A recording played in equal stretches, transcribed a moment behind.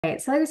Right,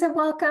 so like I said,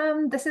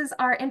 welcome. This is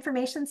our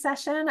information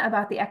session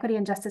about the Equity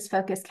and Justice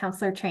Focused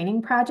Counselor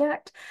Training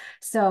Project.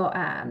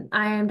 I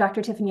am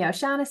Dr. Tiffany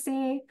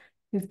O'Shaughnessy.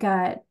 We've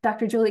got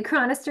Dr. Julie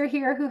Chronister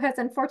here, who has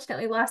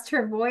unfortunately lost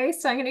her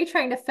voice. So I'm going to be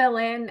trying to fill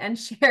in and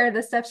share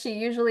the stuff she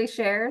usually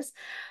shares.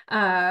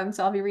 So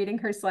I'll be reading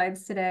her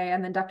slides today.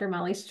 And then Dr.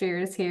 Molly Streer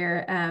is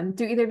here.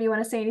 Do either of you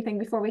want to say anything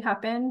before we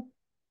hop in?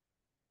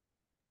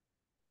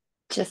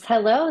 Just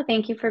hello.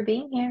 Thank you for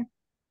being here.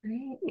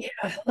 Great.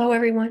 Yeah, hello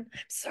everyone. I'm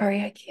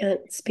sorry I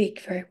can't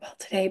speak very well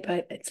today,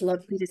 but it's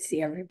lovely to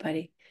see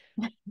everybody.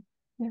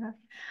 Yeah.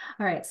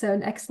 All right, so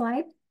next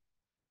slide.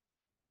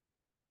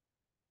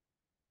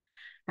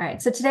 All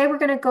right, so today we're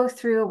going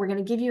to we're going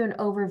to give you an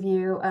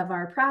overview of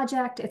our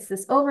project. It's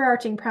this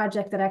overarching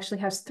project that actually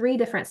has 3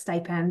 different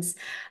stipends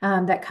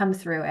that come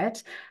through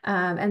it.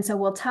 And so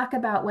we'll talk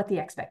about what the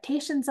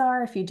expectations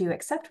are if you do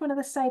accept one of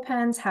the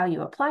stipends, how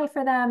you apply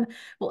for them.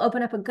 We'll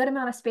open up a good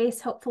amount of space,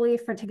 hopefully,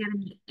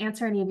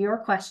 answer any of your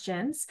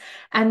questions.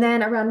 And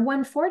then around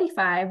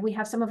 1:45, we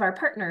have some of our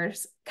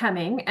partners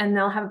coming, and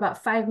they'll have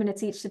about 5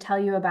 minutes each to tell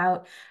you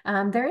about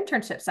their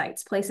internship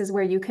sites, places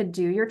where you could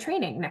do your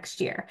training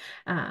next year.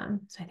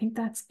 So I think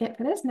that's it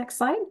for this. Next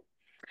slide.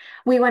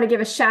 We want to give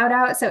a shout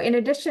out. So in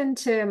addition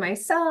to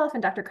myself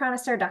and Dr.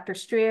 Chronister, Dr.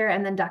 Streer,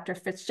 and then Dr.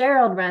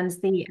 Fitzgerald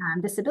runs the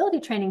disability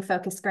training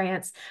focus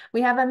grants.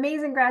 We have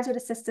amazing graduate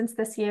assistants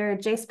this year.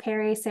 Jace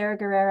Perry, Sarah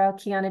Guerrero,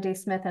 Kiana Day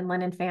Smith, and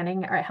Lennon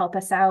Fanning help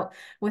us out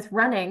with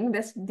running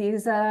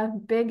these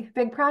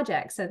big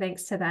projects. So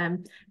thanks to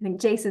them. I think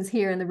Jace is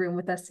here in the room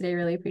with us today.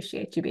 Really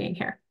appreciate you being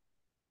here.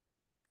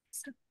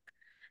 So,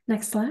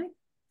 next slide.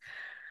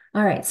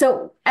 All right,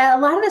 so a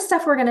lot of the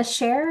stuff we're going to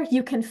share,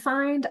 you can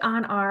find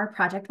on our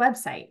project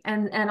website.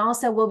 And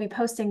also we'll be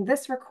posting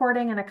this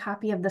recording and a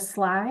copy of the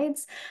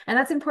slides. And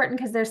that's important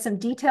because there's some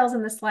details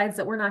in the slides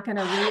that we're not going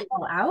to read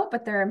all out,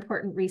 but they're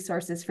important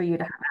resources for you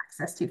to have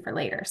access to for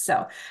later.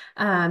 So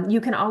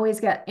you can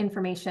always get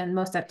information,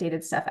 most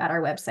updated stuff at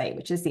our website,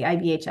 which is the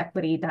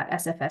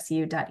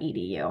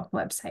ibhequity.sfsu.edu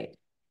website.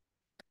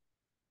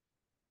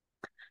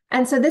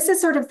 And so this is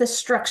sort of the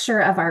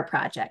structure of our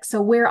project. So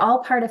we're all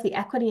part of the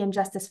Equity and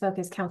Justice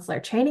Focused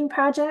Counselor Training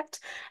Project.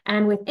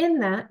 And within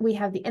that, we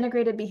have the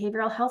Integrated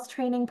Behavioral Health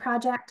Training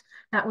Project.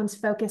 That one's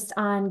focused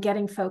on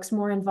getting folks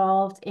more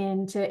involved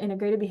into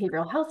integrated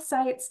behavioral health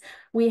sites.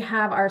 We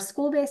have our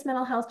school-based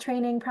mental health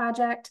training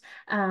project.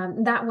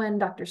 That one,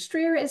 Dr.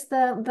 Streer is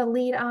the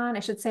lead on. I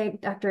should say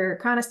Dr.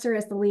 Chronister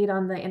is the lead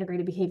on the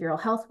integrated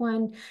behavioral health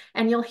one.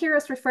 And you'll hear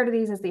us refer to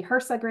these as the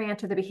HRSA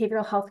grant or the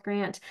behavioral health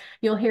grant.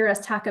 You'll hear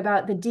us talk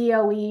about the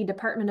DOE,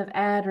 Department of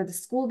Ed, or the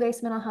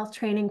school-based mental health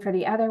training for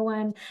the other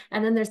one.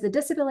 And then there's the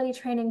disability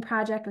training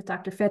project with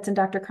Dr. Fitz and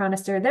Dr.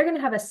 Chronister. They're going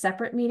to have a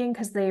separate meeting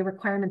because the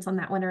requirements on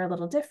that one are a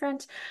little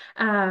different.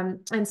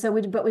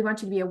 But we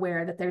want you to be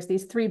aware that there's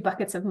these 3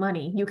 buckets of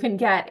money you can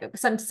get.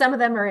 Some of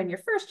them are in your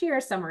first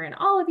year, some are in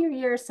all of your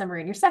years, some are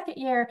in your second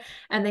year,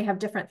 and they have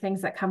different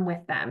things that come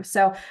with them.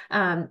 So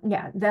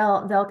yeah,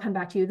 they'll come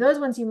back to you. Those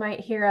ones you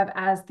might hear of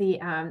as the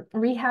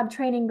rehab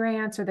training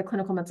grants or the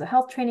clinical mental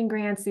health training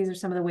grants. These are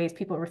some of the ways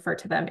people refer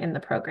to them in the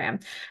program.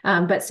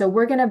 So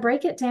we're going to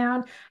break it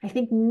down. I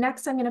think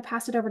next I'm going to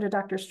pass it over to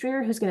Dr.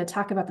 Streer, who's going to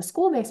talk about the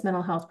school-based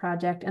mental health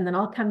project, and then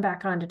I'll come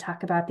back on to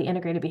talk about the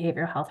integrated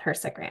behavioral health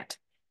HRSA grant.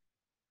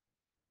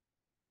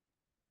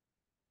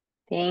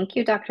 Thank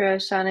you, Dr.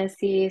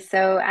 O'Shaughnessy.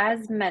 So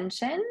as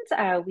mentioned,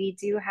 we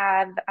do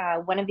have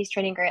one of these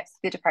training grants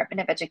through the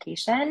Department of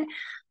Education.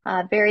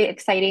 Very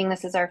exciting.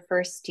 This is our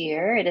first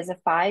year. It is a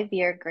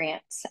 5-year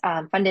grant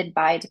funded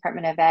by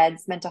Department of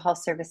Ed's Mental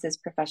Health Services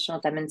Professional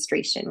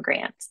Demonstration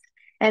Grant.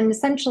 And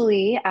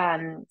essentially,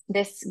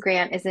 this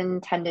grant is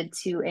intended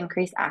to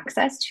increase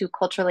access to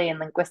culturally and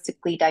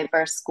linguistically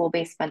diverse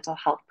school-based mental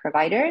health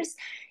providers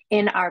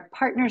in our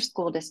partner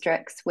school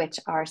districts, which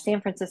are San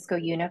Francisco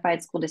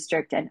Unified School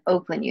District and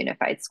Oakland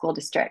Unified School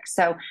District.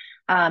 So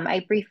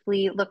I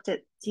briefly looked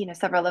at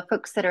several of the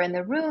folks that are in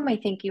the room. I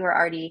think you are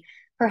already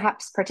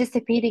perhaps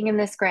participating in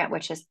this grant,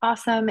 which is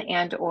awesome,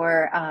 and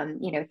or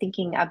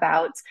thinking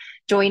about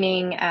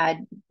joining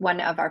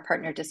one of our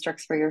partner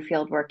districts for your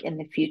field work in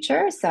the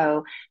future.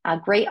 So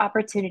great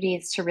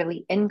opportunities to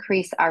really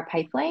increase our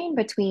pipeline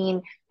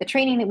between the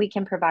training that we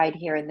can provide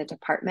here in the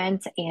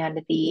department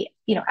and the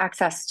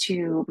access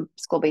to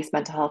school-based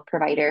mental health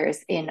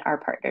providers in our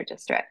partner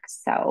districts.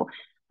 So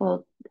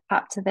we'll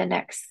hop to the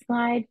next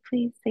slide,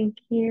 please. Thank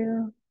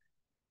you.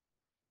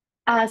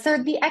 So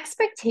the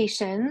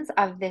expectations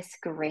of this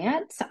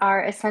grant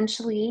are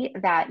essentially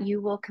that you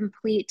will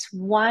complete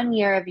 1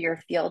 year of your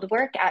field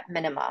work at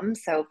minimum.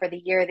 So for the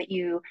year that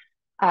you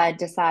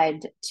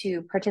decide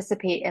to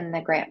participate in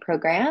the grant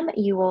program,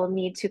 you will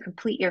need to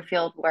complete your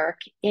field work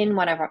in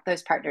one of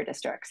those partner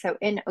districts. So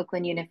in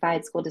Oakland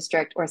Unified School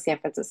District or San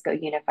Francisco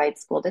Unified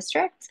School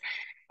District.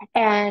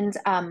 And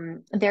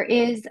there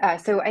is,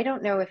 so I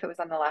don't know if it was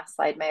on the last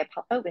slide,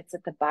 oh, it's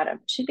at the bottom,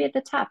 it should be at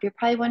the top. You're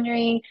probably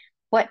wondering,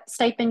 what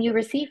stipend you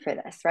receive for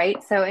this, right?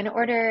 So in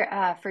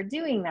order for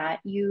doing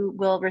that, you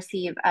will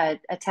receive a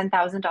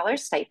 $10,000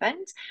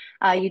 stipend.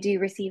 You do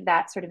receive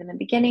that sort of in the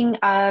beginning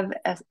of,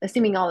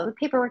 assuming all of the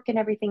paperwork and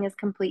everything is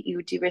complete,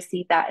 you do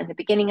receive that in the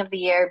beginning of the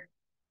year.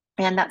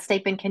 And that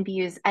stipend can be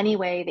used any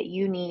way that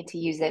you need to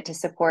use it to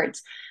support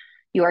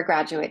your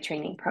graduate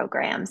training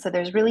program. So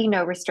there's really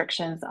no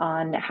restrictions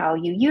on how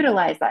you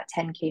utilize that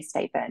 10K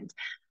stipend.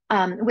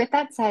 With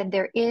that said,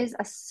 there is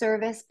a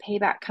service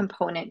payback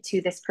component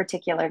to this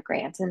particular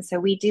grant. And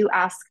so we do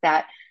ask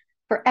that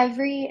for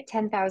every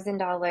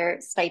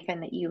 $10,000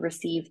 stipend that you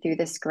receive through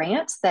this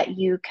grant, that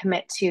you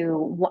commit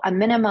to a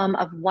minimum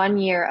of 1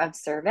 year of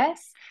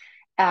service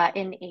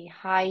in a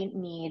high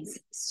needs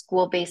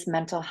school-based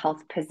mental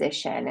health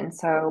position. And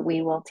so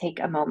we will take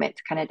a moment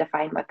to kind of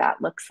define what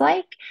that looks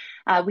like.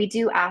 We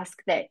do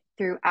ask that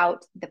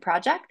throughout the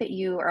project that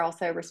you are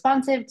also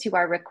responsive to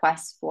our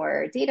requests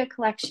for data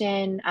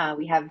collection.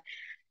 We have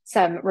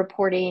some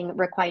reporting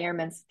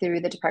requirements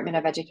through the Department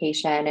of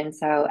Education. And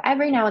so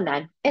every now and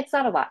then, it's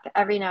not a lot, but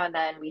every now and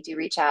then we do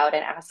reach out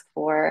and ask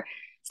for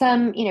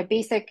some,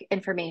 basic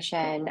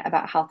information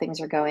about how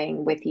things are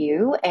going with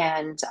you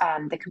and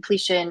the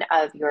completion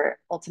of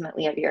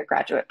ultimately of your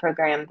graduate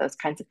program, those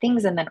kinds of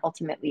things, and then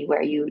ultimately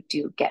where you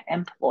do get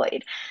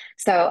employed.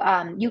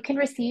 So you can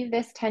receive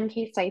this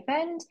 10K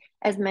stipend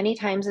as many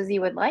times as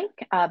you would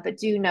like, but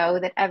do know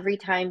that every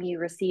time you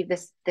receive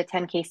the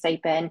 10K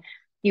stipend,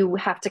 you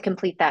have to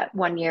complete that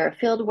 1 year of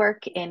field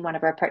work in one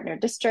of our partner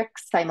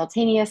districts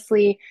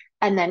simultaneously.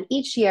 And then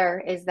each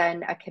year is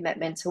then a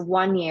commitment to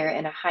 1 year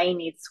in a high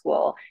need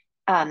school.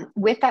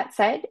 With that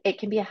said, it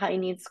can be a high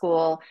need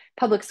school,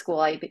 public school,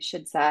 I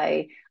should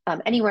say,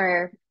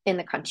 anywhere in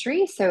the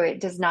country. So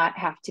it does not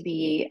have to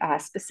be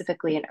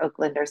specifically in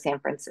Oakland or San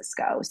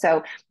Francisco.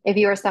 So if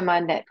you are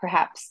someone that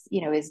perhaps,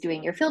 is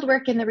doing your field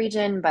work in the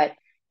region, but,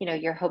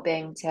 you're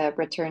hoping to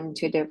return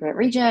to a different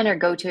region or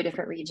go to a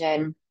different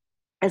region,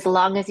 as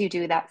long as you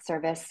do that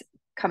service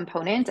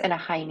component in a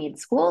high need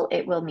school,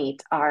 it will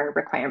meet our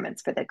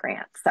requirements for the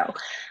grant. So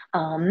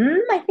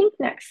I think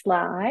next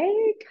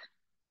slide.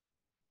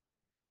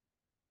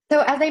 So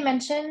as I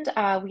mentioned,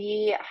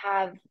 we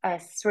have a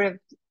sort of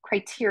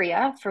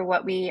criteria for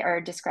what we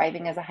are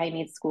describing as a high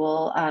need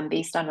school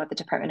based on what the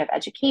Department of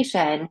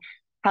Education,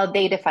 how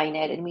they define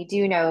it. And we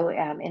do know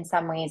in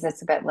some ways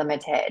it's a bit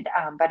limited,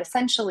 but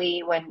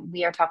essentially when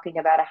we are talking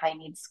about a high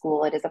need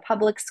school, it is a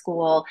public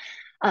school.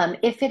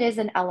 If it is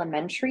an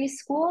elementary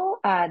school,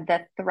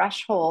 the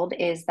threshold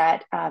is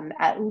that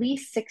at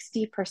least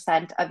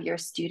 60% of your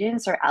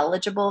students are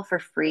eligible for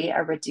free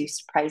or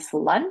reduced price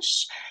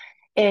lunch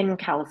in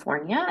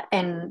California.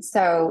 And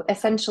so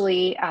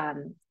essentially,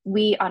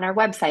 we on our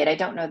website, I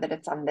don't know that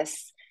it's on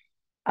this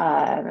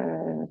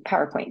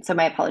PowerPoint, so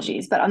my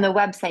apologies, but on the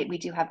website, we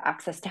do have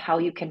access to how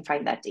you can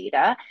find that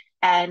data.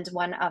 And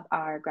one of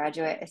our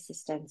graduate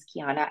assistants,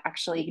 Kiana,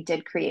 actually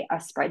did create a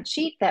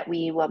spreadsheet that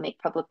we will make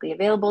publicly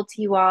available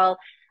to you all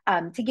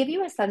to give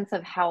you a sense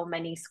of how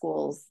many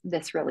schools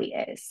this really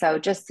is. So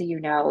just so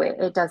you know,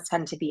 it does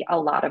tend to be a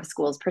lot of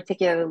schools,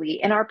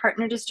 particularly in our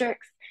partner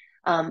districts,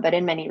 but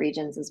in many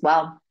regions as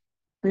well.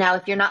 Now,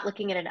 if you're not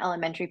looking at an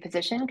elementary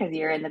position because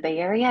you're in the Bay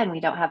Area and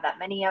we don't have that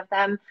many of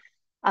them,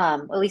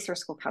 at least for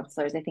school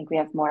counselors, I think we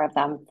have more of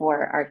them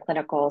for our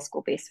clinical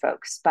school-based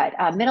folks. But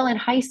middle and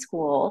high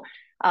school,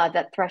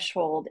 that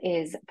threshold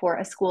is for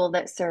a school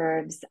that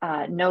serves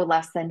no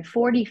less than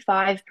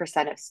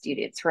 45% of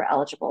students who are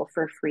eligible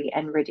for free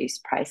and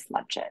reduced price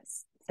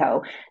lunches.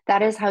 So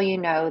that is how you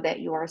know that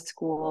your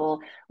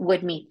school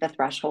would meet the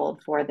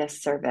threshold for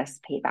this service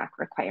payback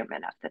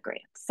requirement of the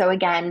grant. So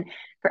again,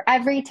 for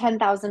every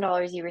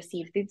 $10,000 you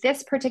receive through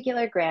this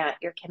particular grant,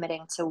 you're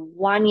committing to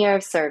 1 year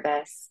of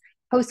service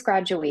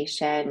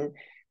post-graduation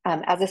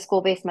as a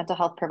school-based mental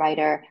health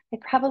provider. I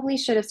probably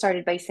should have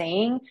started by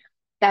saying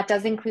that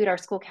does include our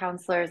school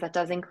counselors, that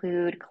does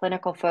include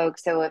clinical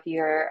folks. So if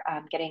you're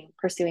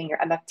pursuing your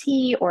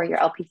MFT or your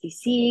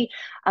LPCC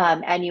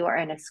and you are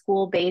in a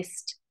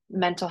school-based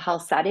mental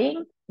health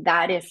setting,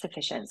 that is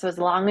sufficient. So as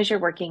long as you're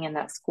working in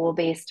that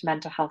school-based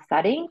mental health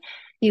setting,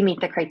 you meet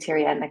the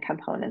criteria and the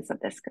components of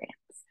this grant.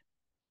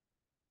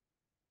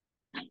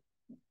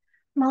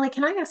 Molly,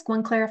 can I ask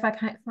one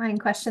clarifying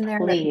question there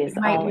Please,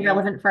 that might be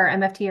relevant for our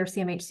MFT or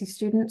CMHC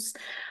students?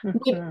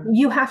 Mm-hmm.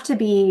 You have to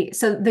be,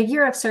 so the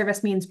year of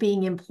service means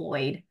being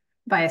employed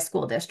by a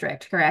school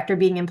district, correct? Or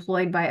being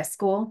employed by a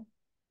school?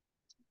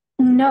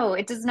 No,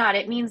 it does not.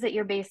 It means that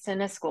you're based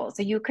in a school.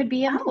 So you could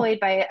be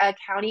employed by a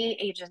county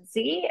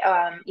agency.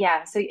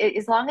 Yeah. So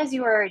as long as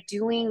you are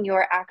doing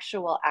your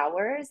actual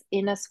hours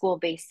in a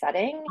school-based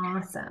setting,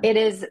 Awesome. It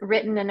is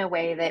written in a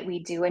way that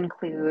we do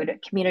include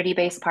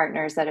community-based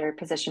partners that are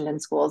positioned in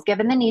schools.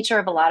 Given the nature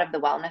of a lot of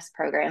the wellness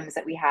programs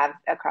that we have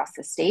across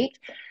the state,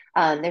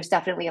 there's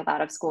definitely a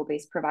lot of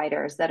school-based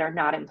providers that are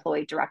not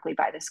employed directly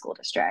by the school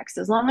districts.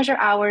 As long as your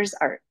hours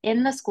are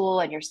in the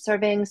school and you're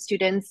serving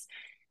students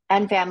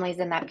and families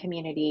in that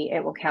community,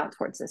 it will count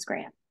towards this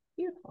grant.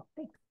 Beautiful.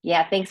 Thanks.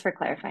 Yeah, thanks for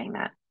clarifying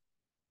that.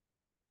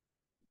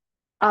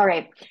 All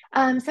right.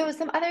 So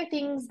some other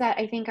things that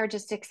I think are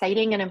just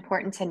exciting and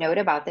important to note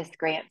about this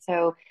grant.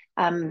 So,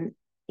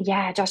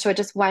 yeah, Joshua,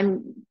 just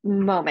one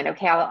moment.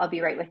 Okay, I'll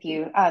be right with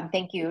you.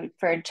 Thank you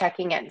for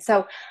checking in.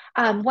 So,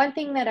 one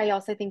thing that I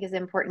also think is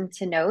important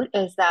to note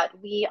is that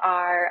we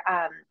are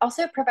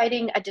also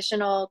providing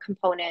additional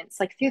components.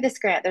 Like through this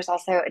grant, there's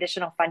also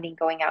additional funding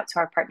going out to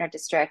our partner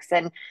districts,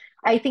 and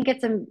I think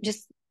it's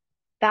just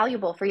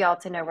valuable for y'all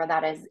to know where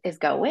that is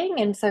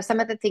going. And so some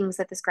of the things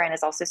that this grant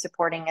is also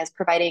supporting is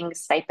providing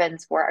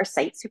stipends for our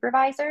site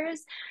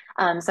supervisors.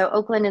 So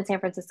Oakland and San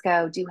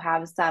Francisco do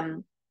have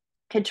some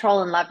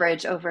control and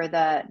leverage over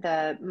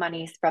the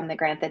monies from the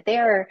grant that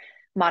they're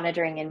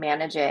monitoring and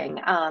managing.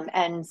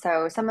 And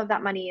so some of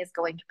that money is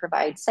going to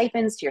provide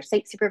stipends to your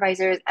site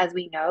supervisors. As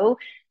we know,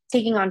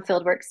 taking on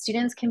fieldwork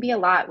students can be a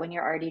lot when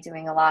you're already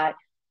doing a lot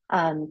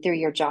through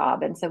your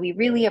job. And so we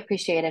really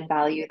appreciate and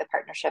value the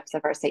partnerships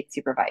of our site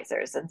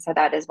supervisors. And so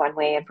that is one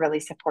way of really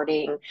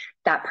supporting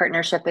that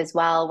partnership as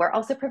well. We're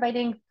also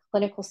providing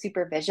clinical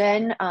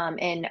supervision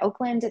in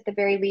Oakland at the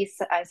very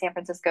least. San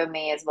Francisco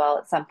may as well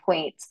at some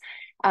point,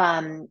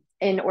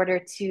 in order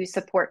to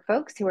support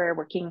folks who are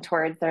working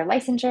towards their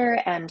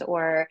licensure and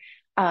or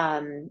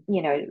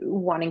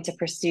wanting to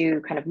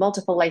pursue kind of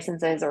multiple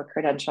licenses or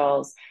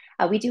credentials.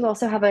 We do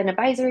also have an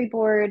advisory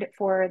board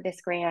for this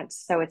grant,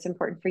 so it's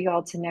important for you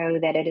all to know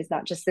that it is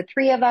not just the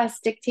three of us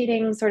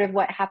dictating sort of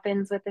what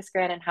happens with this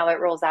grant and how it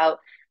rolls out,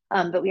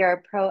 but we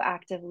are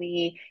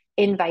proactively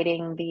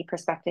inviting the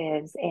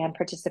perspectives and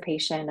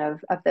participation of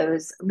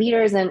those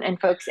leaders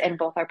and folks in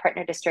both our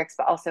partner districts,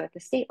 but also at the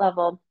state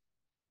level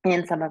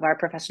and some of our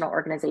professional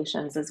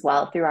organizations as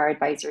well through our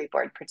advisory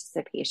board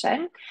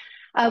participation.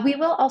 We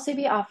will also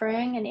be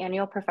offering an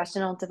annual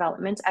professional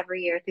development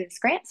every year through this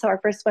grant. So our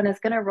first one is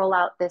going to roll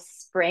out this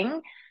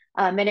spring,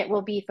 and it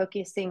will be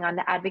focusing on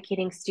the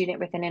advocating student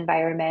with an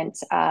environment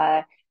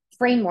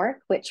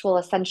framework, which will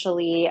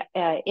essentially,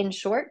 in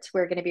short,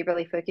 we're going to be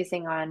really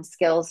focusing on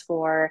skills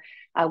for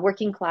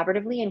working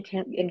collaboratively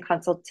in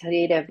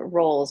consultative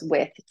roles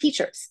with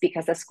teachers,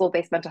 because as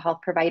school-based mental health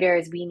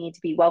providers, we need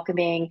to be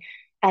welcoming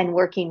and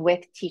working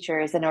with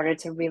teachers in order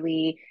to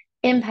really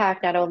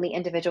impact not only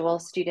individual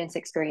students'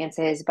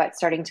 experiences, but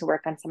starting to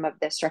work on some of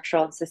the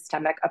structural and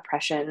systemic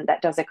oppression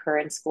that does occur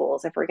in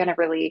schools. If we're going to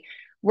really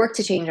work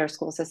to change our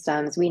school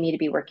systems, we need to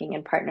be working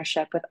in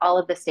partnership with all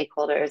of the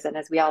stakeholders. And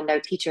as we all know,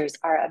 teachers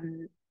are a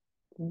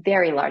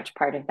very large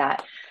part of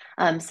that.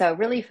 So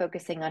really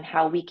focusing on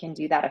how we can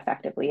do that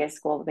effectively as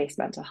school-based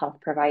mental health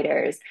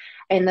providers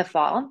in the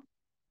fall.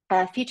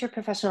 Future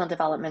professional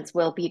developments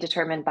will be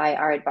determined by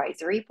our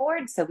advisory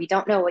board. So we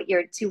don't know what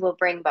year two will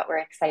bring, but we're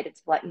excited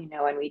to let you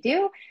know when we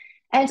do.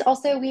 And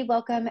also we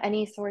welcome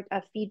any sort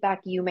of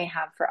feedback you may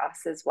have for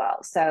us as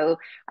well. So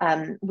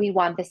we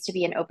want this to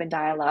be an open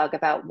dialogue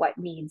about what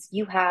needs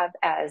you have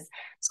as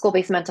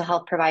school-based mental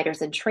health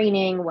providers in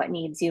training, what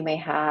needs you may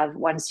have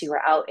once you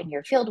are out in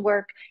your field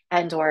work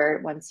and or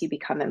once you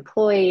become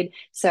employed.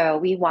 So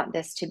we want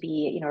this to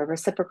be, a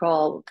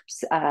reciprocal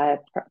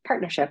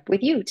partnership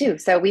with you too.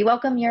 So we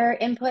welcome your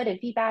input and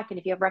feedback. And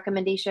if you have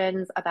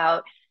recommendations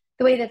about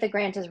the way that the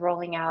grant is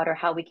rolling out or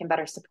how we can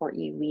better support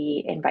you,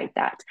 we invite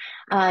that.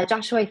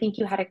 Joshua, I think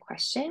you had a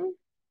question.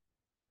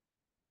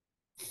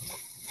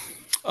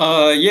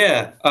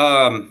 Yeah.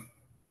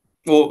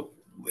 Well,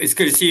 it's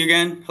good to see you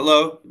again.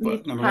 Hello.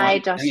 Number Hi,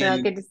 one.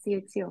 Joshua. Good to see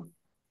you too.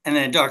 And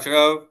then Dr.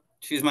 O,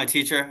 she's my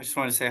teacher. I just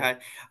want to say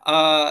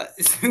hi.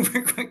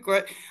 Super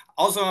quick.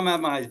 Also, I'm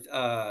at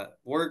my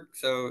work,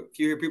 so if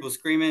you hear people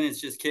screaming, it's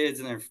just kids,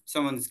 and if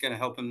someone's going to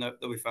help them,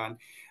 they'll be fine.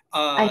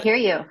 I hear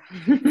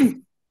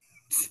you.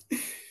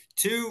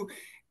 Two,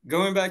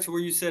 going back to where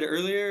you said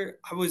earlier,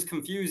 I was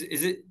confused.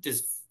 Is it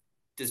does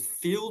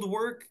field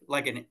work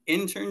like an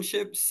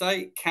internship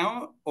site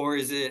count, or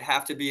is it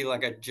have to be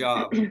like a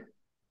job?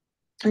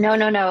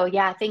 No.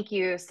 Yeah, thank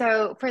you.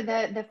 So for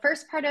the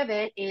first part of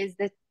it is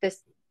this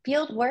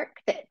field work,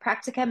 the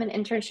practicum and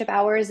internship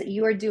hours that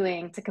you are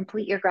doing to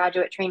complete your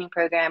graduate training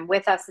program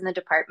with us in the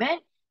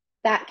department,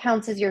 that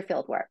counts as your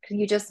field work.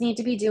 You just need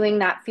to be doing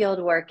that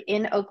field work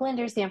in Oakland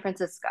or San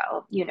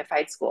Francisco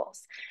Unified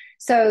Schools.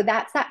 So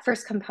that's that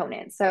first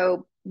component.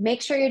 So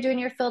make sure you're doing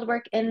your field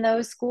work in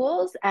those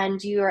schools and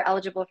you are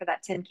eligible for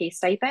that 10K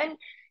stipend.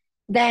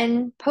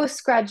 Then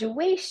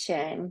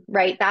post-graduation,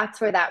 right, that's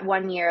where that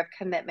 1 year of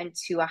commitment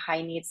to a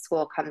high needs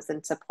school comes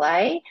into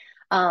play.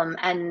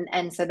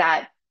 And so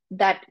that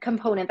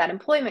component, that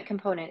employment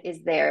component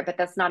is there, but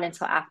that's not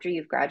until after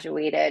you've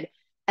graduated.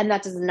 And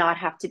that does not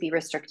have to be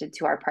restricted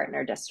to our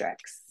partner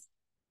districts.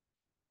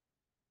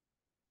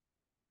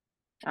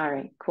 All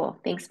right, cool.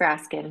 Thanks for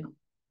asking.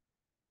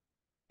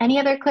 Any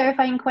other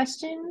clarifying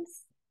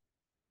questions?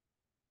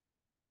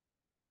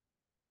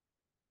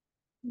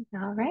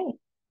 All right.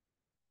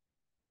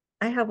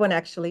 I have one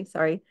actually,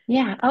 sorry.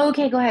 Yeah. Oh,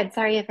 okay, go ahead.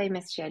 Sorry if I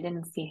missed you. I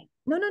didn't see.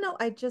 No,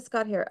 I just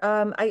got here.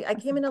 I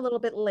came in a little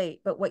bit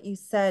late, but what you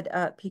said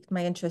piqued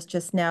my interest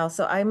just now.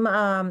 So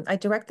I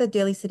direct the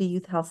Daly City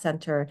Youth Health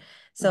Center.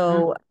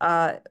 So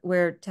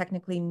we're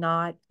technically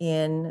not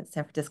in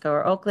San Francisco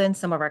or Oakland.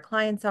 Some of our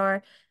clients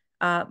are.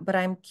 But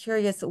I'm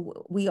curious,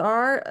 we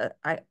are,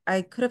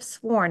 I could have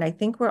sworn, I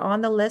think we're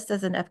on the list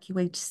as an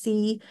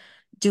FQHC.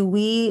 Do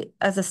we,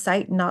 as a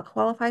site, not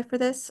qualify for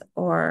this,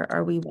 or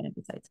are we one of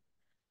the sites?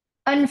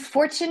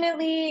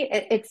 Unfortunately,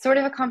 it's sort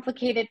of a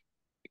complicated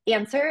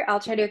answer. I'll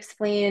try to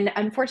explain.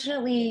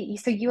 Unfortunately,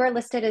 so you are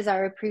listed as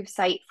our approved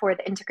site for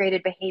the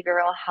Integrated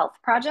Behavioral Health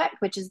Project,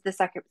 which is the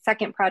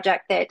second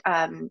project that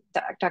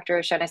Dr.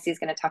 O'Shaughnessy is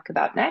going to talk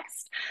about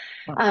next.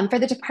 For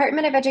the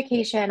Department of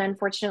Education,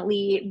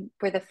 unfortunately,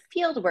 for the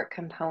fieldwork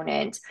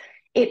component,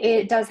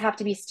 it does have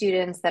to be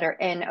students that are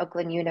in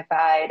Oakland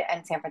Unified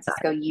and San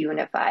Francisco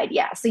Unified.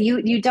 Yeah, so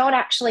you don't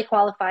actually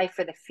qualify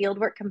for the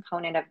fieldwork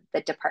component of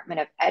the Department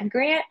of Ed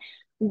grant.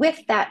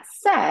 With that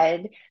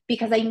said,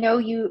 because I know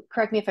you,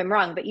 correct me if I'm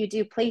wrong, but you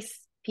do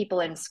place people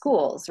in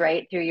schools,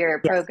 right, through your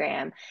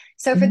program.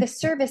 So for the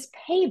service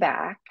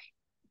payback,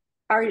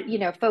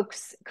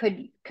 folks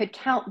could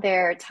count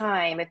their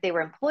time if they were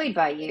employed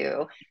by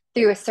you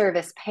through a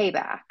service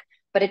payback,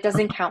 but it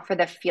doesn't count for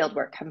the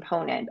fieldwork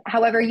component.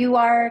 However, you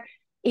are,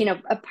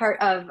 a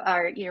part of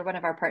you're one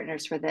of our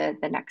partners for the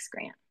next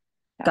grant.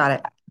 So, got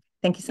it.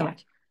 Thank you so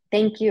much.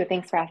 Thank you.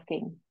 Thanks for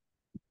asking.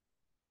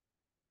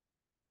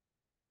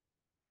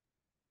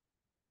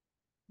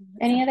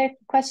 Any other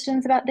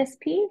questions about this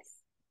piece?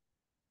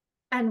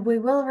 And we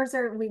will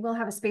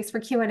have a space for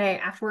Q&A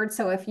afterwards.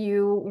 So if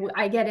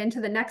I get into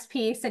the next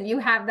piece and you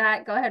have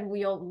that, go ahead.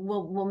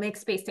 We'll make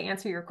space to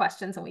answer your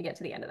questions when we get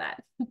to the end of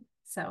that.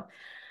 So,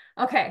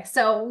 okay.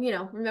 So,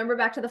 remember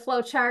back to the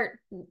flow chart,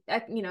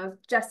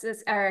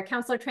 justice or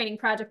counselor training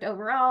project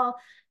overall.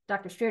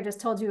 Dr. Streer just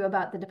told you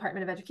about the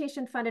Department of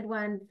Education funded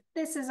one.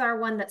 This is our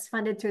one that's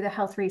funded through the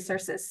Health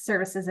Resources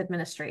Services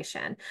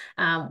Administration,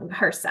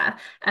 HRSA.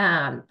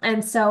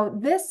 And so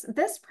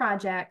this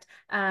project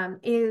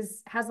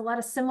has a lot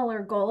of similar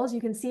goals.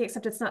 You can see,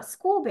 except it's not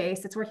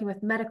school-based, it's working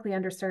with medically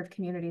underserved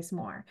communities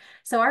more.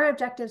 So our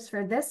objectives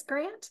for this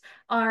grant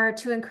are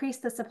to increase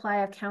the supply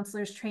of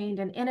counselors trained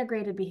in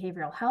integrated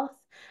behavioral health,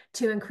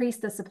 to increase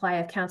the supply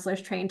of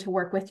counselors trained to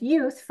work with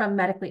youth from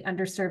medically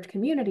underserved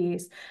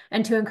communities,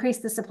 and to increase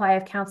the supply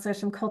of counselors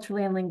from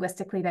culturally and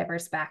linguistically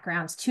diverse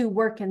backgrounds to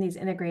work in these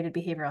integrated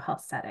behavioral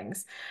health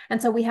settings.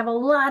 And so we have a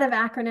lot of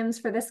acronyms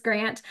for this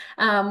grant.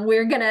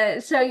 We're going to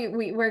show you,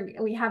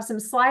 we have some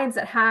slides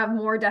that have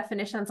more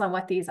definitions on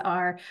what these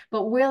are,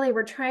 but really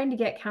we're trying to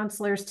get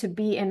counselors to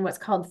be in what's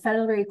called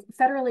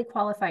federally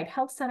qualified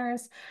health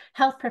centers,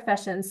 health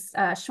professions,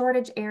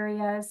 shortage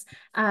areas,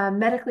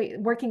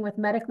 working with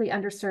medically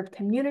underserved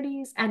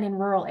communities, and in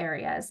rural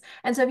areas.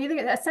 And so if you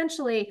think,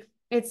 essentially,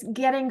 it's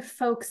getting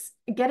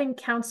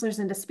counselors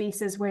into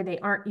spaces where they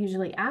aren't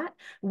usually at,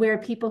 where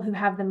people who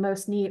have the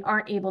most need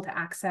aren't able to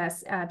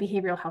access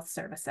behavioral health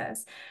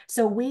services.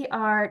 So we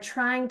are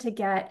trying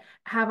to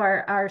have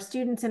our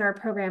students in our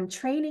program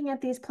training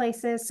at these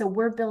places. So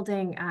we're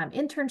building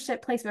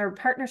internship placement or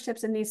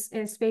partnerships in these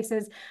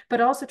spaces,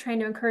 but also trying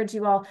to encourage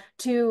you all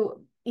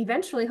to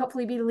eventually,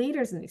 hopefully, be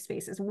leaders in these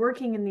spaces,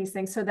 working in these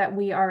things so that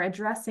we are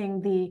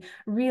addressing the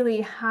really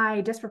high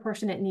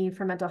disproportionate need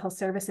for mental health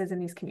services in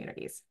these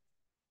communities.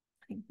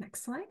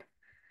 Next slide.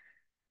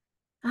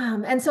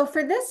 And so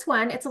for this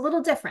one, it's a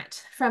little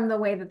different from the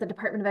way that the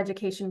Department of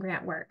Education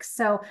grant works.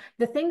 So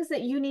the things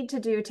that you need to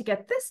do to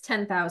get this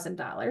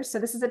 $10,000, so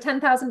this is a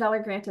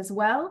 $10,000 grant as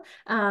well,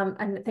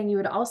 and the thing you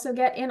would also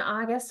get in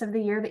August of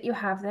the year that you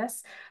have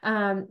this,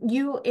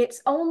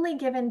 it's only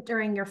given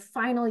during your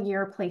final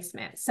year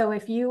placement. So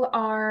if you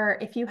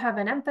have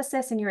an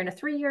emphasis and you're in a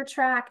 3-year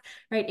track,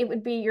 right, it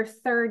would be your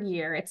 3rd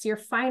year. It's your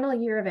final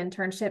year of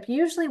internship,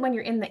 usually when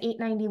you're in the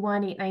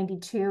 891,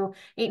 892,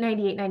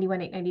 890,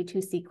 891,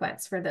 892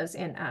 sequence for those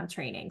in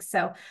training.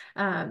 So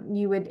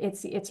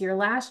it's your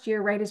last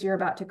year right as you're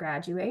about to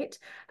graduate.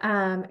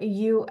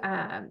 You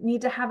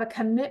need to have a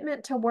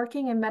commitment to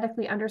working in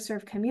medically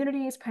underserved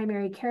communities,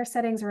 primary care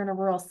settings, or in a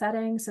rural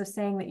setting. So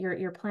saying that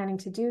you're planning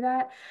to do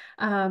that.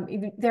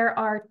 There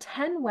are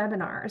 10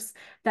 webinars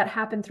that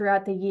happen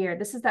throughout the year.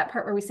 This is that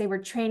part where we say we're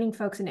training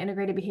folks in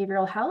integrated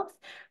behavioral health.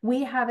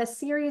 We have a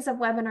series of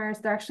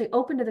webinars. They're actually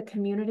open to the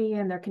community,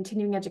 and they're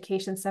continuing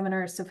education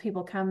seminars. So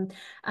people come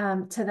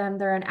to them.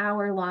 They're an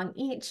hour long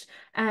each.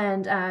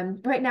 And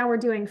right now we're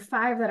doing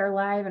 5 that are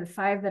live and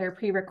 5 that are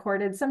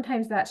pre-recorded.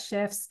 Sometimes that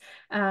shifts.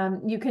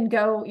 You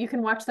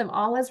can watch them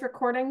all as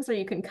recordings, or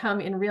you can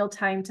come in real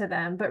time to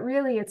them. But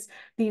really it's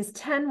these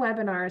 10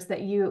 webinars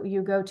that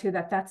you go to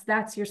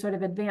that's your sort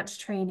of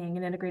advanced training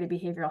in integrated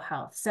behavioral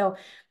health. So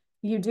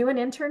you do an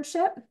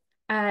internship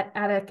at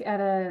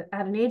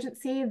an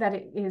agency that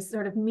is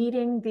sort of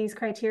meeting these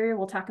criteria.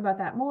 We'll talk about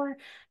that more.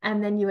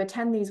 And then you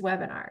attend these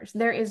webinars.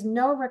 There is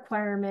no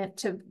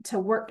requirement to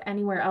work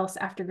anywhere else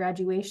after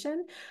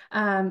graduation,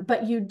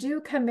 but you do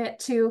commit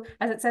to,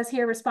 as it says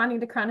here, responding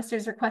to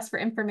chronisters' requests for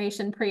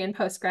information pre and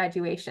post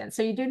graduation.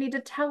 So you do need to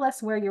tell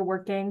us where you're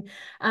working,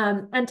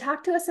 and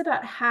talk to us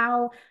about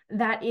how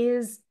that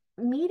is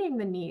meeting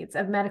the needs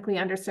of medically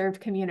underserved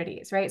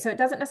communities, right? So it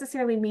doesn't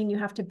necessarily mean you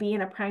have to be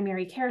in a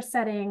primary care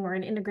setting or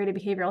an integrated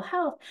behavioral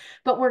health,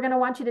 but we're going to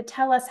want you to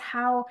tell us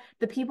how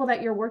the people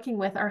that you're working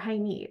with are high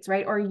needs,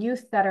 right? Or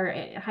youth that are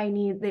high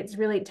needs. It's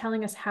really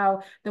telling us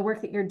how the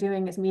work that you're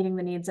doing is meeting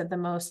the needs of the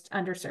most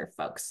underserved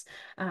folks.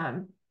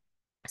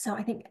 So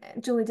I think,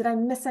 Julie, did I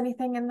miss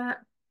anything in that?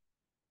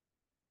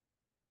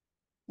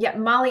 Yeah,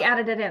 Molly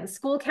added it in.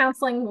 School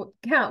counseling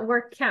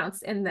work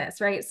counts in this,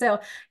 right? So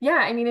yeah,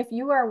 I mean, if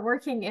you are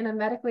working in a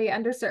medically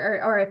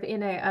underserved, or if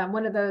in a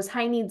one of those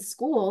high needs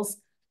schools,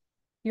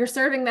 you're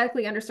serving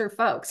medically underserved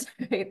folks,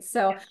 right?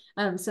 So,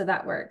 so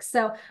that works.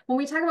 So when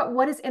we talk about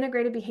what is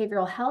integrated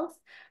behavioral health,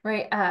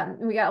 right?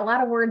 We got a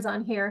lot of words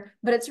on here,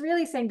 but it's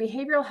really saying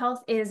behavioral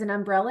health is an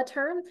umbrella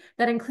term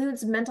that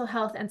includes mental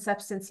health and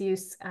substance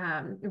use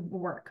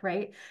work,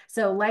 right?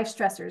 So life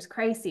stressors,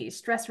 crises,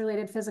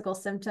 stress-related physical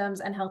symptoms,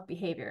 and health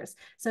behaviors.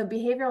 So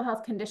behavioral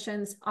health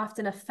conditions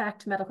often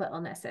affect medical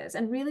illnesses.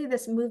 And really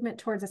this movement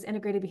towards this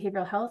integrated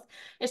behavioral health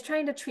is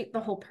trying to treat the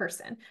whole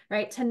person,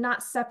 right? To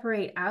not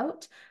separate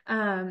out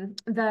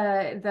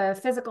the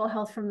physical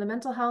health from the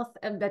mental health,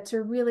 but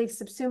to really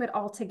subsume it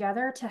all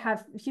together to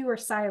have fewer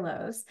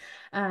silos.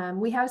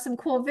 We have some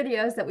cool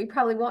videos that we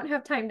probably won't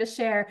have time to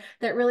share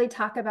that really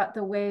talk about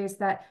the ways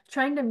that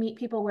trying to meet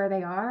people where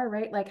they are,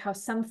 right? Like how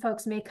some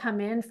folks may come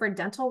in for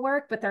dental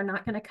work, but they're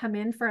not going to come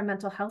in for a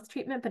mental health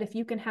treatment. But if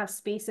you can have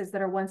spaces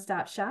that are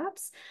one-stop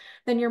shops,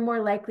 then you're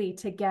more likely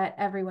to get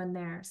everyone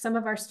there. Some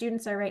of our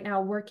students are right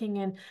now working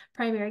in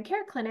primary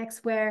care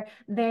clinics where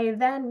they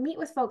then meet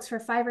with folks for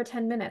 5 or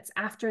 10 minutes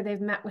after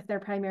they've met with their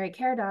primary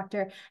care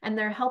doctor, and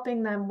they're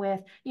helping them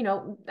with,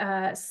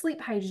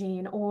 sleep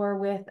hygiene or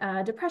with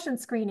depression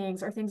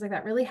screenings or things like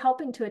that, really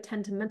helping to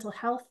attend to mental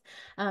health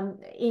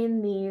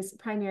in these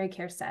primary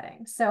care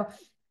settings. So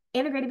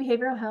integrated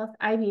behavioral health,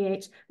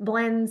 IBH,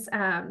 blends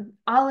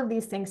all of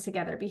these things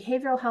together: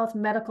 behavioral health,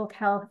 medical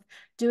health,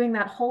 doing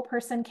that whole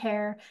person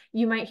care.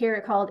 You might hear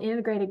it called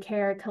integrated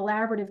care,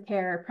 collaborative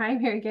care,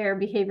 primary care,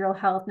 behavioral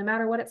health. No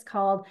matter what it's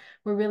called,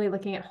 we're really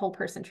looking at whole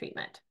person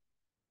treatment.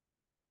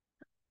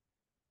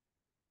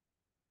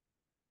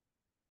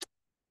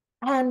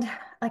 And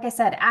like I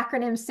said,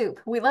 acronym soup.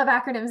 We love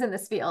acronyms in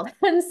this field.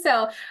 And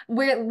so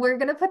we're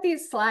going to put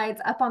these slides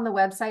up on the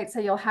website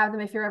so you'll have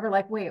them if you're ever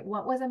like, wait,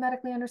 what was a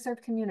medically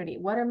underserved community?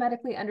 What are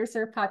medically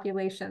underserved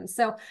populations?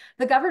 So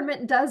the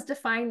government does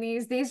define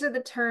these. These are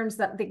the terms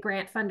that the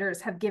grant funders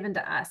have given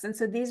to us. And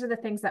so these are the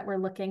things that we're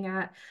looking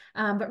at.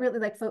 But really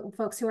like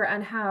folks who are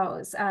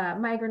unhoused,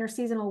 migrant or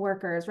seasonal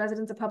workers,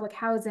 residents of public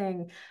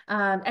housing,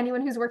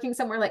 anyone who's working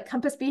somewhere like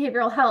Compass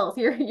Behavioral Health,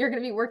 you're going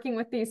to be working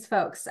with these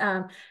folks.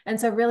 And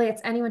so really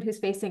it's anyone who's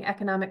facing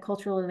economic,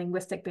 cultural, and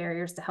linguistic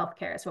barriers to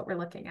healthcare is what we're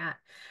looking at.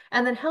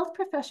 And then health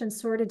profession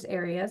shortage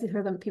areas, you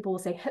hear them, people will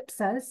say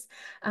HPSAs.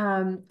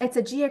 It's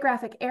a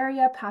geographic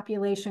area,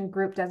 population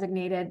group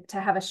designated to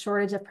have a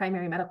shortage of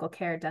primary medical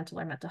care, dental,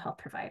 or mental health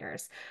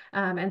providers.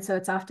 And so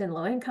it's often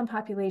low-income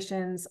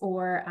populations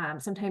or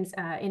sometimes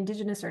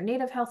indigenous or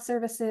native health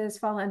services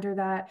fall under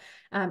that.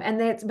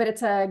 But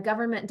it's a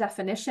government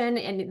definition,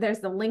 and there's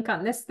the link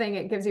on this thing.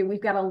 It gives you, we've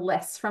got a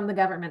list from the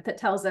government that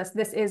tells us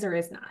this is or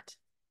is not.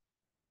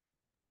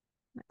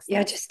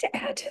 Yeah, just to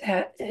add to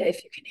that,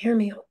 if you can hear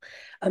me,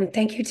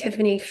 thank you,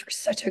 Tiffany, for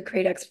such a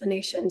great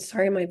explanation.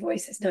 Sorry, my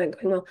voice is not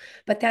going well,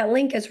 but that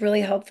link is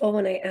really helpful.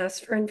 When I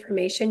ask for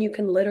information, you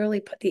can literally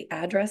put the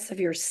address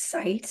of your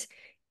site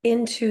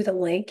into the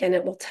link and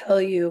it will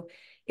tell you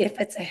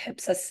if it's a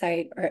HPSA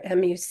site or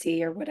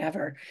MUC or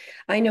whatever.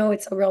 I know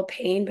it's a real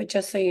pain, but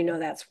just so you know,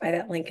 that's why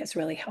that link is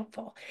really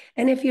helpful.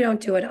 And if you don't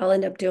do it, I'll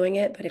end up doing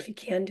it. But if you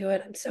can do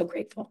it, I'm so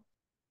grateful.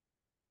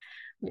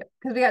 Yeah,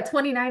 because we got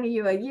 29 of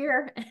you a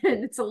year,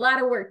 and it's a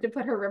lot of work to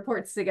put her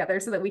reports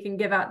together so that we can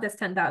give out this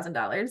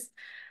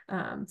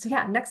 $10,000. So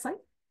yeah, next slide.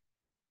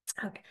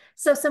 Okay,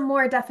 so some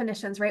more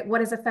definitions, right?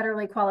 What is a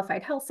federally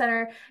qualified health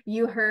center?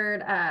 You heard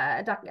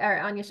Dr.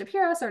 Annya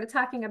Shapiro sort of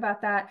talking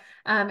about that.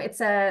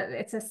 It's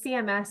a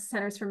CMS,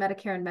 Centers for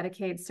Medicare and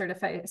Medicaid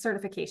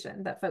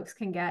certification that folks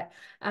can get.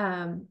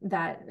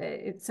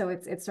 So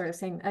it's sort of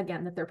saying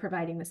again that they're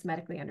providing this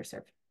medically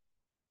underserved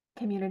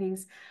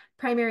communities.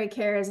 Primary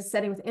care is a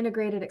setting with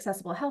integrated,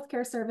 accessible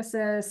healthcare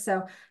services.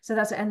 So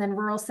that's, and then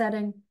rural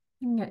setting,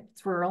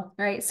 it's rural,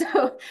 right?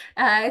 So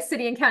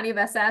city and county of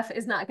SF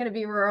is not going to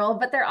be rural,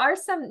 but there are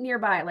some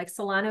nearby, like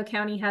Solano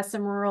County has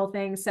some rural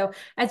things. So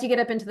as you get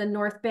up into the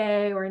North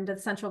Bay or into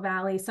the Central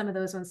Valley, some of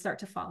those ones start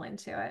to fall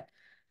into it.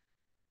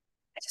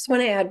 I just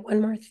want to add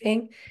one more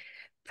thing.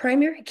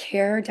 Primary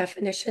care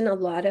definition, a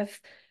lot of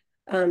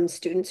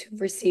students who've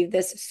received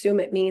this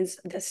assume it means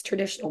this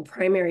traditional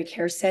primary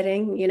care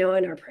setting, in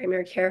our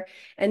primary care,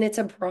 and it's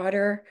a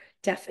broader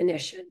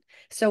definition.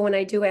 So when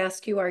I do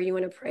ask you, are you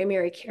in a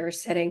primary care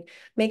setting,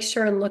 make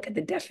sure and look at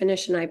the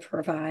definition I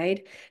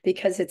provide,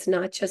 because it's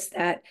not just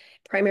that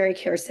primary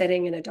care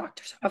setting in a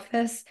doctor's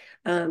office,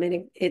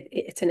 and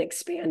it's an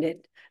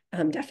expanded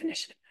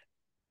definition.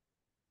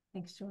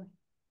 Thanks, Julie.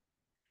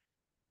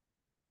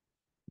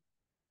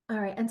 All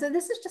right, and so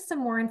this is just some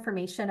more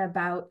information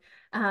about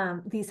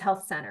these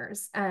health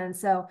centers. And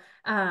so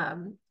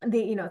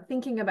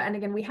thinking about, and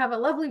again, we have a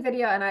lovely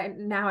video, and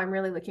I'm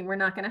really looking, we're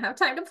not going to have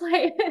time to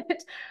play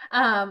it.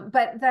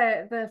 But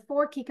the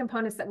 4 key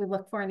components that we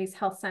look for in these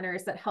health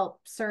centers that help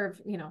serve,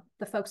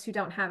 the folks who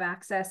don't have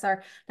access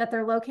are that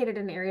they're located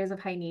in areas of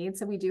high need.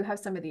 So we do have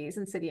some of these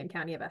in city and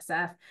county of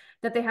SF,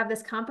 that they have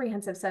this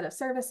comprehensive set of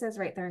services,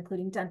 right? They're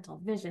including dental,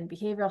 vision,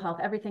 behavioral health,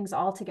 everything's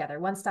all together,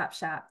 one-stop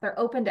shop. They're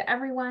open to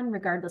everyone,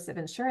 regardless of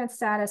insurance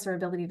status or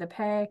ability to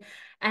pay.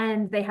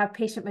 And they have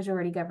patient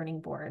majority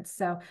governing boards.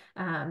 So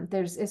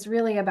it's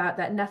really about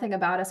that nothing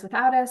about us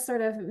without us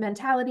sort of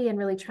mentality, and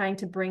really trying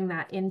to bring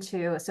that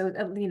into, so,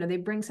 they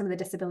bring some of the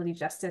disability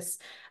justice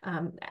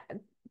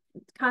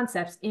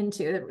concepts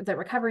into the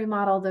recovery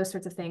model. Those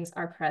sorts of things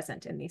are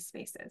present in these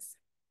spaces.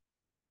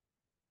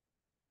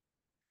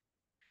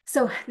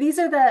 So these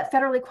are the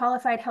federally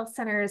qualified health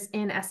centers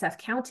in SF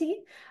County.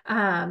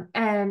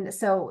 And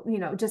so,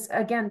 just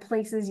again,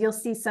 places you'll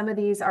see some of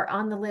these are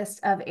on the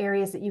list of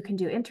areas that you can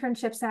do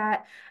internships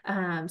at.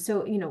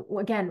 So,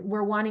 again,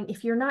 we're wanting,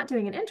 if you're not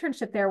doing an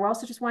internship there, we're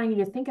also just wanting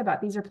you to think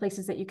about these are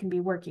places that you can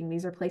be working.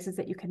 These are places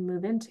that you can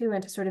move into,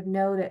 and to sort of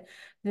know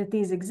that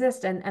these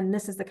exist, and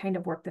this is the kind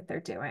of work that they're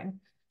doing.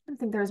 I don't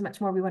think there was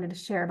much more we wanted to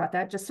share about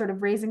that, just sort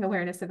of raising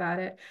awareness about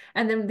it.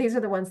 And then these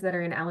are the ones that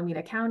are in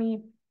Alameda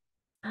County.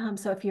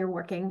 So if you're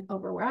working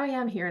over where I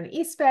am here in the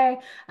East Bay,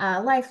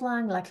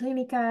 Lifelong, La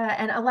Clinica,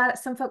 and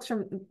some folks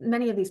from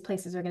many of these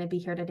places are going to be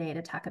here today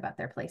to talk about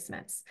their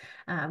placements.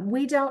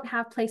 We don't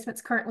have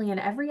placements currently in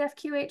every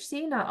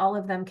FQHC. Not all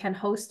of them can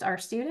host our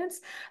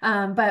students.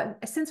 But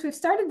since we've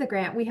started the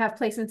grant, we have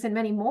placements in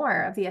many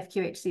more of the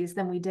FQHCs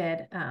than we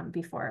did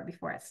before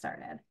it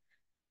started.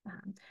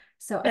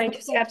 So I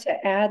just have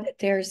to add that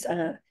there's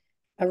a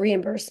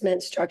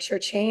reimbursement structure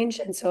change.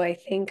 And so I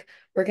think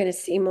we're going to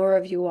see more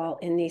of you all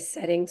in these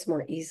settings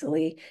more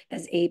easily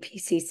as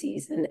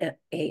APCCs and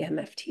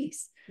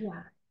AMFTs.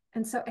 Yeah.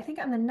 And so I think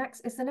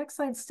is the next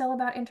slide still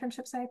about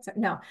internship sites?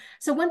 No.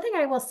 So one thing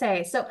I will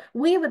say, so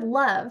we would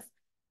love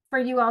for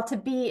you all to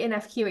be in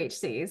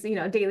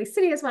FQHCs, Daly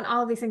City is one,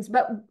 all of these things,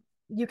 but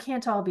you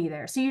can't all be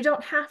there. So you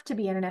don't have to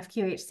be in an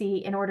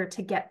FQHC in order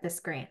to get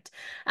this grant.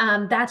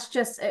 That's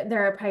just,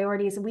 there are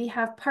priorities. We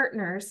have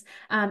partners,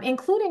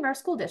 including our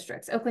school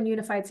districts, Oakland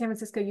Unified, San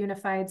Francisco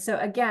Unified. So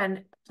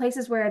again,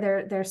 places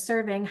where they're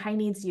serving high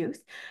needs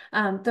youth,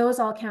 those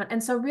all count.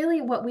 And so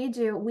really what we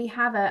do, we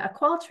have a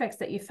Qualtrics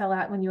that you fill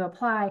out when you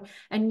apply,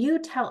 and you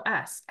tell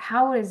us,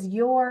 how is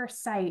your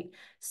site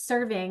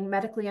serving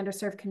medically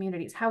underserved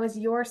communities? How is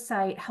your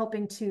site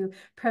helping to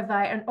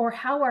provide, or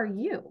how are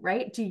you,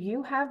 right? Do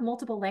you have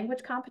multiple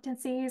language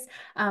competencies?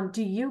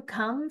 Do you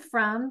come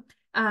from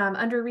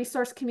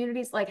under-resourced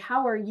communities? Like,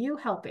 how are you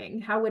helping?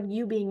 How would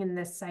you being in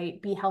this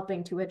site be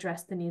helping to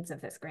address the needs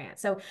of this grant?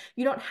 So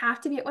you don't have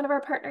to be at one of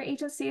our partner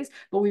agencies,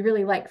 but we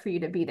really like for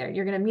you to be there.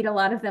 You're going to meet a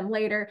lot of them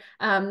later.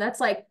 That's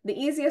like the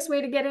easiest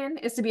way to get in,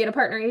 is to be at a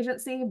partner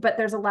agency, but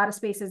there's a lot of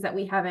spaces that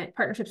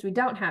partnerships we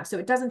don't have. So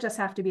it doesn't just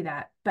have to be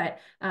that, but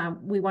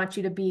we want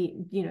you to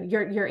be,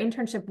 your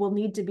internship will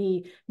need to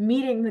be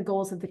meeting the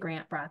goals of the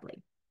grant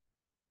broadly.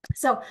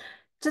 So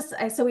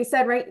we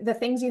said, right, the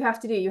things you have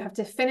to do, you have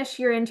to finish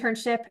your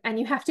internship and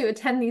you have to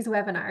attend these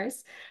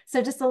webinars. So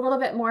just a little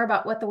bit more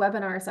about what the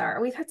webinars are.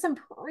 We've had some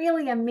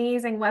really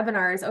amazing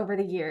webinars over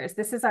the years.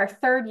 This is our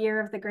 3rd year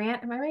of the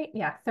grant. Am I right?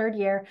 Yeah, 3rd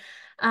year.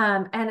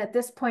 And at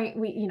this point,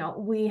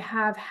 we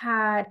have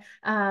had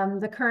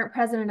the current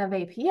president of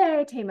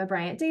APA, Tama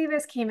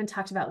Bryant-Davis, came and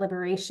talked about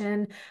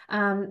liberation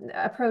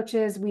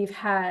approaches. We've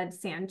had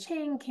San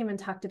Chang came and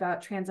talked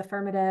about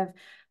trans-affirmative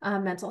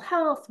mental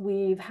health.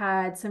 We've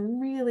had some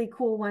really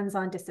cool ones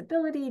on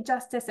disability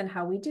justice and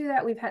how we do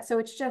that. So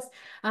it's just,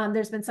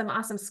 there's been some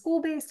awesome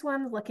school-based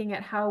ones looking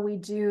at how we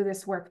do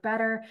this work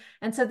better.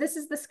 And so this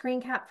is the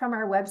screen cap from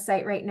our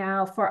website right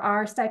now for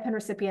our stipend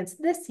recipients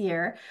this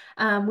year.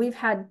 We've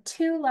had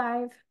 2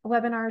 live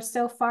webinars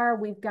so far.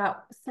 We've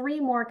got 3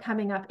 more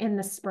coming up in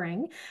the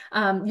spring.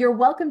 You're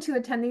welcome to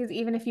attend these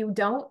even if you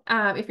don't,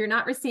 if you're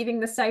not receiving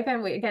the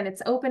stipend. Again,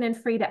 it's open and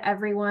free to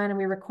everyone, and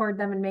we record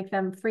them and make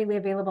them freely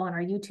available on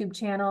our YouTube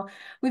channel.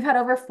 We've had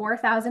over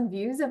 4,000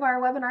 views of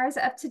our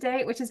webinars up to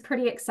date, which is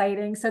pretty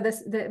exciting. So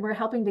we're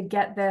helping to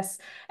get this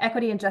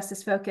equity and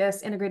justice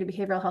focused integrated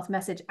behavioral health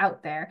message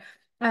out there.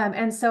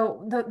 And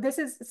so this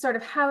is sort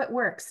of how it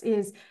works,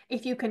 is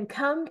if you can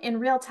come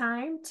in real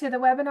time to the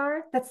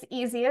webinar, that's the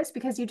easiest,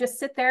 because you just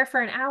sit there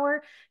for an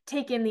hour,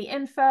 take in the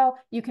info,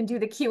 you can do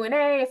the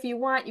Q&A if you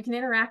want, you can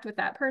interact with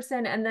that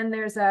person. And then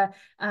there's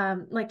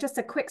just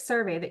a quick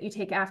survey that you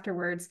take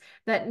afterwards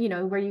that,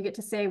 where you get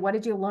to say, what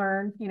did you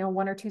learn,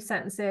 1 or 2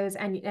 sentences,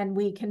 and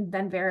we can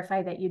then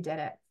verify that you did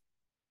it.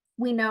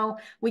 We know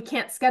we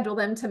can't schedule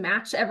them to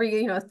match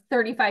every,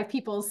 35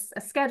 people's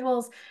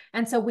schedules.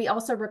 And so we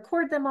also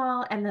record them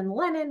all. And then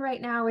Lennon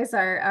right now is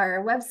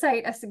our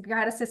website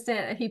grad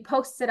assistant. He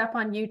posts it up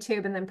on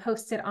YouTube and then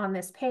posts it on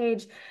this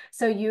page.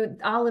 So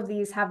all of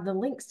these have the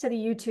links to the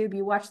YouTube.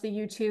 You watch the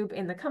YouTube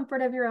in the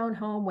comfort of your own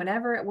home,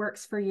 whenever it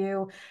works for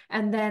you.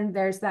 And then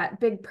there's that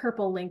big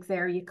purple link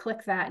there. You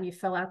click that and you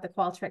fill out the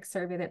Qualtrics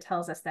survey that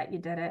tells us that you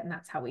did it. And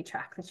that's how we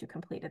track that you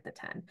completed the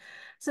 10.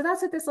 So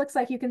that's what this looks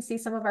like. You can see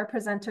some of our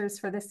presenters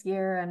for this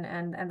year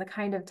and the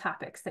kind of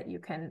topics that you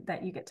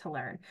get to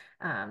learn.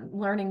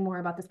 Learning more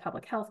about this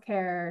public health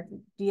care,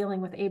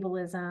 dealing with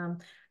ableism,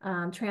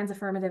 trans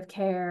affirmative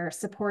care,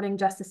 supporting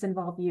justice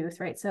involved youth,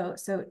 right?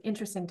 So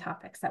interesting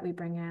topics that we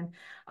bring in.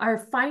 Our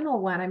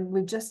final one,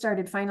 we've just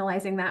started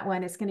finalizing that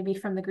one. It's going to be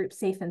from the group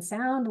Safe and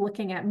Sound,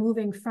 looking at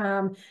moving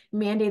from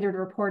mandated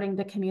reporting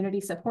to community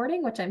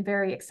supporting, which I'm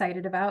very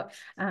excited about,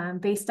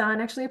 based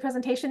on actually a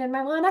presentation in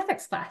my law and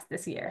ethics class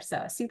this year.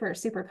 So super,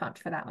 super pumped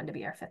for that one to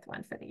be our 5th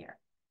one for the year.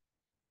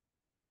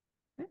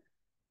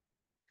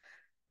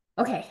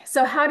 Okay,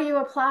 so how do you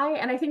apply?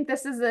 And I think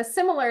this is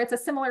it's a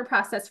similar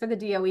process for the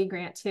DOE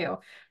grant too.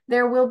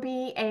 There's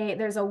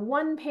a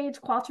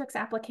 1-page Qualtrics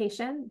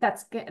application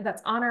that's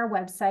on our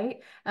website.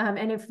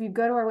 And if you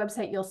go to our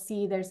website, you'll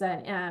see there's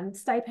a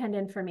stipend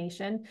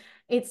information.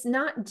 It's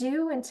not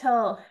due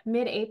until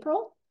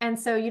mid-April. And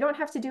so you don't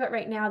have to do it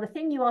right now. The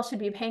thing you all should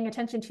be paying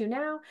attention to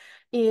now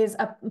is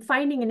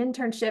finding an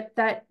internship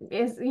that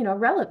is,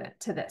 relevant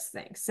to this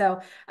thing. So,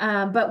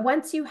 but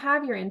once you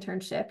have your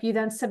internship, you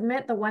then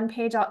submit the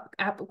 1-page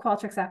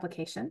Qualtrics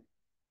application.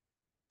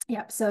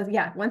 Yep. So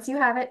yeah, once you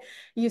have it,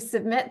 you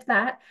submit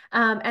that.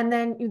 And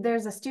then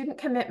there's a student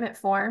commitment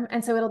form.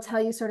 And so it'll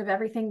tell you sort of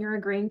everything you're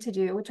agreeing to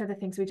do, which are the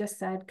things we just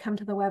said: come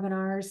to the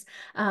webinars,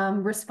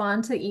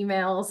 respond to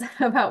emails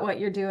about what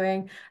you're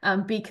doing,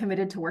 be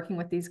committed to working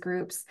with these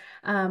groups.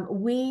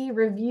 We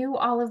review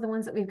all of the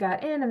ones that we've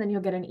got in, and then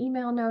you'll get an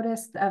email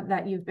notice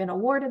that you've been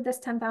awarded this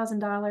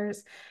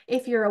 $10,000.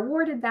 If you're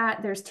awarded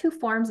that, there's 2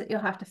 forms that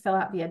you'll have to fill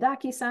out via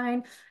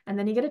DocuSign, and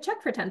then you get a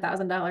check for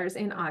 $10,000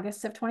 in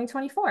August of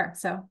 2024.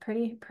 So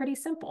pretty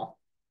simple.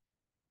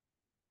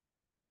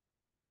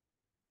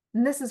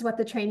 And this is what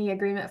the trainee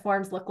agreement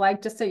forms look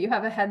like, just so you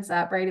have a heads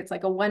up, right? It's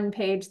like a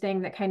 1-page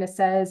thing that kind of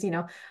says,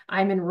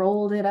 I'm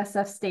enrolled at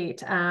SF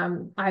State.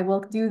 I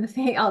will do the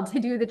thing, I'll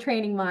do the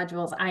training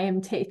modules. I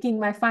am taking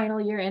my final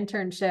year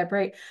internship,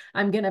 right?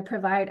 I'm going to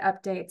provide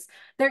updates.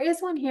 There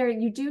is one here.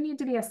 You do need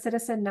to be a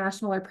citizen,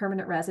 national, or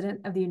permanent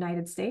resident of the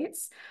United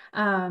States.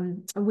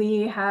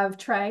 We have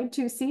tried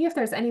to see if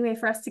there's any way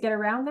for us to get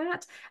around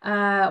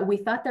that. We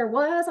thought there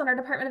was on our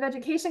Department of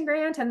Education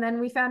grant, and then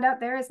we found out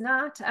there is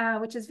not,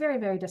 which is very,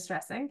 very distressing.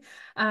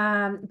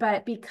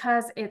 But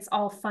because it's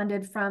all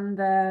funded from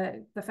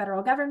the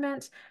federal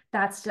government,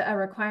 that's a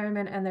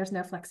requirement, and there's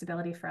no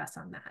flexibility for us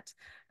on that.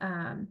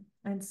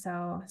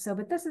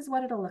 But this is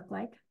what it'll look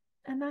like.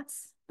 And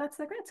that's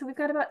the grant. So we've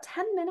got about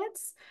 10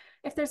 minutes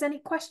if there's any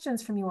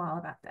questions from you all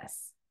about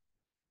this.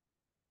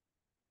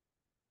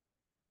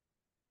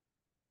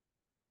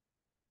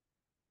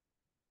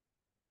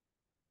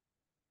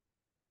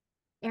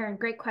 Aaron,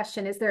 great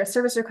question. Is there a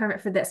service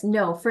requirement for this?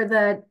 No, for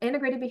the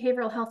integrated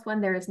behavioral health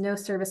one, there is no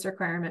service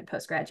requirement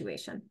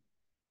post-graduation.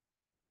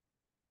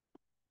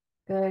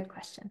 Good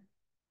question.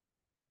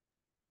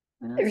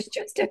 There's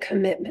just a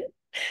commitment.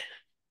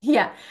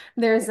 Yeah,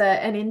 there's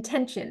an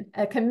intention,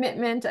 a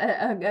commitment,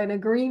 an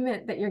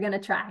agreement that you're going to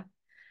try. All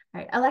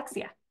right,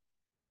 Alexia.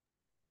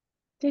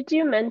 Did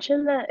you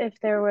mention that if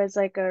there was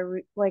if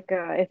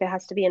it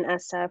has to be an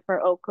SF for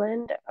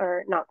Oakland,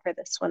 or not for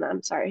this one?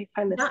 I'm sorry if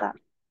I missed that.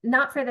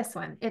 Not for this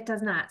one. It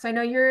does not. So I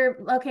know you're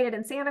located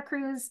in Santa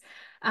Cruz.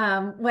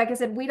 Like I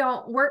said, we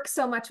don't work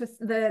so much with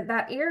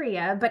that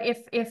area, but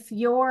if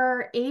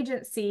your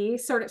agency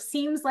sort of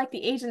seems like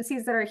the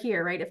agencies that are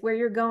here, right? If where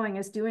you're going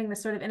is doing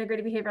this sort of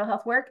integrated behavioral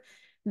health work,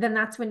 then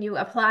that's when you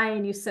apply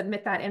and you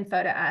submit that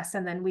info to us,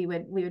 and then we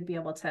would be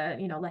able to,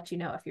 let you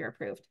know if you're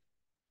approved.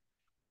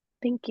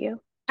 Thank you.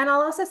 And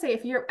I'll also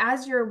say,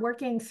 as you're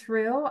working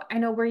through, I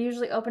know we're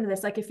usually open to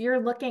this. Like if you're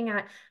looking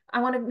at,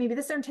 I want to maybe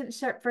this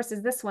internship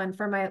versus this one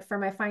for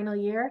my final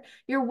year,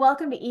 you're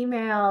welcome to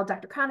email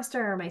Dr.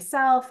 Conister or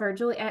myself or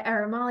Julie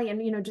or Molly,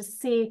 and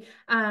just see,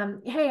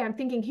 hey, I'm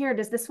thinking here,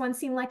 does this one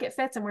seem like it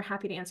fits? And we're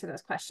happy to answer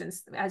those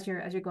questions as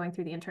you're going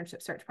through the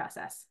internship search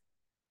process.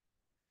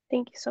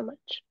 Thank you so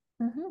much.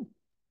 Mm-hmm.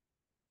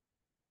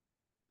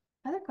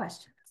 Other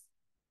questions?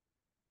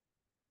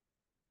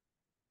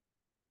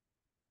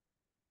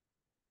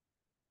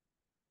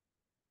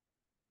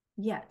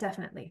 Yeah,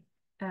 definitely.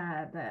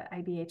 The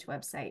IBH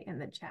website in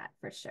the chat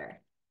for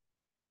sure.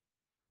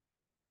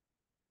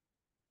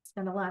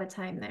 Spend a lot of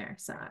time there,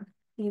 so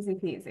easy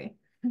peasy.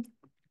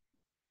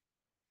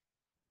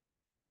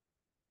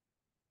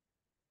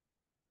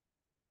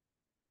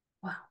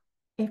 Wow.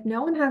 If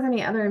no one has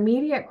any other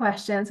immediate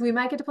questions, we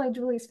might get to play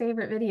Julie's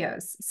favorite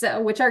videos,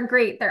 which are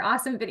great. They're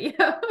awesome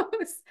videos.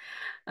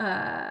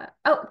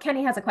 Oh,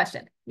 Kenny has a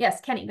question.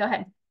 Yes, Kenny, go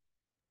ahead.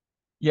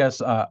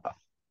 Yes,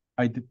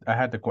 I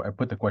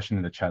put the question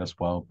in the chat as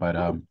well, but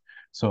I'm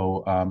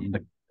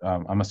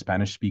a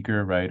Spanish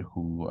speaker, right,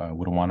 who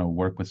would want to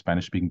work with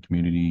Spanish speaking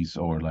communities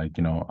or like,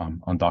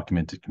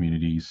 undocumented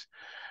communities.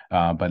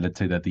 But let's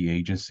say that the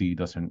agency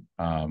doesn't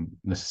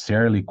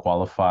necessarily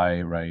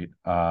qualify, right?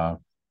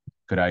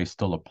 Could I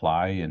still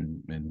apply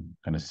and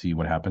kind of see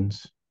what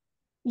happens?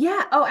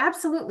 Yeah, oh,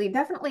 absolutely.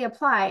 Definitely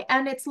apply.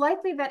 And it's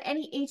likely that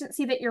any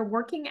agency that you're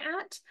working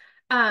at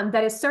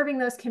that is serving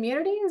those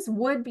communities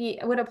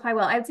would apply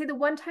well. I'd say the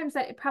one times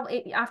that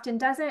it often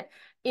doesn't,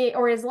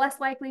 or is less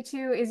likely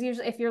to, is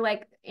usually if you're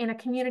like in a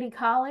community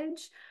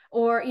college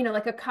or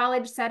like a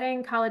college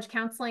setting, college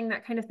counseling,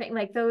 that kind of thing.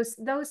 Like those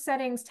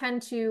settings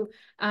tend to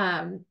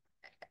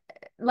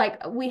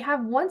like we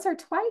have once or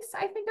twice,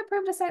 I think,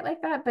 approved a site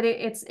like that, but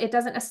it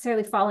doesn't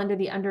necessarily fall into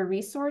the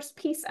under-resourced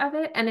piece of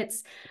it. And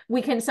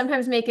we can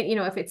sometimes make it,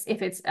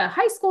 if it's a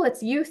high school,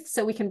 it's youth,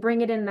 so we can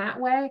bring it in that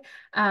way.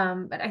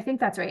 But I think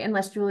that's right.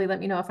 Unless Julie, let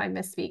me know if I'm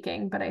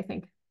misspeaking, but I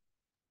think.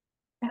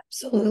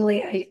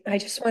 Absolutely. I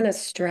just want to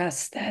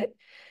stress that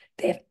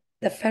the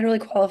federally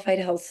qualified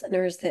health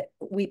centers that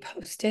we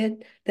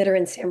posted that are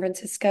in San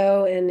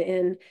Francisco and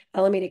in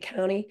Alameda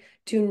County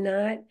do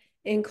not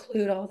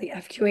include all the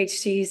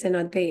FQHCs in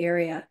the Bay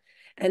Area.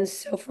 And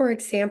so, for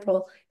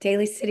example,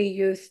 Daly City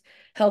Youth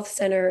Health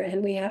Center,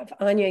 and we have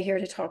Annya here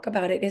to talk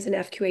about it, is an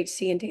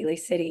FQHC in Daly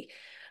City.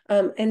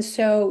 And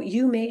so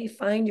you may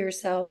find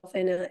yourself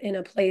in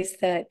a place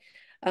that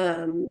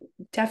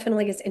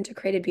definitely is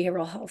integrated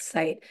behavioral health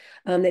site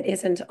that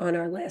isn't on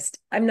our list.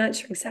 I'm not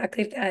sure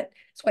exactly if that's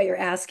what you're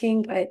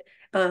asking, but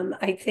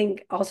I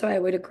think also I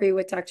would agree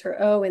with Dr.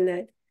 O in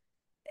that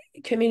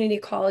community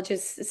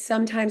colleges,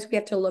 sometimes we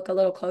have to look a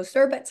little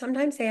closer, but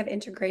sometimes they have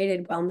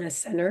integrated wellness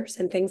centers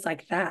and things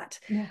like that.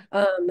 Yeah.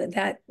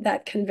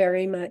 That can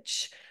very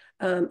much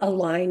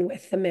align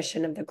with the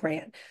mission of the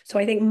grant. So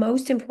I think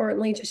most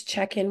importantly, just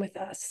check in with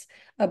us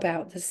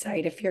about the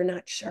site if you're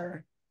not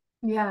sure.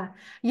 Yeah.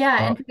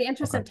 And for the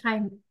interest Okay. of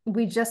time,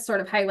 we just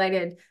sort of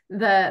highlighted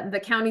the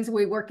counties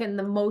we work in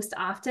the most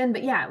often.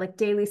 But yeah, like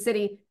Daly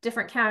City,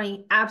 different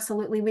county,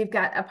 absolutely. We've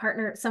got a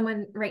partner,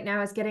 someone right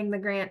now is getting the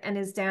grant and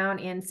is down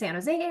in San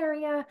Jose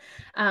area.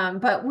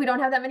 But we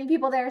don't have that many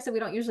people there, so we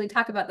don't usually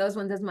talk about those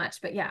ones as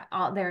much. But yeah,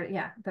 all there,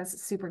 yeah, that's a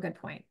super good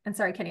point. And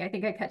sorry, Kenny, I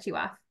think I cut you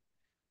off.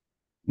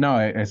 No,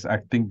 I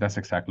think that's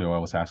exactly what I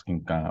was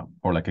asking.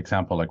 For like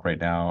example, like right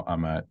now,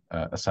 I'm at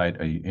a site,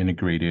 a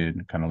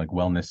integrated kind of like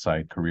wellness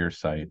site, career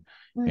site,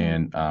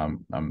 and I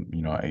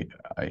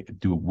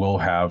will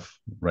have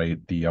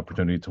right the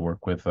opportunity to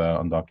work with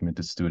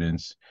undocumented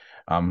students.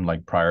 I'm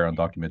like prior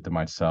undocumented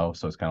myself,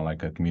 so it's kind of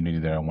like a community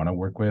that I want to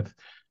work with.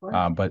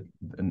 But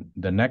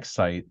the next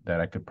site that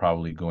I could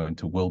probably go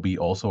into will be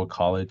also a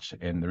college,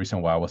 and the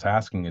reason why I was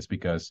asking is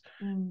because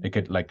it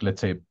could, like, let's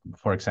say,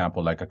 for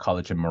example, like a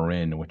college in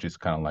Marin, which is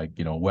kind of like,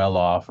 well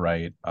off,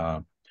 right?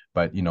 But,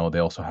 they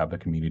also have the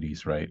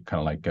communities, right?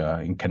 Kind of like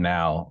in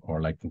Canal or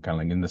like kind of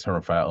like in the San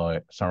Rafael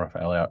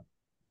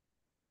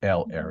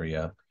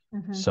area.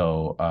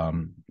 So,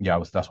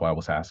 yeah, that's why I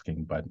was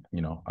asking, but,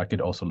 I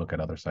could also look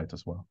at other sites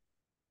as well.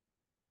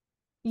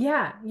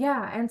 Yeah.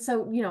 And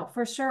so,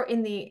 for sure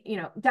in the,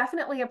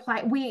 definitely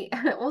apply.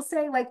 We'll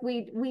say like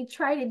we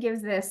try to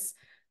give this,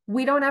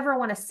 we don't ever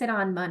want to sit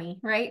on money,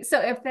 right? So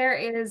if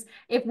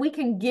we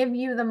can give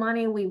you the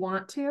money, we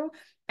want to.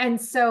 And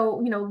so,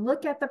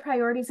 look at the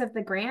priorities of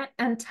the grant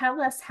and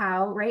tell us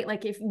how, right?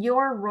 Like if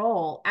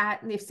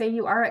say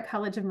you are at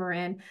College of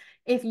Marin,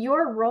 if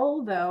your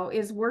role though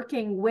is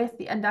working with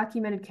the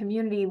undocumented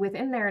community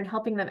within there and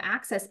helping them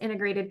access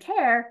integrated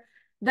care,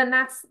 then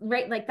that's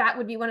right. Like that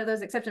would be one of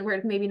those exceptions where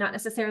it's maybe not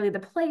necessarily the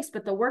place,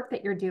 but the work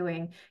that you're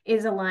doing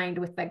is aligned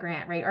with the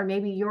grant, right? Or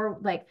maybe you're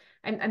like,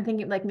 I'm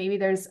thinking like maybe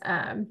there's,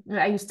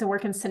 I used to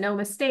work in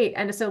Sonoma State.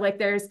 And so like,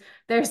 there's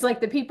like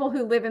the people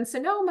who live in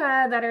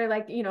Sonoma that are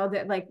like,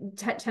 that like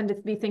tend to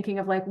be thinking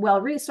of like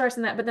well-resourced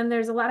and that, but then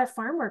there's a lot of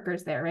farm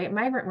workers there, right?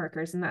 Migrant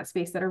workers in that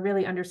space that are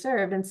really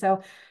underserved. And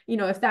so,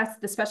 if that's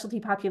the specialty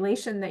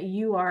population that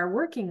you are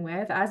working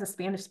with as a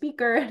Spanish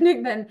speaker,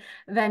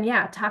 then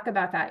yeah, talk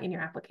about that in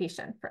your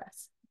application for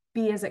us.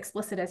 Be as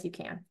explicit as you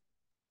can.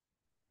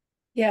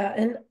 Yeah,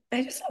 and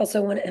I just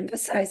also want to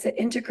emphasize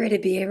that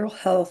integrated behavioral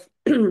health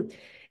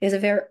is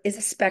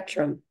a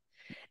spectrum.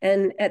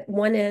 And at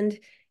one end,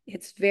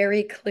 it's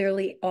very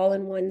clearly all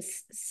in one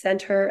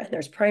center, and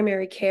there's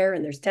primary care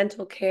and there's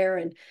dental care,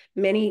 and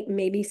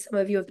maybe some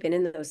of you have been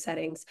in those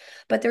settings,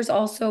 but there's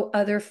also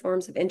other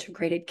forms of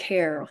integrated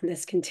care on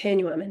this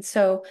continuum. And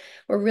so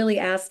we're really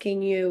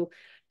asking you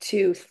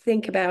to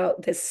think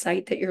about this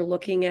site that you're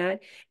looking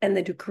at and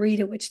the degree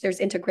to which there's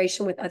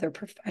integration with other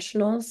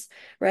professionals,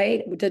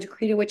 right? The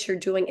degree to which you're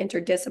doing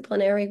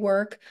interdisciplinary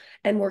work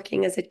and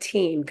working as a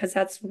team, because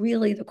that's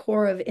really the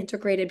core of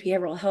integrated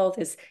behavioral health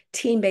is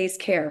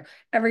team-based care.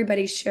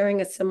 Everybody's sharing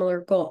a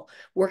similar goal,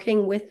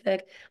 working with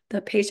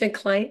the patient,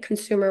 client,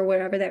 consumer,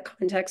 whatever that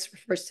context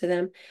refers to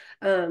them,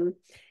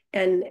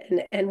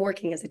 and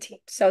working as a team.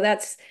 So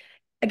that's,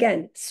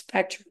 again,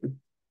 spectrum,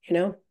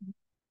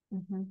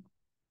 Mm-hmm.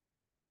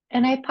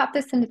 And I popped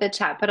this into the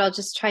chat, but I'll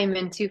just chime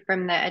in too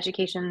from the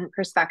education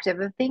perspective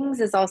of things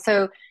is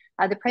also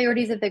the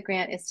priorities of the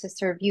grant is to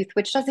serve youth,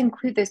 which does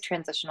include those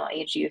transitional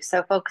age youth.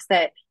 So folks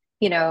that,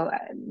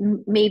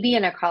 maybe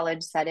in a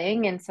college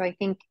setting. And so I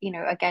think,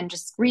 again,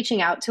 just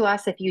reaching out to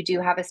us if you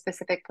do have a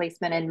specific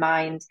placement in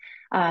mind,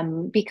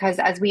 because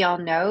as we all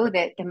know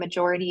that the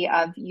majority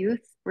of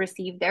youth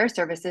receive their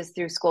services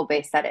through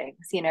school-based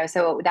settings,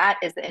 so that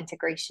is the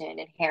integration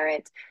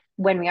inherent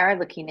when we are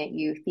looking at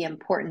youth, the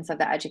importance of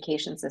the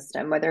education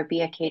system, whether it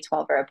be a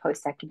K-12 or a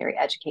post-secondary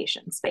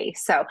education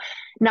space. So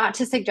not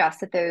to suggest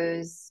that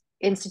those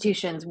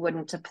institutions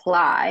wouldn't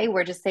apply.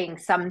 We're just saying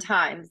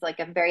sometimes like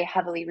a very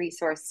heavily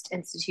resourced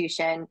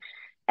education,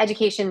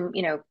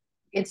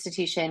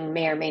 institution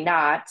may or may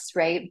not,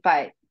 right?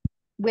 But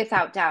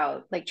without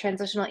doubt, like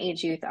transitional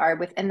age youth are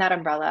within that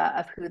umbrella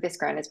of who this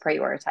grant is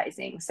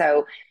prioritizing.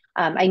 So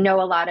I know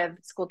a lot of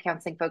school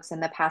counseling folks in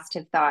the past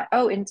have thought,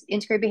 oh,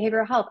 integrated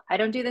behavioral health, I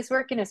don't do this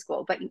work in a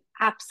school, but you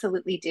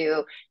absolutely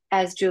do.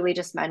 As Julie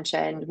just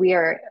mentioned, we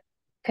are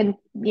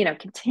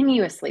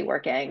continuously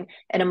working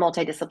in a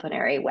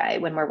multidisciplinary way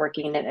when we're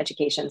working in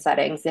education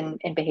settings in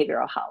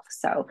behavioral health.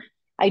 So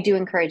I do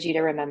encourage you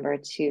to remember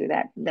too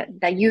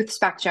that youth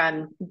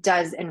spectrum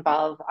does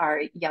involve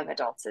our young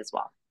adults as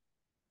well.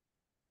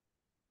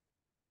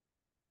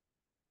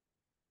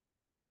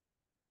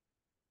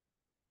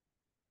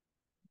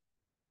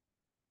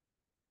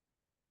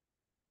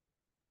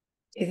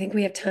 Do you think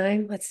we have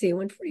time? Let's see,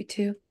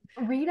 1:42.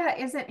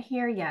 Rita isn't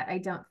here yet, I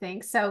don't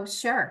think. So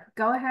sure,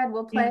 go ahead.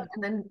 We'll play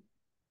and then.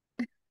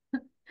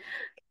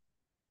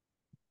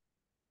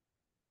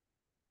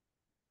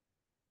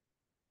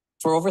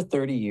 For over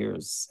 30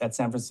 years at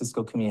San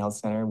Francisco Community Health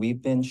Center,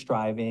 we've been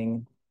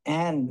striving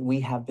and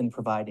we have been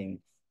providing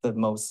the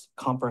most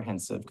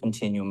comprehensive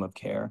continuum of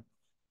care,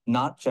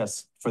 not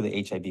just for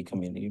the HIV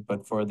community,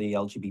 but for the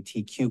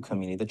LGBTQ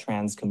community, the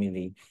trans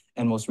community,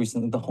 and most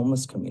recently, the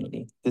homeless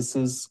community. This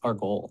is our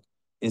goal,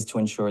 is to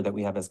ensure that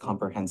we have as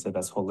comprehensive,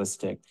 as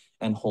holistic,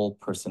 and whole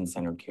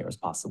person-centered care as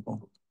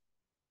possible.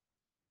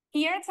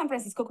 Here at San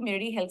Francisco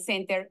Community Health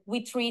Center,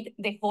 we treat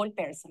the whole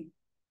person.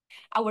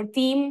 Our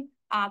team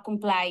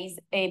complies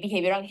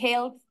behavioral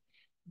health,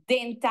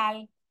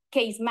 dental,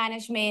 case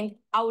management,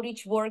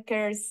 outreach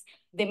workers,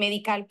 the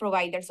medical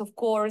providers, of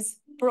course,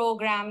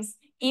 programs,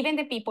 even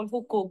the people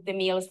who cook the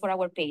meals for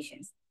our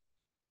patients.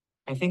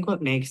 I think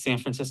what makes San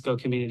Francisco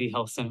Community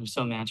Health Center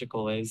so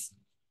magical is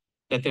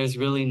that there's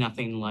really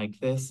nothing like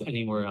this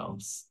anywhere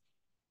else.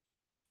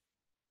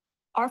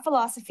 Our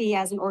philosophy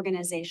as an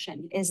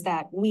organization is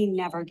that we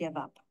never give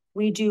up.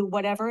 We do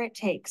whatever it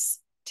takes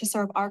to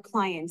serve our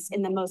clients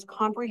in the most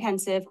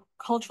comprehensive,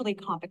 culturally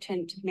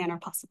competent manner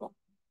possible.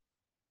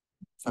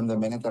 From the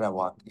minute that I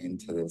walked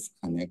into this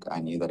clinic, I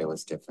knew that it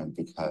was different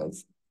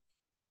because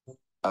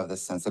of the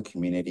sense of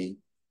community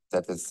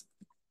that this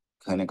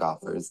clinic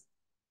offers.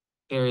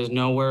 There is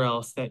nowhere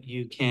else that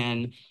you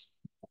can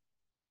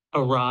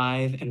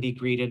arrive and be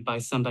greeted by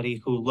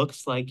somebody who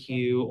looks like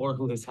you or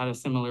who has had a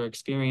similar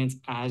experience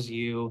as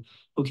you,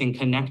 who can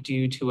connect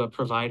you to a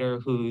provider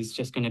who's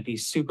just going to be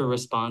super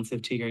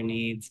responsive to your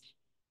needs.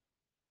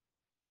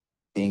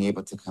 Being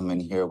able to come in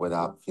here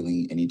without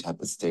feeling any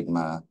type of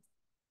stigma,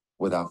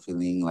 without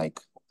feeling like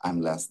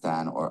I'm less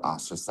than or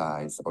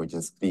ostracized or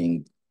just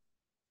being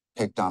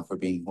picked on for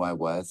being who I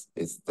was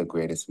is the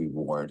greatest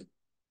reward.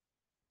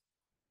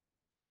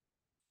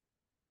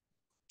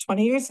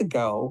 20 years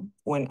ago,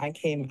 when I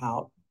came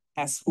out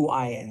as who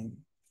I am,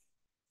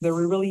 there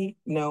were really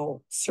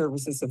no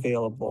services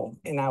available,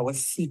 and I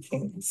was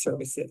seeking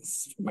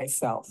services for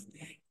myself.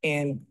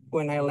 And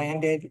when I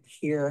landed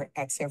here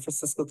at San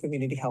Francisco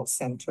Community Health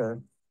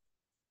Center,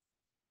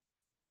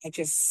 I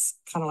just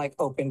kind of like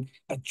opened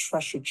a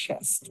treasure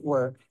chest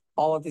where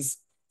all of these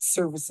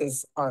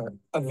services are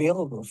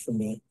available for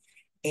me.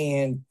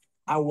 And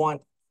I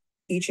want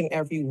each and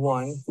every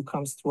one who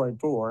comes through our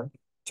door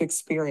to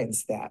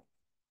experience that.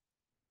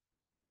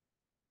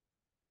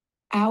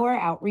 Our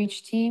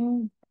outreach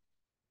team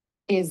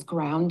is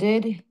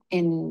grounded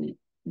in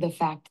the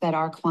fact that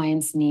our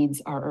clients'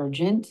 needs are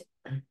urgent.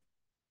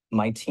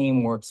 My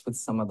team works with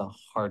some of the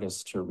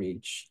hardest to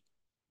reach.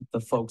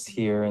 The folks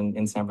here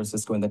in San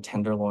Francisco in the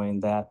Tenderloin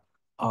that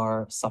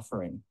are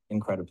suffering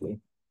incredibly.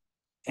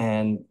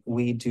 And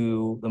we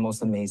do the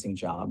most amazing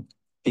job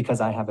because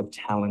I have a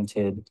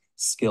talented,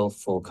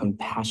 skillful,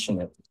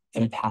 compassionate,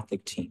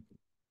 empathic team.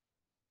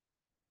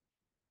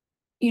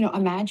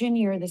 Imagine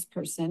you're this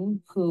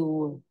person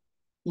who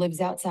lives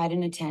outside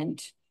in a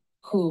tent,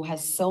 who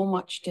has so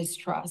much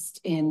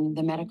distrust in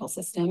the medical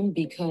system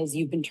because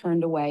you've been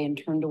turned away,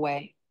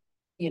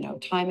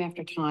 time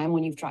after time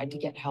when you've tried to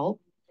get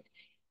help.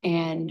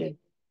 And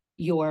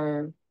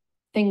your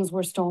things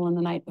were stolen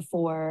the night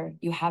before,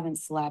 you haven't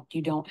slept,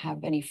 you don't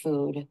have any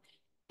food,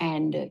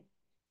 and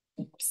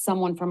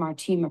someone from our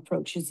team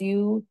approaches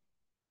you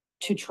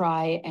to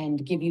try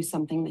and give you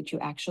something that you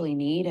actually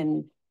need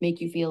and make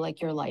you feel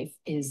like your life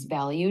is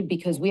valued,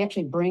 because we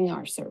actually bring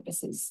our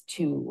services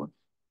to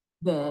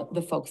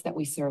the folks that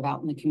we serve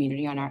out in the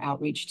community on our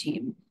outreach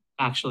team.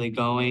 actually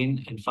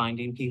going and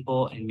finding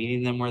people and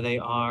meeting them where they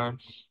are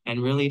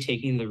and really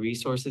taking the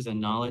resources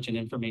and knowledge and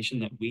information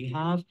that we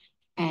have.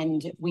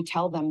 And we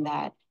tell them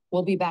that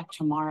we'll be back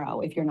tomorrow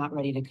if you're not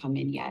ready to come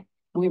in yet.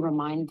 And we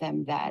remind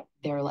them that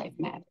their life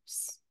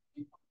matters.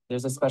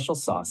 There's a special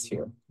sauce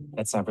here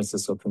at San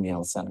Francisco Community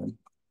Health Center.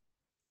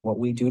 What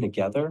we do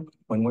together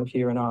when we're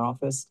here in our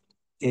office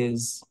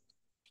is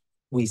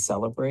we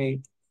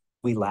celebrate,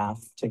 we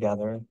laugh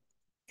together,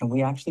 and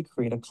we actually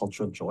create a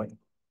culture of joy.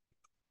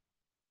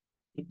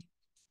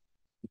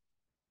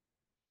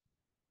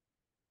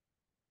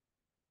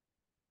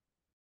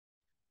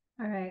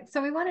 All right,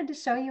 so we wanted to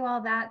show you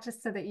all that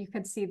just so that you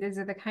could see these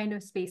are the kind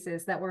of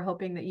spaces that we're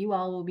hoping that you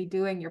all will be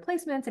doing your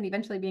placements and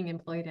eventually being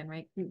employed in,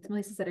 right?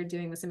 Places that are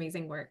doing this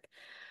amazing work.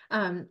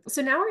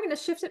 So now we're going to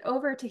shift it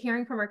over to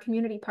hearing from our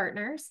community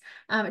partners.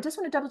 I just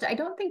want to double check. I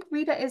don't think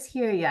Rita is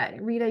here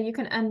yet. Rita, you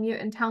can unmute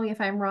and tell me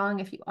if I'm wrong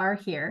if you are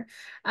here.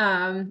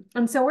 And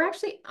so we're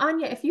actually,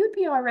 Annya, if you'd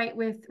be all right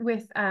with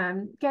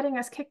getting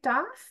us kicked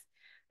off,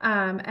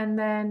 and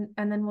then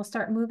we'll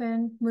start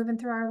moving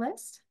through our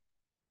list.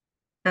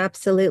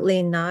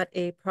 Absolutely not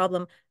a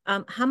problem.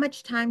 How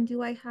much time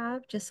do I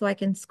have just so I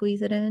can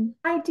squeeze it in?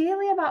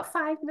 Ideally about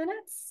 5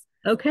 minutes.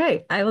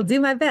 Okay, I will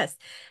do my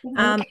best.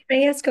 Can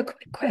I ask a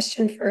quick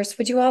question first?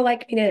 Would you all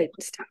like me to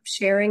stop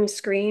sharing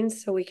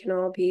screens so we can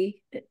all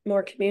be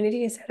more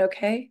community? Is that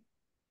okay?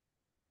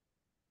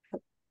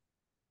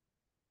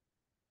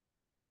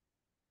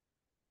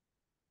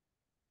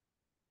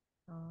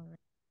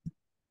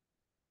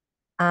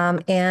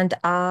 And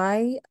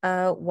I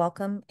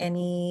welcome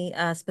any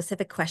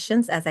specific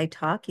questions as I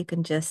talk. You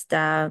can just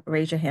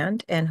raise your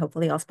hand and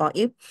hopefully I'll spot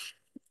you.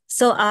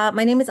 So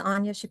my name is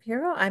Annya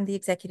Shapiro. I'm the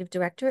executive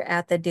director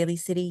at the Daly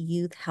City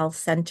Youth Health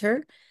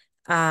Center.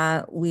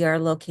 We are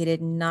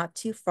located not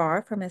too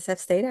far from SF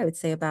State. I would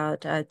say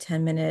about a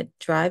 10-minute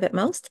drive at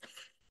most.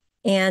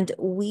 And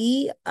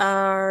we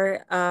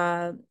are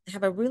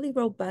have a really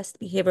robust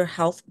behavioral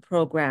health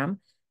program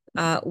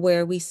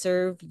where we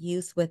serve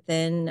youth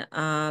within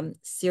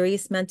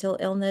serious mental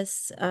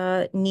illness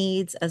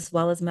needs as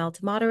well as mild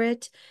to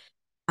moderate.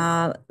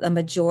 The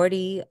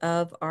majority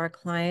of our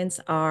clients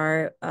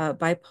are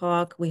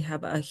BIPOC. We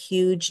have a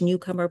huge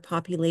newcomer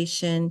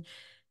population.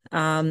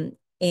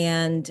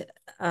 And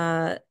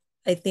I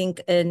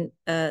think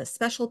a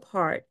special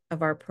part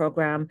of our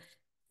program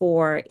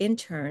for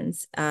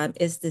interns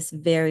is this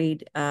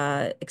varied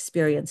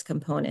experience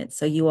component.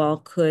 So you all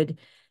could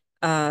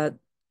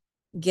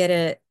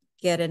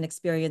get an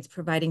experience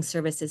providing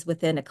services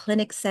within a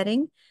clinic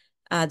setting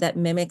that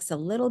mimics a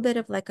little bit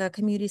of like a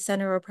community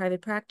center or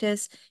private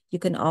practice. You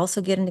can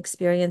also get an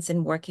experience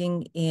in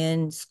working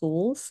in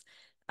schools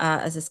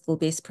as a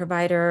school-based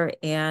provider.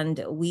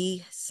 And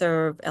we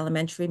serve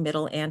elementary,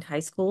 middle, and high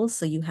schools.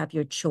 So you have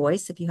your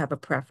choice if you have a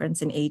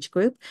preference in age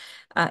group.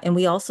 And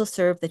we also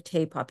serve the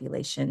TAY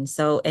population.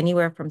 So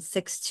anywhere from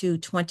 6 to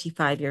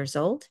 25 years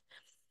old.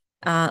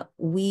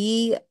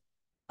 We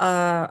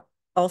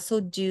also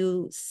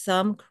do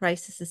some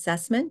crisis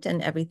assessment,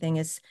 and everything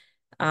is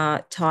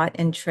taught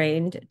and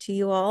trained to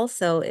you all.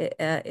 So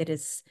it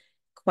is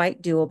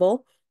quite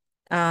doable.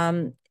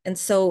 And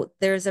so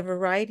there's a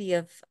variety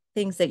of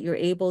things that you're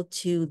able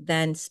to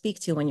then speak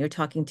to when you're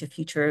talking to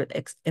future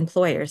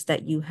employers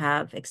that you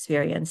have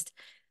experienced.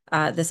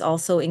 This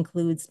also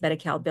includes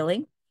Medi-Cal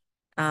billing.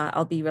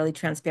 I'll be really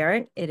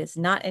transparent. It is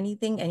not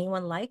anything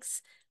anyone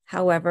likes.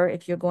 However,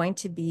 if you're going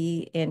to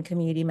be in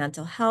community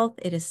mental health,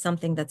 it is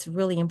something that's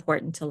really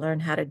important to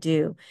learn how to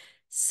do.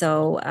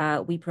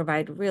 So we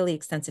provide really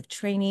extensive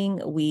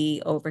training.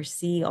 We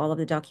oversee all of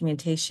the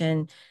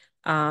documentation.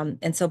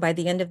 And so by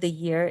the end of the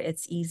year,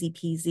 it's easy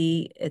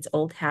peasy. It's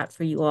old hat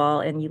for you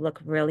all, and you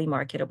look really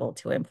marketable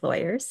to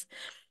employers.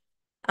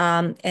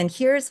 And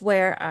here's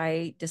where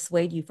I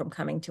dissuade you from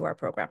coming to our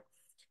program.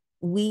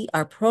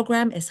 Our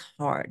program is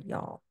hard,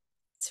 y'all.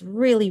 It's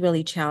really,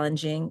 really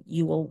challenging.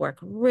 You will work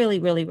really,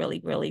 really, really,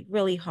 really,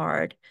 really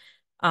hard.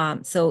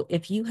 So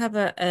if you have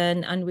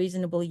an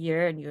unreasonable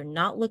year and you're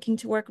not looking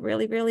to work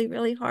really, really,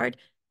 really hard,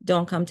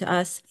 don't come to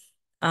us.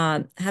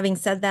 Having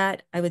said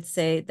that, I would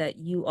say that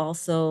you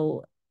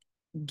also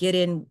get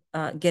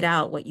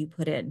out what you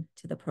put in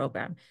to the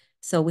program.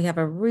 So we have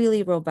a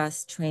really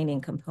robust training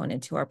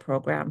component to our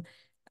program.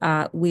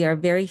 We are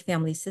very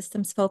family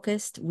systems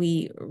focused.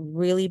 We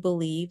really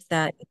believe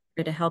that in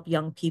order to help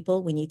young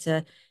people, we need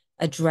to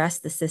address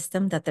the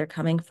system that they're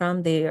coming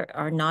from. They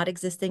are not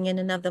existing in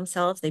and of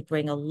themselves. They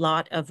bring a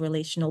lot of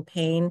relational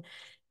pain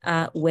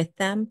with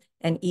them.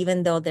 And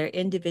even though they're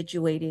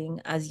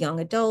individuating as young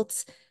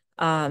adults,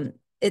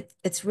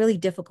 it's really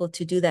difficult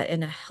to do that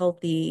in a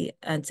healthy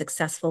and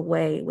successful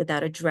way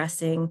without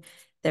addressing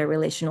their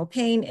relational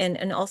pain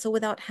and also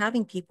without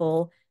having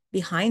people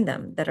behind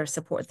them that are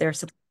their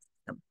support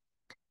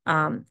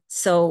system.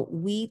 So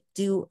we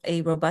do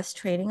a robust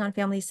training on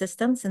family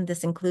systems, and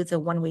this includes a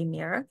one-way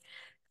mirror.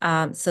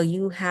 So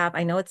you have,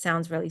 I know it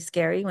sounds really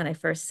scary when I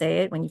first say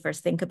it, when you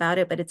first think about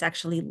it, but it's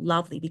actually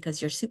lovely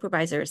because your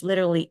supervisor is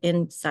literally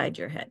inside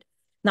your head.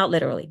 Not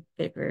literally,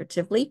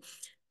 figuratively.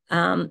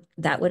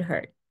 That would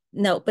hurt.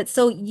 No, but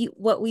so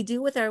what we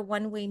do with our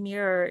one-way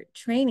mirror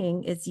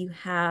training is you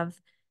have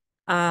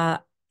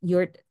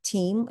your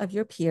team of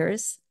your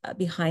peers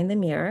behind the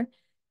mirror,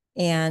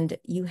 and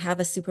you have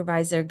a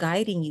supervisor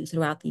guiding you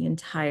throughout the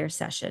entire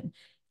session.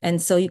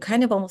 And so you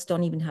kind of almost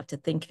don't even have to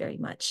think very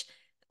much.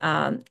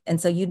 And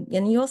so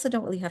you also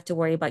don't really have to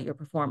worry about your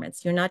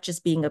performance. You're not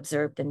just being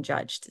observed and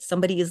judged.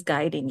 Somebody is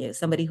guiding you,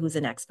 somebody who's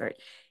an expert.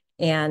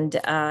 And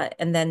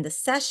then the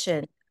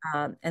session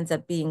ends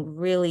up being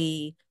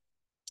really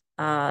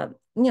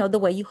the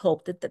way you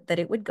hoped that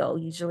it would go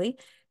usually.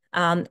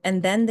 And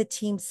then the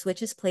team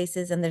switches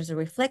places and there's a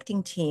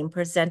reflecting team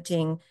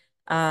presenting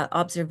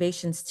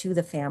observations to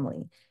the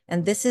family.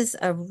 And this is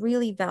a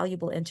really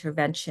valuable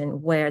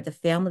intervention where the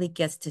family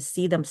gets to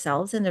see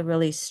themselves in a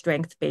really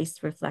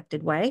strength-based,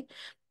 reflected way.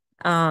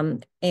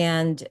 And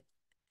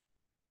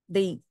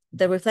the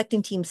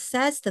reflecting team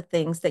says the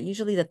things that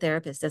usually the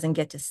therapist doesn't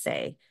get to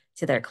say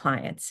to their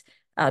clients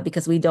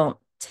because we don't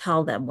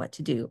tell them what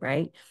to do,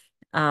 right?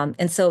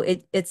 And so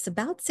it's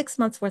about 6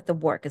 months worth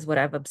of work is what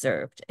I've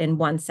observed in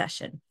one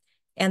session.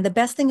 And the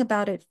best thing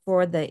about it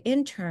for the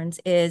interns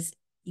is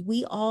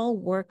we all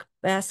work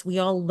best, we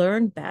all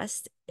learn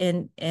best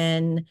in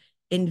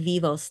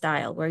vivo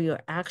style, where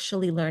you're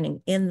actually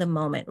learning in the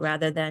moment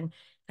rather than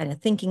kind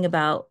of thinking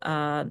about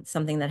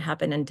something that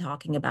happened and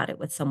talking about it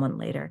with someone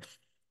later.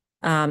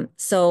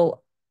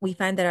 So we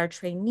find that our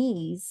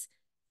trainees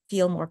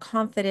feel more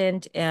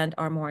confident and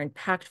are more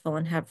impactful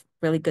and have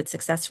really good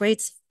success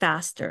rates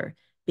faster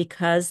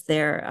because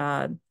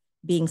they're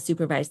being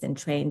supervised and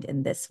trained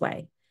in this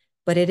way.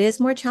 But it is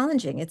more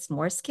challenging. It's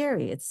more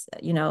scary. It's,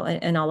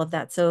 and all of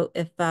that. So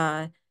if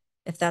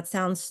that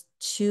sounds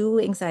too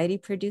anxiety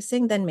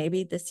producing, then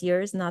maybe this year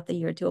is not the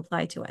year to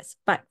apply to us.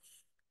 But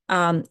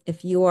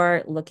if you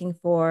are looking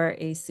for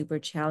a super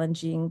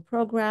challenging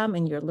program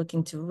and you're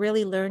looking to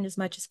really learn as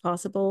much as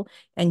possible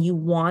and you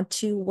want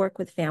to work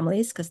with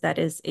families, because that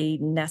is a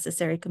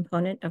necessary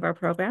component of our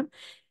program,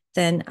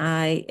 then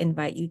I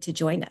invite you to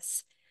join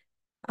us.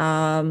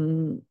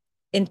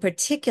 In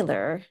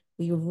particular,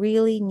 we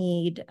really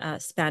need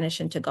Spanish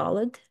and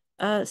Tagalog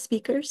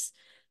speakers.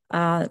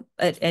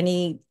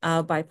 Any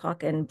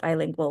BIPOC and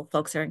bilingual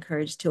folks are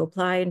encouraged to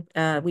apply.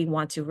 We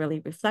want to really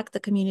reflect the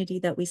community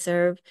that we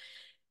serve.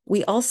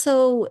 We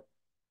also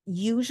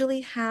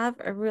usually have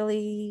a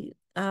really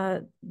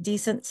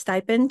decent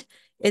stipend.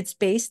 It's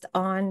based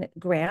on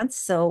grants,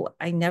 so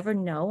I never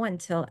know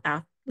until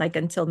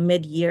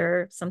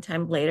mid-year,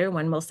 sometime later,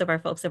 when most of our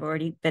folks have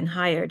already been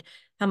hired,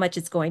 how much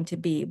it's going to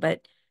be.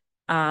 But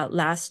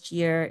last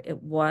year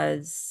it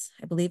was,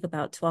 I believe,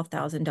 about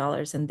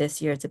 $12,000, and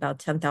this year it's about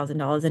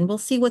 $10,000, and we'll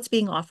see what's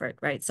being offered,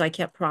 right? So I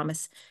can't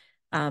promise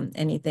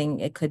anything.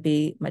 It could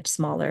be much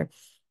smaller,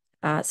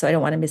 so I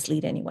don't want to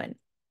mislead anyone.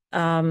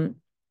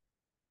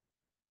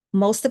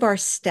 Most of our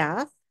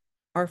staff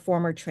are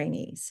former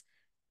trainees.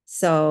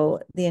 So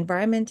the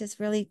environment is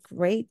really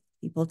great.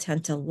 People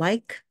tend to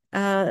like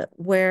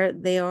where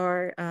they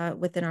are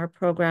within our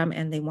program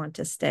and they want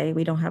to stay.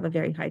 We don't have a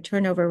very high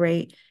turnover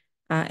rate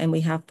and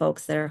we have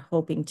folks that are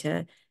hoping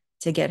to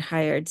get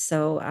hired.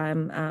 So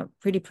I'm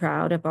pretty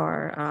proud of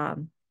our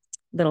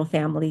little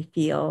family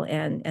feel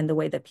and the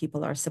way that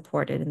people are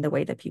supported and the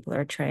way that people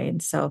are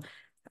trained. So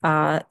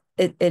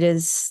it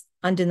is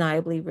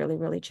undeniably really,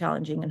 really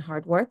challenging and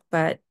hard work,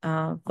 but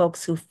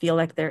folks who feel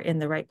like they're in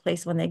the right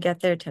place when they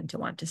get there tend to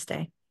want to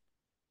stay.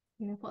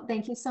 Beautiful.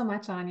 Thank you so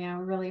much, Annya.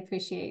 We really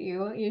appreciate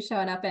you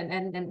showing up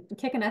and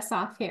kicking us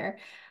off here.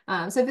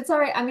 So if it's all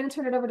right, I'm going to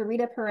turn it over to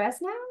Rita Perez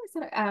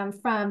now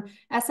from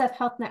SF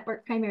Health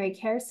Network Primary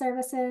Care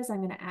Services.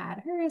 I'm going to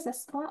add her as a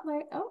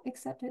spotlight. Oh,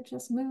 except it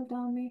just moved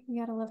on me.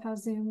 You gotta love how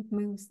Zoom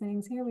moves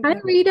things. Here we go. Hi,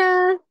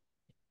 Rita.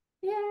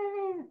 Yay.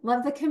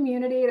 Love the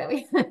community that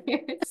we have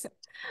here. It's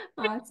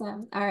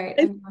awesome. All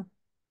right.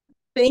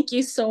 Thank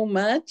you so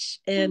much.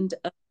 And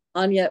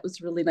Annya, it was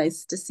really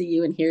nice to see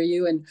you and hear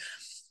you. And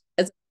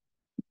as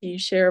you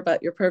share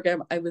about your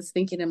program, I was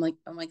thinking, I'm like,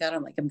 oh my God,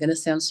 I'm going to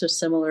sound so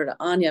similar to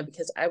Annya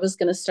because I was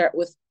going to start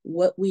with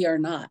what we are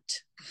not.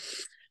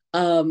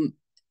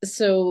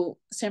 So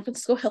San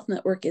Francisco Health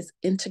Network is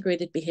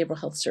integrated behavioral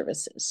health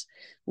services.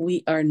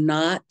 We are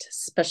not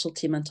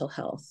specialty mental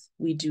health.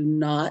 We do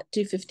not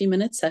do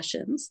 50-minute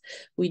sessions.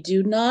 We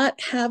do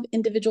not have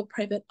individual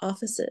private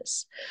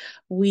offices.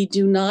 We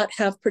do not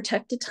have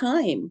protected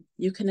time.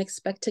 You can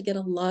expect to get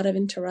a lot of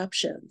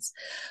interruptions.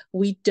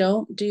 We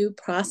don't do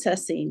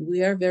processing.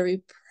 We are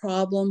very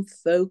problem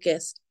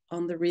focused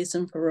on the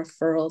reason for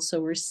referral.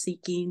 So we're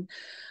seeking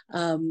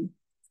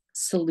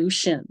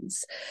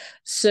solutions.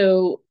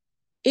 So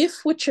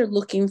if what you're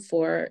looking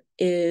for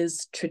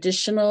is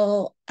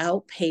traditional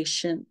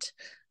outpatient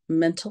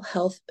mental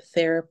health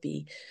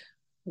therapy,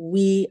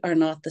 we are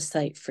not the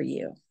site for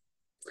you.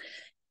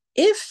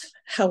 If,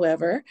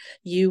 however,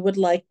 you would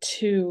like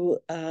to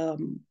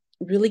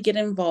really get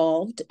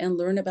involved and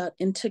learn about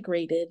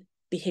integrated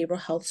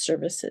behavioral health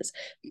services,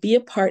 be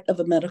a part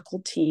of a medical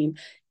team,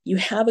 you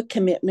have a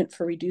commitment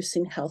for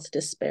reducing health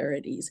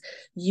disparities,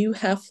 you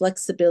have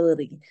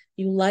flexibility,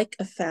 you like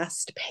a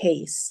fast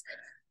pace,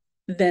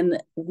 then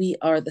we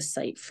are the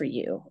site for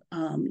you.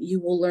 You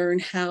will learn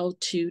how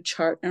to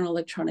chart an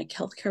electronic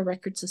healthcare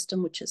record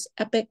system, which is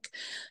Epic.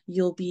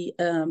 You'll be,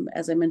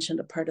 as I mentioned,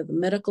 a part of the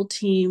medical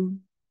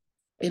team,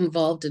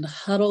 involved in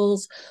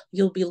huddles.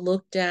 You'll be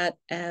looked at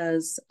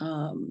as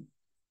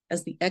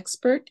the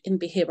expert in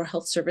behavioral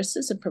health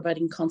services and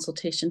providing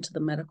consultation to the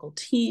medical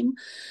team.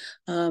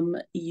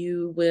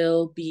 You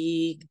will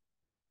be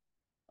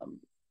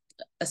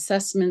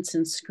assessments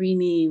and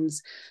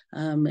screenings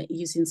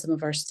using some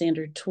of our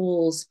standard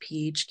tools,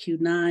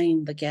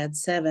 PHQ-9, the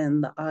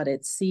GAD-7, the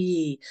Audit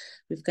C.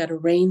 We've got a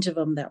range of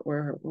them that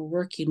we're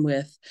working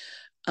with.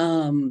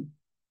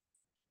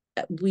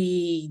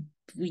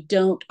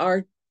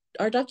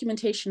 Our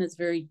documentation is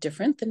very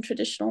different than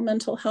traditional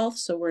mental health.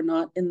 So we're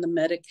not in the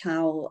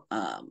Medi-Cal,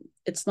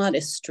 it's not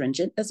as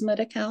stringent as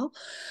Medi-Cal.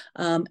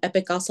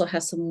 Epic also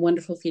has some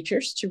wonderful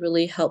features to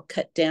really help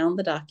cut down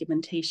the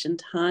documentation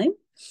time.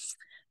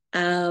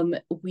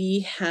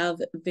 We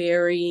have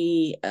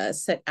very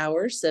set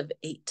hours of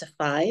 8 to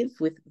 5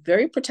 with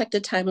very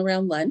protected time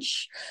around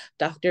lunch.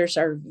 Doctors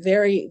are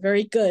very,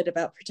 very good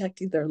about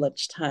protecting their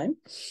lunch time.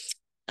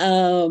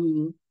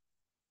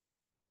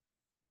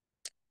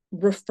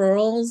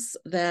 Referrals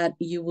that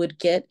you would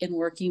get in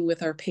working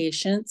with our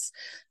patients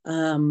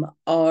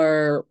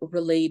are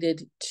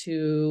related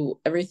to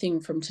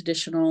everything from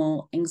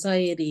traditional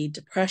anxiety,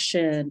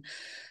 depression,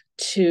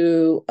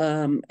 to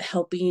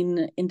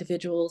helping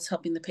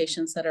the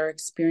patients that are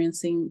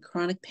experiencing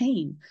chronic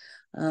pain,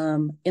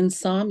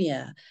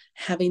 insomnia,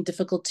 having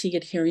difficulty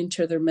adhering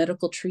to their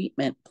medical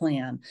treatment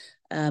plan,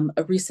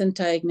 a recent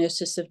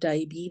diagnosis of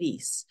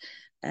diabetes.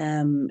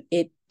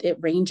 It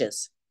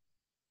ranges.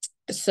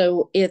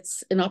 So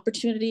it's an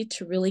opportunity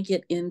to really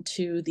get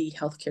into the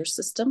healthcare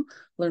system,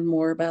 learn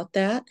more about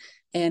that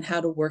and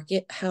how to work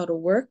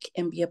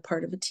and be a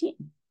part of a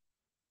team.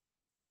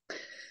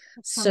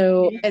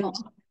 So, and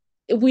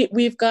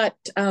we've got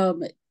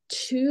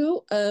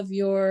 2 of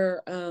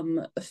your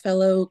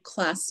fellow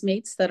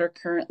classmates that are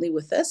currently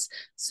with us.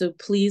 So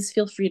please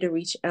feel free to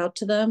reach out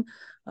to them.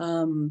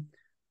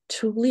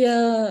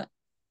 Tulia,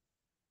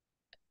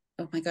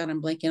 oh my God,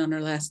 I'm blanking on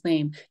her last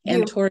name.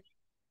 And Tori,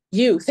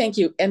 thank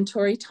you. And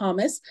Tori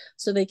Thomas,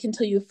 so they can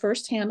tell you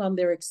firsthand on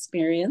their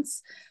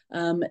experience.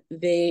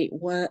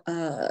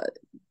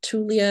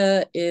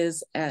 Tulia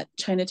is at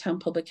Chinatown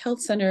Public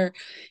Health Center,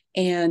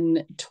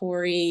 and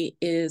Tori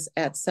is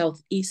at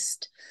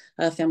Southeast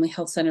Family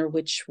Health Center,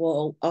 which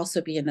will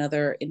also be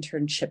another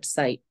internship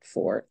site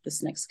for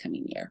this next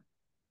coming year.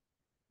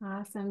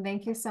 Awesome.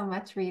 Thank you so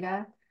much,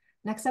 Rita.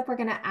 Next up, we're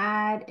going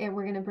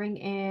to bring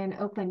in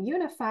Oakland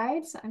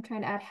Unified. So I'm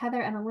trying to add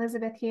Heather and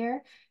Elizabeth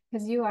here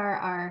because you are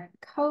our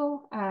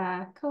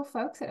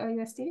co-folks at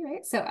OUSD,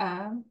 right? So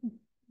there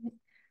you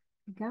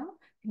go.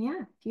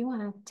 Yeah, if you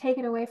want to take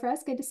it away for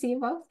us, good to see you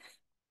both.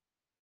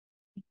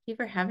 Thank you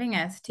for having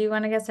us. Do you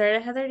want to get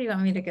started, Heather? Or do you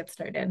want me to get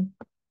started?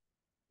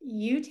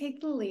 You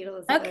take the lead,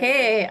 Elizabeth.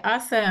 Okay,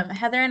 awesome.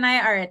 Heather and I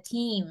are a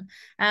team.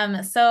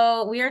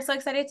 So we are so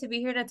excited to be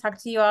here to talk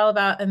to you all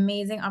about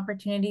amazing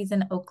opportunities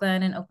in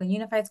Oakland and Oakland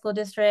Unified School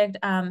District.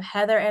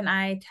 Heather and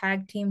I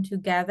tag team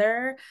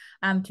together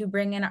to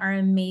bring in our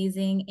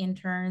amazing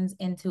interns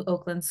into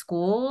Oakland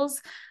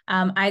schools.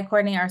 I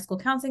coordinate our school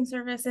counseling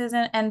services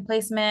and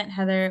placement.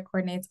 Heather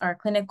coordinates our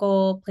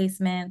clinical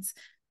placements.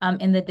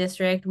 In the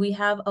district. We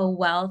have a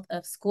wealth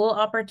of school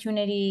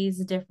opportunities,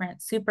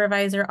 different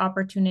supervisor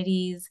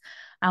opportunities.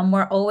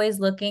 We're always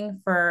looking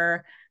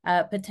for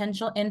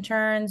potential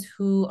interns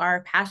who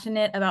are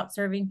passionate about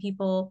serving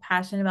people,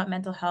 passionate about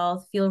mental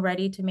health, feel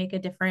ready to make a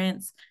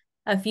difference.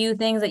 A few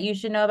things that you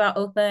should know about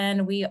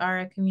Oakland: we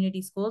are a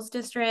community schools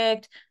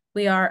district.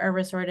 We are a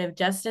restorative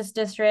justice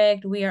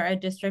district. We are a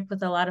district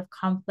with a lot of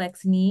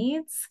complex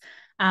needs.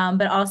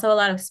 But also a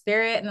lot of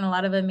spirit and a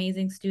lot of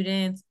amazing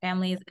students,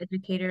 families,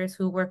 educators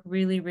who work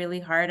really, really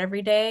hard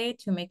every day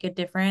to make a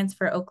difference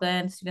for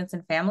Oakland students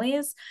and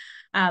families.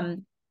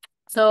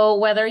 So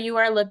whether you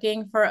are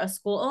looking for a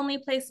school-only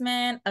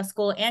placement, a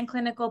school and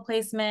clinical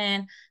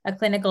placement, a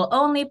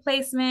clinical-only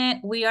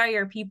placement, we are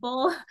your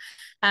people.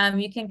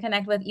 You can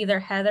connect with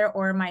either Heather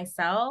or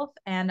myself,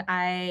 and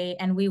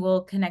we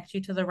will connect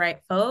you to the right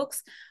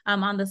folks.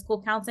 On the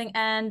school counseling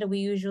end, we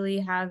usually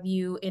have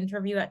you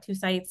interview at 2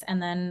 sites,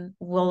 and then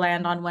we'll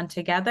land on one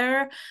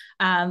together.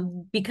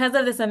 Because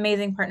of this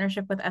amazing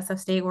partnership with SF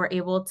State, we're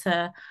able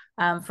to,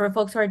 for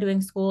folks who are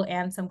doing school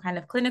and some kind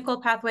of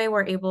clinical pathway,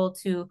 we're able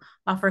to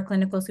offer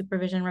clinical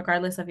supervision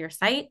regardless of your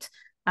site.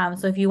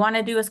 So if you want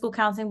to do a school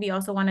counseling, but you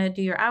also want to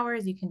do your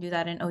hours, you can do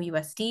that in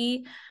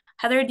OUSD.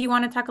 Heather, do you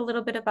want to talk a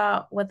little bit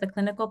about what the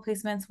clinical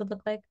placements would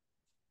look like?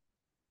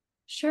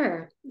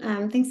 Sure.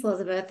 Thanks,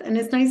 Elizabeth. And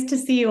it's nice to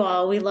see you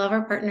all. We love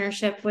our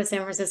partnership with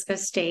San Francisco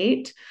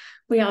State.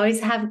 We always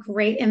have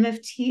great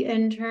MFT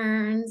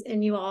interns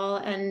in you all.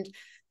 And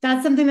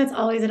that's something that's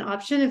always an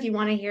option. If you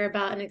want to hear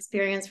about an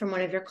experience from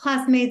one of your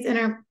classmates in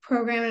our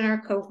program, in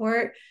our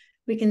cohort,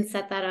 we can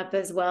set that up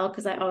as well,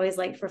 because I always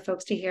like for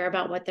folks to hear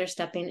about what they're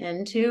stepping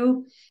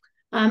into.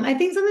 I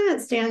think something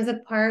that stands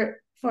apart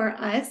for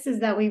us is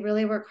that we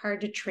really work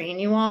hard to train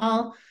you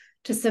all.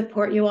 to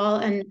support you all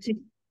and to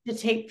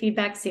take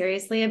feedback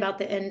seriously about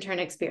the intern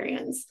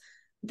experience.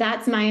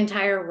 That's my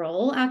entire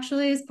role,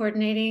 actually, is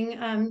coordinating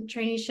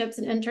traineeships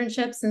and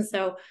internships. And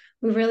so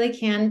we really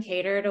can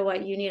cater to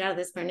what you need out of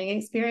this learning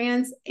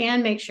experience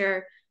and make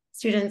sure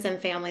students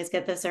and families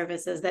get the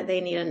services that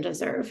they need and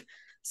deserve.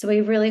 So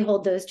we really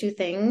hold those two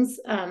things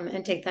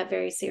and take that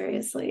very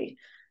seriously.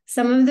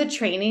 Some of the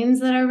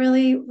trainings that are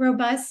really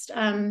robust,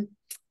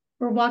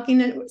 we're walking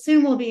in,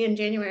 soon will be in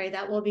January,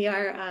 that will be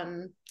our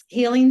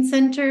healing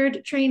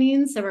centered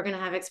training. So we're going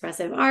to have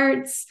expressive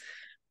arts,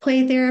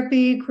 play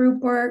therapy,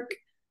 group work.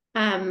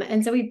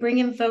 And so we bring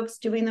in folks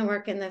doing the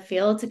work in the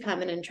field to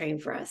come in and train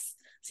for us.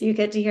 So you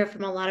get to hear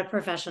from a lot of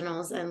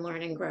professionals and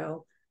learn and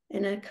grow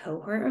in a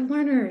cohort of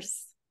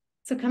learners.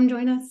 So come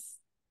join us.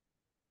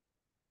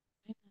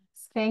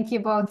 Thank you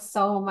both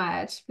so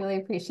much. Really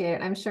appreciate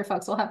it. I'm sure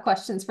folks will have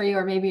questions for you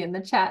or maybe in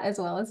the chat as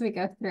well as we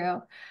go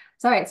through.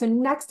 So, all right, so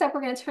next up,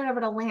 we're going to turn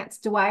over to Lance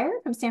Dwyer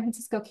from San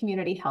Francisco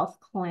Community Health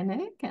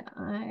Clinic.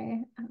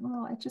 And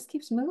it just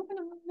keeps moving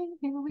on.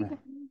 Here we go.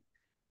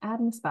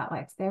 Adding the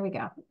spotlights. There we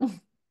go. Hi,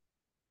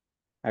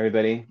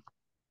 everybody.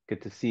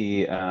 Good to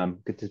see,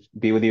 good to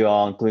be with you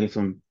all, including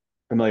some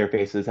familiar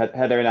faces.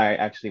 Heather and I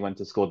actually went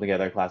to school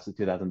together, class of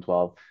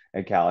 2012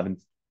 at Cal.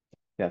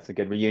 Yeah, it's a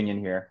good reunion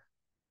here.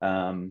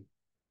 Can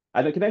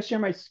I share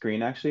my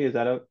screen actually? Is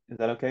that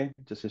okay?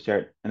 Just to share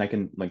it, and I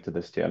can link to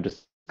this too. I'm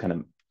just kind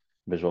of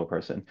visual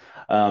person.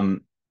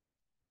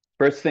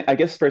 First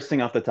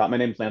thing off the top, my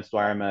name is Lance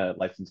Dwyer. I'm a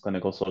licensed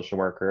clinical social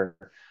worker.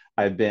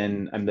 I'm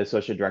the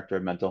associate director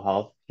of mental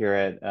health here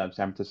at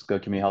San Francisco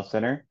Community Health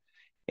Center.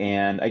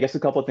 And I guess a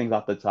couple of things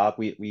off the top.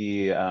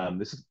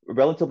 This is a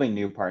relatively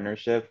new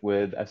partnership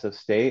with SF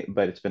State,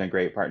 but it's been a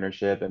great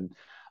partnership, and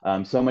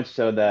so much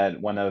so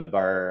that one of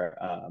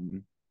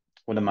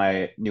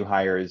my new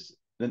hires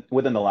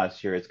within the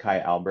last year is Kai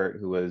Albert,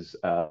 who was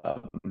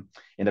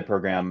in the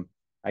program.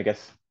 I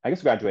guess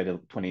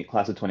graduated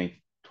class of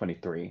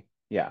 2023.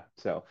 Yeah,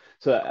 so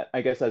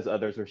I guess as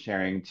others were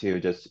sharing too,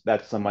 just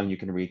that's someone you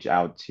can reach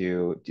out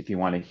to if you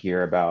want to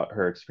hear about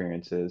her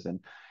experiences, and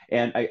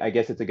I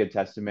guess it's a good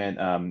testament.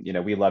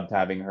 We loved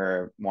having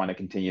her, want to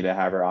continue to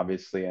have her,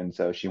 obviously, and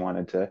so she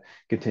wanted to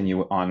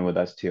continue on with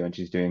us too, and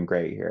she's doing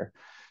great here.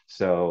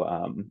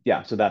 So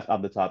yeah, so that's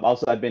off the top.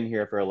 Also, I've been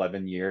here for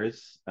 11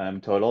 years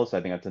total, so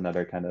I think that's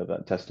another kind of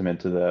a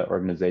testament to the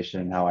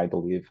organization and how I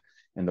believe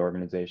in the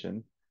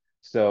organization.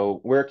 So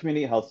we're a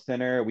community health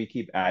center. We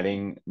keep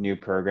adding new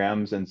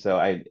programs, and so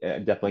I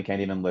definitely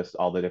can't even list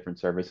all the different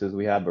services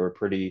we have, but we're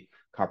pretty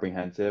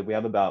comprehensive. We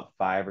have about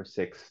 5 or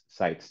 6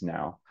 sites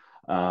now.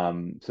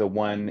 So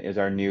one is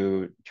our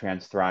new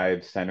Trans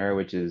Thrive Center,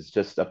 which is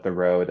just up the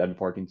road at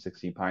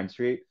 1460 Pine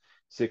Street.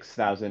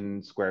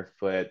 6,000 square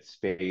foot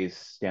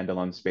space,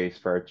 standalone space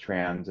for our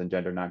trans and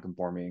gender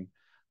nonconforming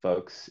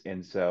folks.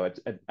 And so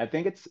I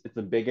think it's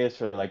the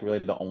biggest, or like really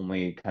the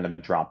only kind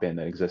of drop-in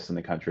that exists in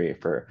the country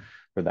for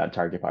that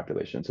target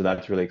population. So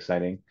that's really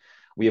exciting.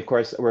 We're a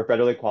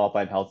federally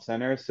qualified health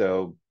center.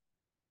 So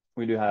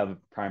we do have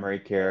primary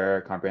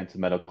care,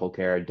 comprehensive medical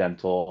care,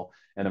 dental,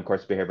 and of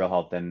course, behavioral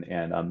health and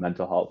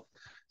mental health.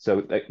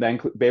 So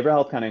behavioral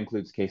health kind of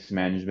includes case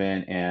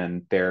management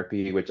and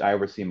therapy, which I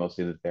oversee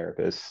mostly the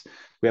therapists.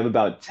 We have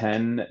about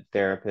 10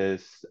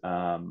 therapists,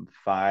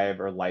 5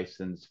 are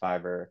licensed,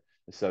 5 are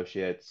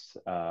associates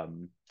or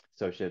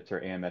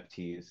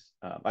AMFTs.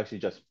 Actually,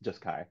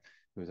 just Kai,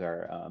 who's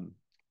our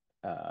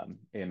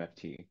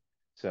AMFT.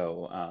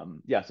 So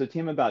yeah, so a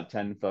team of about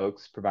 10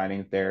 folks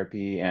providing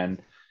therapy,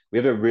 and we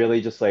have a really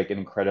just like an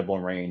incredible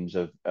range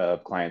of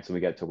clients that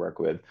we get to work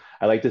with.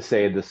 I like to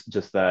say this,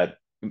 just that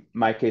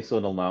my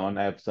caseload alone,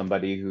 I have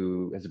somebody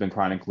who has been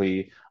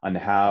chronically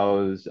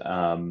unhoused,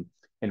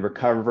 in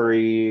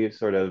recovery,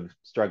 sort of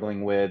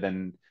struggling with,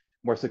 and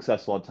more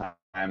successful at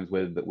times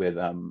with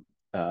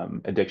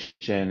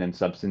addiction and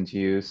substance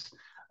use.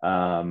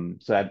 So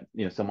I,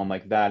 someone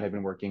like that I've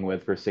been working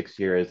with for 6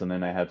 years, and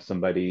then I have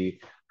somebody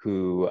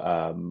who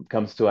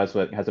comes to us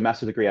has a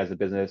master's degree as a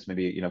business,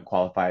 maybe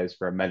qualifies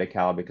for a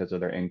Medi-Cal because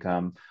of their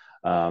income,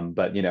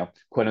 but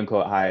quote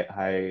unquote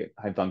high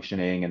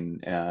functioning,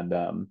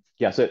 and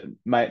yeah. So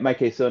my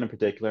caseload in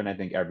particular, and I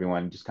think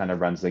everyone just kind of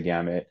runs the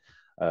gamut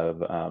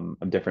of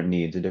different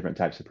needs and different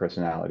types of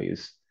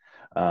personalities,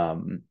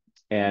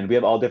 and we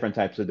have all different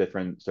types of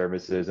different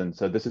services, and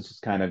so this is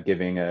just kind of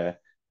giving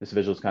this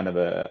visual is kind of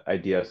a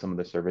idea of some of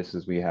the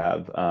services we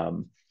have.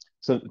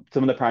 So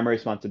some of the primary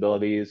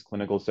responsibilities,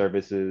 clinical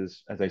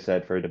services, as I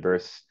said, for a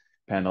diverse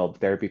panel of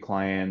therapy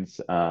clients.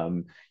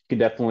 You can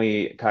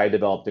definitely, Kai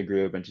developed a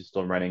group, and she's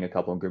still running a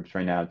couple of groups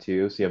right now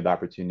too. So you have the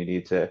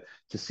opportunity to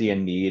see a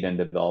need and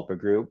develop a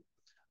group.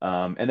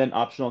 And then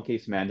optional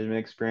case management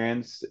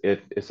experience,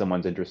 if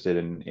someone's interested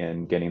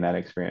in getting that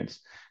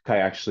experience. Kai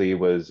actually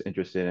was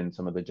interested in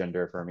some of the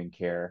gender affirming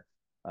care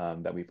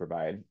that we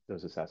provide,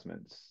 those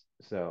assessments.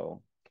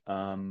 So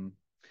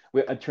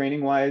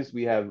training wise,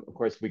 we have, of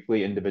course,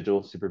 weekly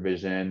individual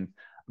supervision,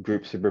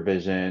 group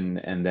supervision,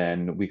 and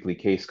then weekly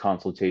case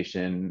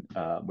consultation.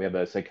 We have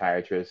a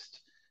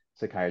psychiatrist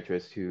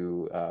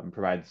who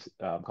provides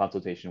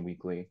consultation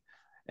weekly.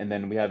 And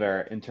then we have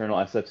our internal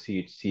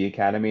SFCHC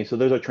Academy. So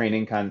those are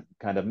training kind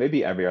of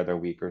maybe every other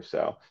week or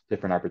so,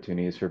 different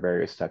opportunities for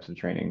various types of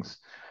trainings.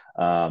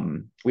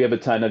 We have a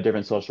ton of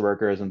different social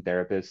workers and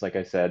therapists, like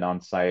I said, on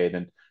site,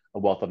 and a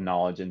wealth of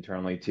knowledge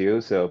internally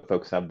too. So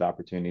folks have the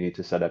opportunity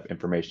to set up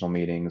informational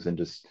meetings and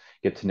just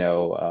get to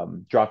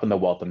know, drop in the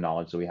wealth of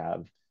knowledge that we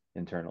have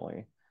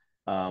internally.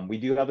 We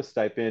do have a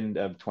stipend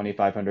of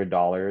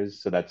 $2,500,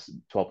 so that's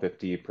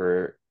 $1,250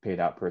 per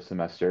paid out per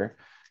semester.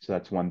 So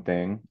that's one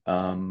thing.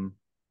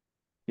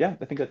 Yeah,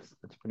 I think that's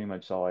pretty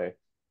much all.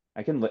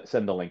 I can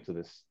send the link to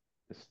this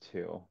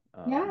too.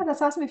 Yeah,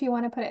 that's awesome if you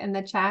want to put it in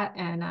the chat,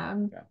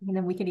 and you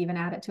know, we could even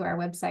add it to our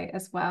website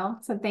as well.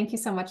 So thank you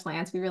so much,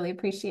 Lance. We really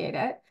appreciate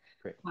it.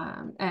 Great.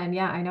 And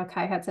yeah, I know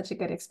Kai had such a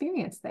good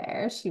experience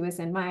there. She was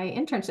in my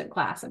internship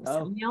class and was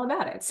telling me all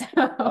about it. So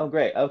oh,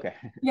 great. Okay.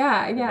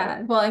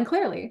 yeah. Well, and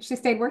clearly she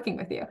stayed working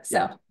with you.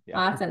 So yeah.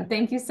 Awesome.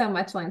 Thank you so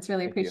much, Lance.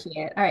 Really appreciate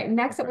it. All right,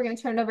 next up, we're going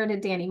to turn it over to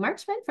Dani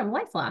Marchman from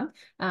Lifelong,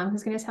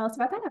 who's going to tell us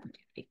about that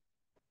opportunity.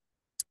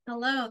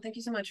 Hello, thank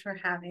you so much for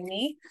having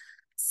me.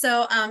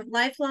 So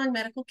Lifelong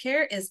Medical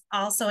Care is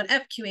also an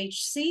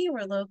FQHC.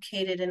 We're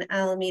located in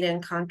Alameda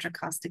and Contra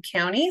Costa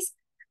counties.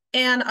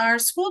 And our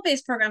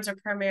school-based programs are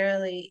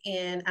primarily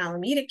in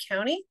Alameda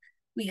County.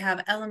 We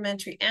have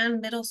elementary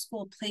and middle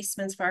school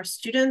placements for our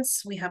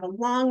students. We have a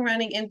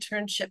long-running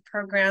internship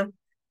program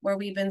where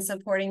we've been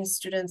supporting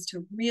students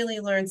to really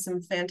learn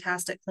some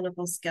fantastic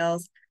clinical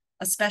skills,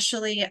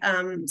 especially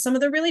some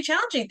of the really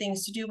challenging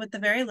things to do with the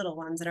very little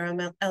ones that are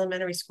in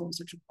elementary schools,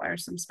 which require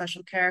some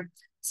special care,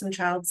 some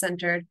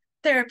child-centered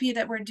therapy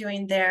that we're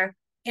doing there.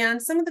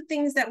 And some of the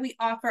things that we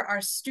offer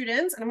our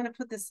students, and I'm going to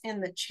put this in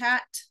the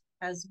chat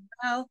as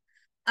well.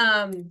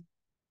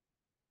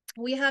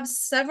 We have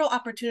several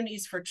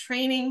opportunities for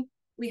training.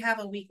 We have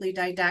a weekly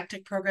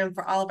didactic program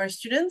for all of our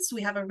students.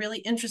 We have a really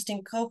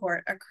interesting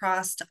cohort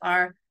across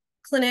our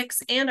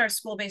clinics and our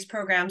school-based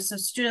programs, so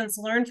students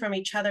learn from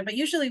each other, but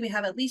usually we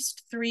have at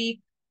least 3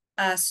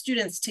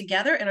 students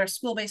together in our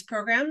school-based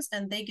programs,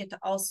 and they get to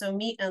also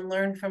meet and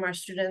learn from our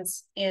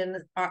students in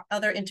our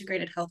other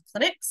integrated health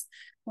clinics,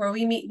 where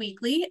we meet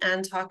weekly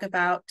and talk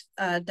about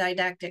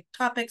didactic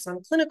topics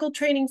on clinical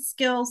training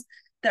skills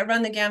that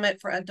run the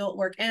gamut for adult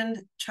work and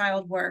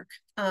child work.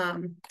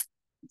 Let's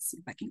see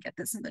if I can get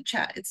this in the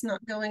chat. It's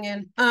not going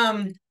in.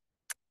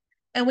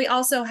 And we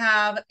also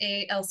have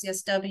a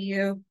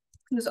LCSW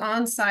who's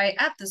on site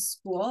at the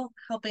school,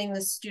 helping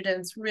the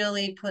students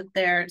really put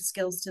their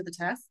skills to the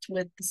test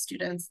with the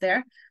students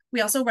there. We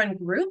also run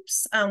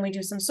groups. We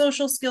do some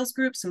social skills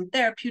groups, some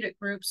therapeutic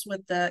groups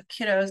with the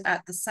kiddos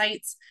at the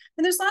sites.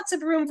 And there's lots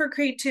of room for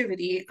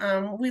creativity.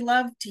 We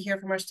love to hear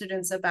from our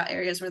students about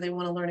areas where they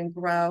want to learn and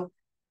grow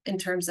in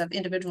terms of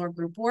individual or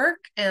group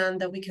work, and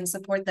that we can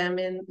support them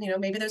in, you know,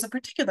 maybe there's a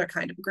particular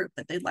kind of group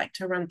that they'd like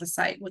to run at the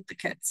site with the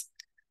kids.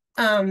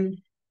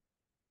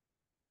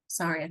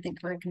 Sorry, I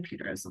think my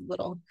computer is a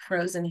little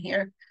frozen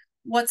here.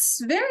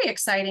 What's very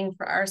exciting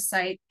for our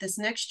site this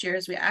next year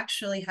is we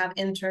actually have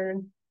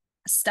intern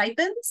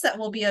stipends that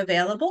will be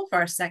available for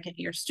our second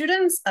year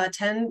students,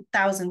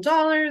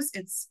 $10,000.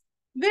 It's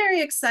very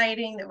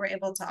exciting that we're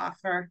able to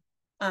offer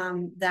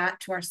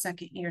that to our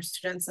second year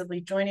students that will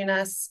be joining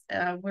us.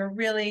 We're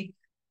really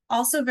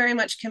also very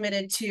much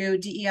committed to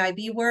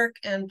DEIB work,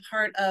 and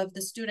part of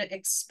the student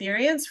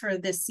experience for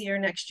this year,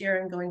 next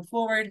year, and going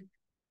forward,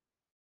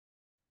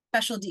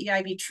 special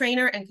DEIB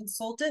trainer and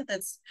consultant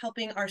that's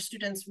helping our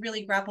students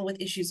really grapple with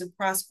issues of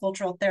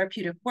cross-cultural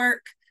therapeutic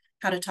work,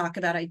 how to talk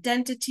about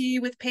identity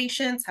with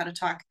patients, how to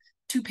talk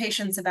to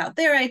patients about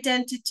their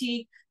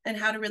identity, and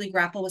how to really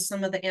grapple with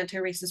some of the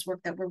anti-racist work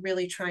that we're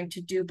really trying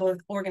to do both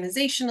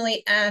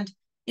organizationally and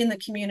in the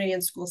community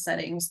and school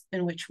settings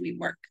in which we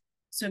work.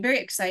 So very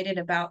excited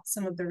about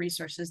some of the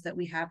resources that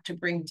we have to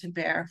bring to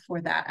bear for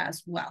that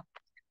as well.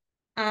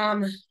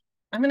 I'm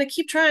going to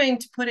keep trying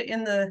to put it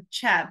in the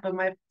chat, but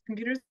my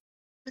computer's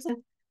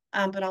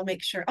but I'll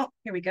make sure, oh,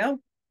 here we go,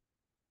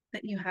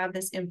 that you have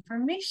this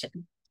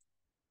information.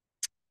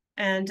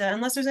 And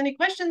unless there's any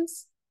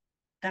questions,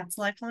 that's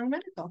Lifelong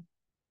Medical.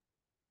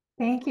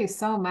 Thank you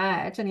so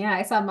much. And yeah,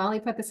 I saw Molly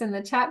put this in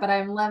the chat, but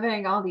I'm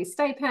loving all these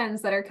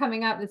stipends that are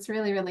coming up. It's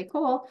really, really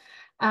cool.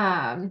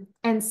 And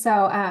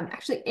so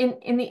actually,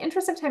 in the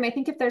interest of time, I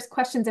think if there's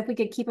questions, if we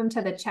could keep them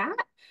to the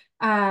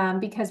chat,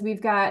 because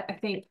we've got, I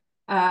think,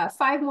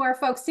 5 more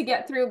folks to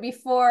get through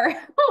before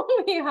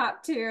we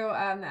hop to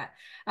that.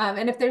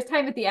 And if there's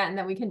time at the end,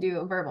 then we can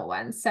do verbal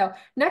ones. So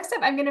next up,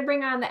 I'm going to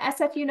bring on the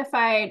SF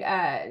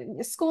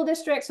Unified School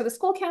District. So the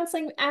school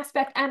counseling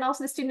aspect and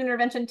also the student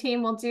intervention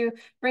team will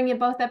bring you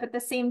both up at the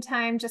same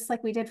time, just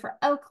like we did for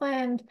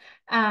Oakland.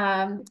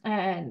 And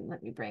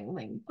let me bring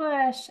Ling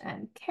Busche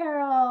and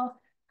Carol.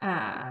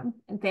 Hi,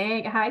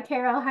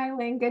 Carol. Hi,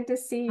 Ling. Good to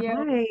see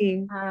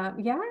you. Hi.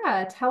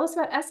 Yeah, tell us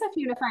about SF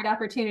Unified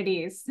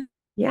Opportunities.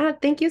 Yeah,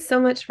 thank you so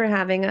much for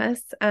having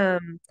us.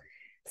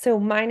 So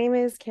my name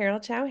is Carol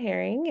Chao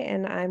Herring,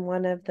 and I'm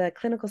one of the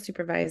clinical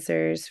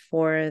supervisors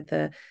for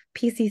the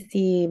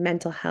PCC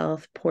mental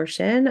health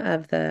portion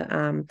of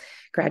the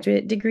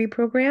graduate degree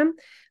program.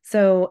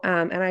 So,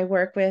 and I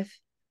work with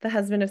the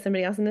husband of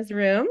somebody else in this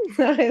room.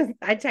 So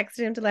I texted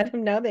him to let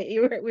him know that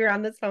we were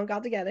on this phone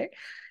call together.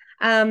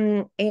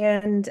 And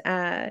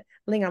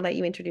Ling, I'll let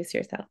you introduce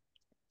yourself.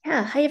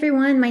 Yeah, hi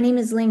everyone. My name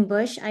is Ling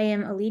Busche. I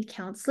am a lead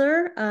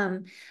counselor.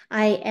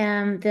 I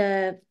am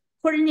the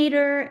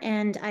coordinator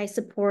and I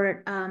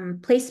support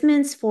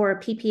placements for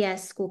PPS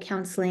school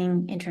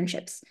counseling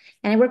internships.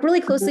 And I work really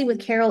closely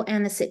with Carol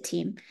and the SIT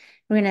team.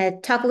 We're going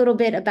to talk a little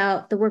bit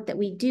about the work that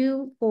we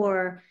do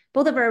for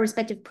both of our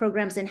respective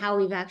programs and how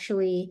we've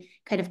actually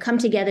kind of come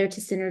together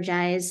to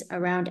synergize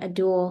around a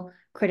dual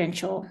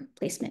credential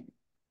placement.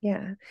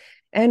 Yeah.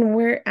 And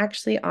we're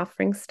actually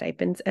offering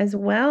stipends as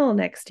well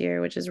next year,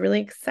 which is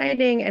really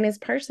exciting and is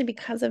partially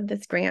because of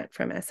this grant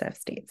from SF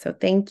State. So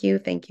thank you,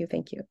 thank you,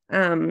 thank you.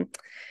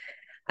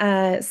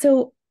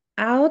 So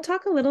I'll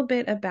talk a little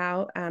bit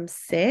about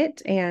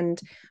SIT and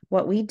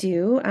what we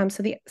do.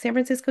 So the San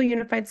Francisco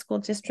Unified School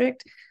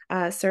District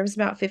serves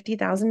about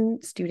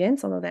 50,000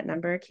 students, although that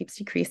number keeps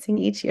decreasing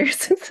each year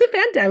since the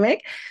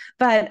pandemic.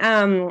 But,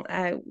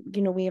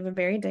 we have a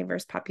very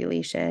diverse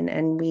population,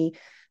 and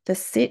the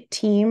SIT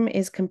team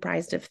is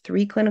comprised of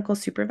 3 clinical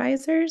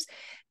supervisors,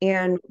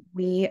 and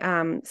we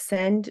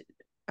send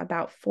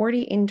about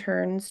 40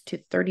 interns to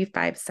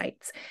 35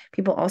 sites.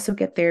 People also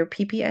get their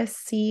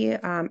PPSC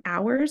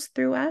hours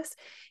through us,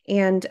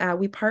 and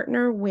we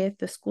partner with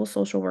the school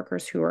social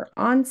workers who are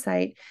on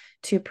site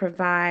to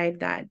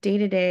provide that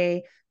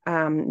day-to-day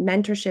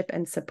mentorship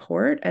and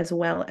support, as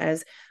well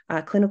as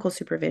clinical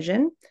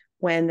supervision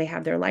when they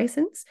have their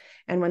license.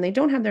 And when they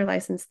don't have their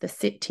license, the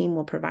SIT team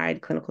will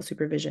provide clinical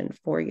supervision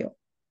for you.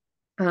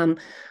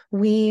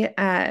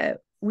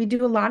 We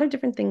do a lot of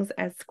different things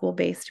as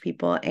school-based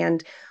people,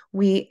 and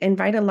we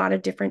invite a lot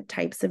of different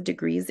types of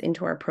degrees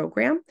into our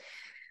program.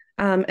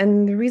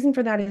 And the reason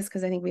for that is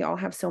because I think we all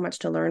have so much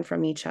to learn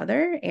from each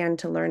other and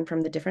to learn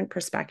from the different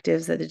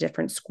perspectives that the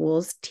different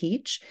schools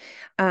teach.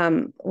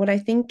 What I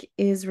think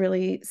is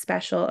really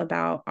special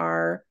about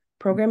our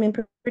program in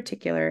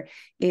particular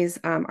is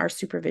our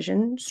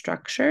supervision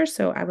structure.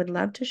 So I would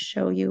love to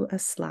show you a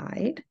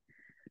slide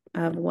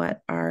of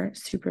what our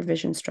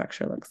supervision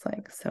structure looks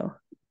like. So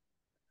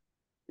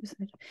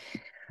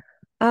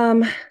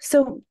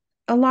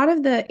a lot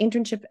of the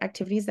internship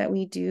activities that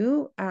we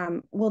do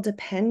will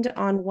depend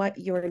on what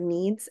your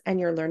needs and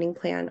your learning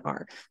plan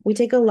are. We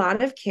take a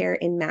lot of care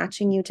in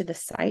matching you to the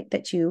site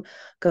that you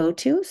go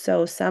to.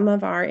 So some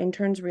of our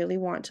interns really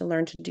want to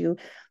learn to do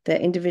the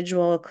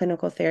individual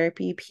clinical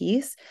therapy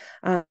piece.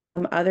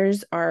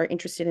 Others are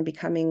interested in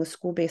becoming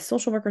school-based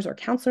social workers or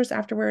counselors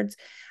afterwards.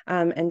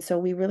 And so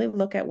we really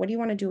look at what do you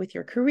want to do with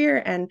your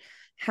career, and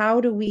how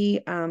do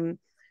we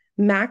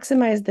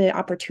maximize the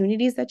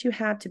opportunities that you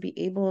have to be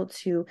able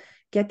to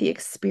get the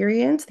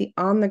experience, the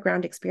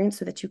on-the-ground experience,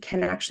 so that you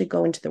can actually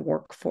go into the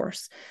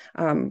workforce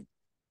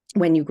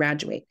when you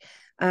graduate.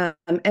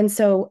 And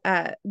so,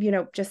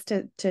 just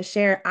to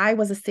share, I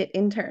was a SIT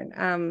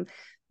intern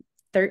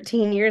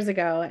 13 years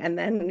ago, and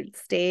then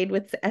stayed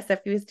with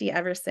SFUSD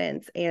ever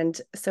since. And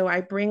so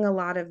I bring a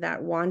lot of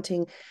that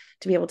wanting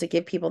to be able to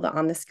give people the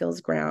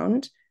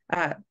on-the-ground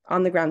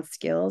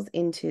skills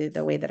into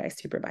the way that I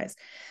supervise.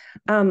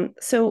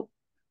 So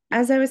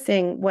as I was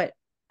saying, what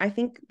I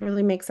think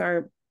really makes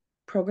our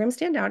program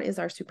stand out is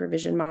our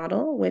supervision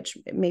model, which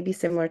may be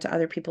similar to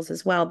other people's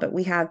as well. But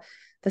we have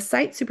the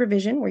site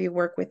supervision, where you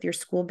work with your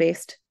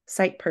school-based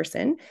site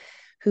person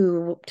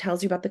who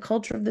tells you about the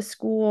culture of the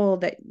school,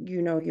 that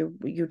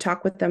you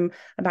talk with them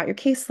about your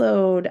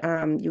caseload,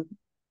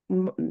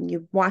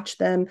 you watch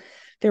them.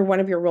 They're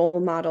one of your role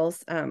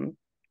models. And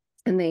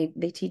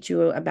they teach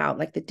you about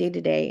like the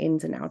day-to-day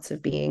ins and outs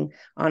of being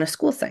on a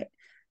school site.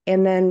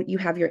 And then you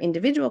have your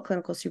individual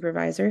clinical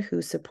supervisor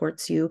who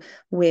supports you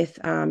with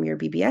your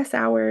BBS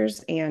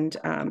hours and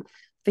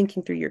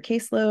thinking through your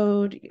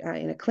caseload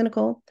in a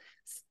clinical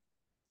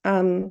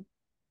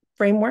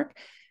framework.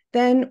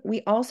 Then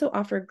we also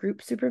offer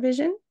group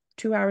supervision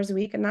 2 hours a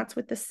week, and that's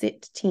with the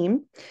SIT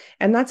team.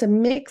 And that's a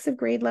mix of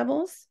grade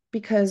levels,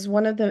 because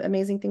one of the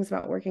amazing things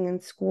about working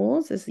in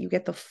schools is you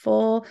get the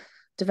full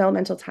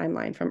developmental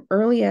timeline from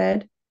early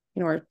ed,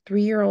 our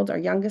 3-year-old, our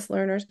youngest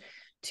learners,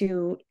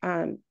 to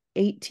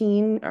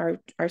 18, our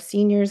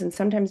seniors, and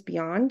sometimes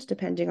beyond,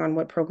 depending on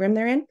what program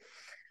they're in.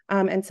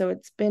 And so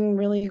it's been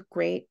really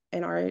great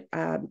in our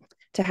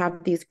to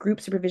have these group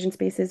supervision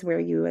spaces where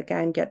you,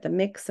 again, get the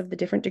mix of the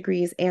different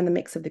degrees and the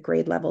mix of the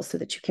grade levels, so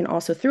that you can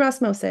also, through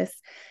osmosis,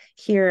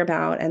 hear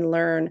about and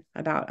learn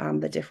about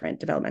the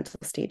different developmental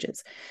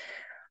stages.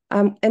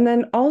 And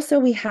then also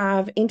we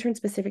have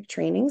intern-specific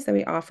trainings that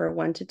we offer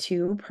 1 to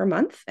 2 per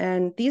month.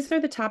 And these are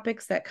the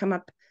topics that come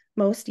up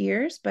most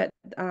years, but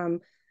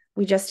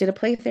we just did a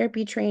play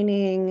therapy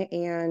training,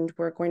 and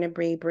we're going to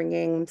be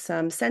bringing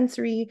some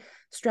sensory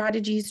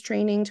strategies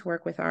training to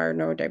work with our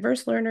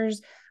neurodiverse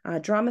learners,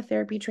 drama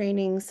therapy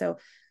training. So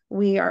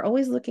we are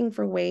always looking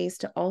for ways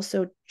to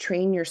also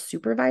train your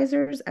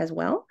supervisors as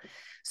well.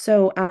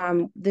 So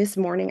this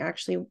morning,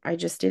 actually, I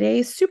just did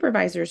a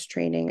supervisors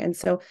training. And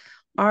so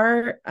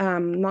our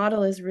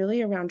model is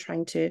really around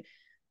trying to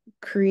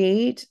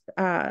create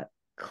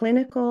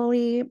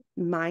clinically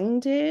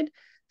minded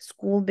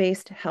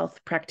school-based health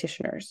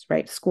practitioners,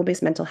 right?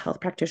 School-based mental health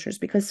practitioners,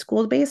 because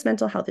school-based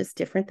mental health is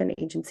different than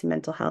agency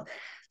mental health.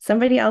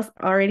 Somebody else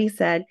already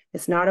said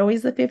it's not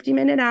always the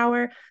 50-minute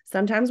hour.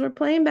 Sometimes we're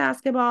playing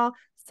basketball.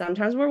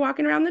 Sometimes we're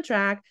walking around the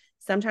track.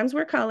 Sometimes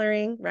we're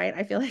coloring, right?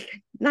 I feel like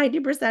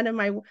 90% of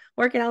my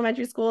work in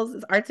elementary schools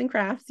is arts and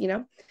crafts, you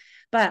know?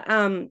 But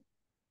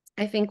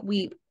I think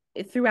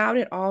throughout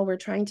it all, we're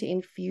trying to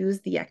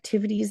infuse the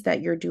activities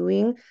that you're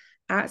doing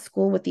at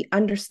school with the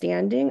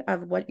understanding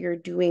of what you're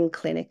doing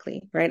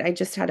clinically, right? I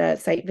just had a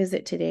site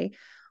visit today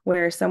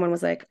where someone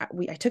was like,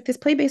 I took this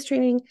play-based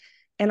training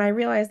and I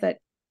realized that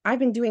I've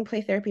been doing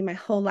play therapy my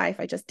whole life.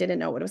 I just didn't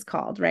know what it was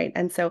called, right?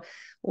 And so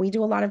we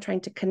do a lot of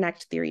trying to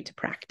connect theory to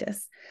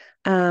practice.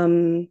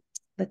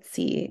 Let's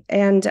see.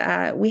 And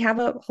we have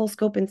a whole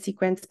scope and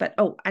sequence, but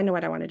I know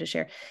what I wanted to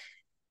share.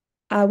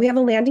 We have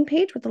a landing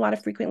page with a lot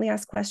of frequently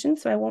asked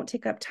questions, so I won't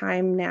take up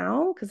time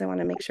now because I want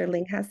to make sure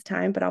Ling has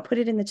time, but I'll put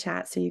it in the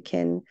chat so you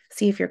can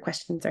see if your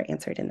questions are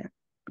answered in there.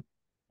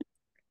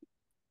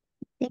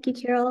 Thank you,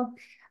 Carol.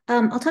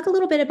 I'll talk a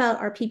little bit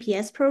about our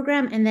PPS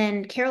program, and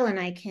then Carol and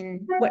I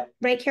can,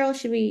 right, Carol,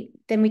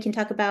 then we can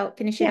talk about,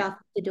 finish it off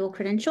with the dual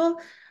credential.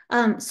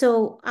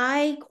 So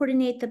I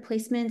coordinate the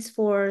placements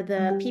for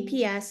the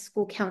PPS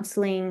school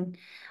counseling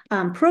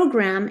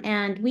program,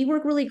 and we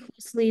work really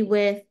closely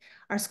with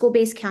our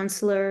school-based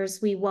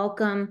counselors. We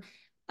welcome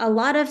a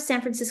lot of San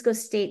Francisco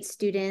State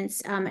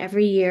students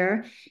every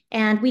year,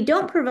 and we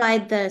don't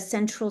provide the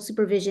central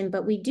supervision,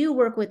 but we do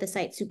work with the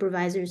site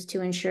supervisors to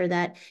ensure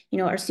that, you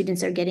know, our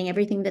students are getting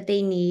everything that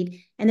they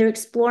need, and they're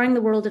exploring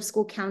the world of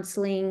school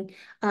counseling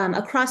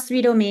across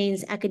 3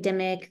 domains: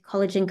 academic,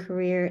 college and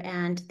career,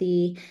 and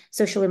the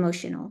social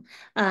emotional.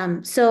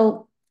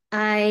 So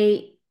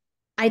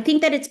I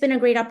think that it's been a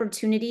great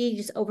opportunity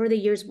just over the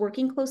years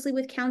working closely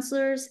with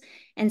counselors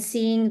and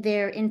seeing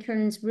their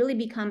interns really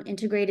become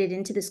integrated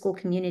into the school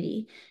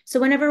community. So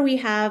whenever we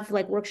have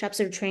like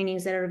workshops or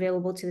trainings that are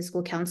available to the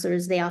school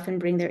counselors, they often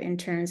bring their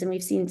interns, and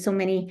we've seen so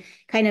many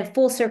kind of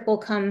full circle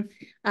come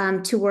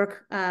to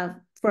work for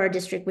our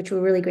district, which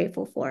we're really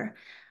grateful for.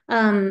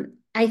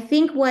 I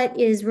think what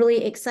is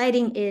really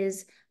exciting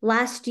is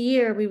last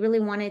year, we really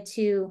wanted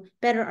to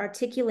better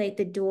articulate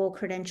the dual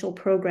credential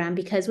program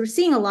because we're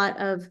seeing a lot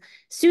of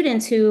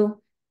students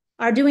who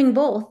are doing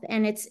both.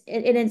 And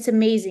it's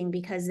amazing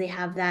because they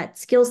have that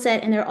skill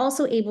set and they're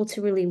also able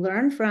to really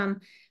learn from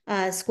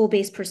a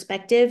school-based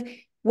perspective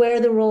where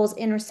the roles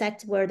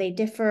intersect, where they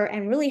differ,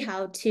 and really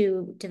how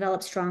to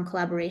develop strong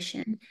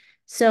collaboration.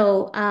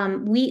 So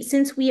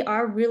since we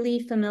are really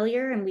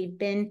familiar and we've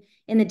been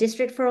in the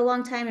district for a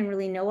long time and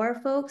really know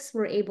our folks,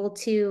 we're able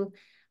to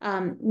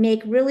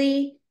make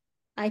really,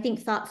 I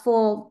think,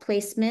 thoughtful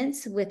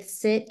placements with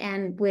SIT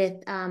and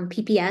with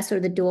PPS or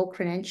the dual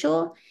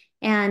credential.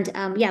 And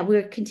yeah,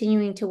 we're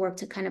continuing to work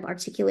to kind of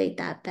articulate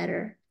that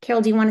better.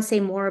 Carol, do you want to say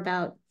more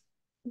about?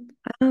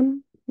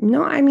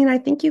 No, I mean, I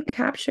think you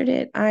captured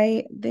it.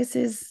 This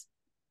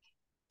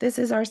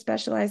is our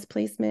specialized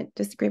placement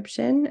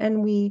description,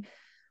 and we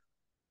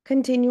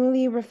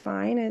continually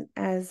refine it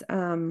as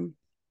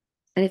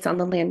and it's on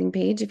the landing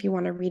page if you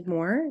want to read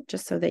more,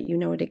 just so that you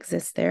know it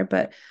exists there.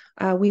 But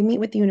we meet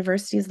with the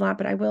universities a lot,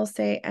 but I will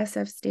say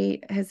SF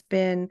State has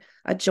been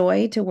a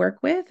joy to work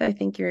with. I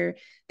think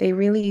they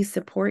really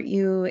support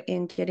you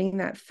in getting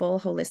that full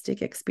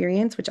holistic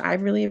experience, which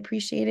I've really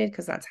appreciated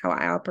because that's how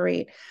I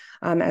operate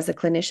as a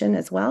clinician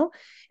as well.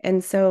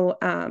 And so,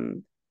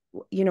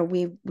 you know,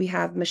 we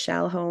have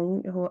Michelle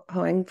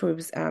Hoang,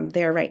 who's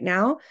there right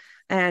now,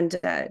 and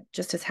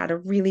just has had a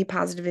really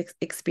positive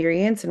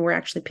experience. And we're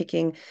actually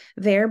picking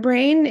their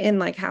brain in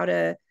like how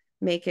to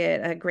make it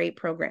a great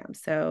program.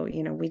 So,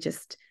 you know, we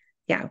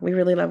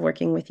really love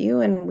working with you,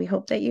 and we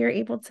hope that you're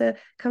able to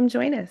come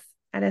join us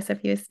at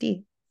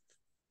SFUSD.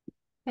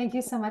 Thank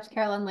you so much,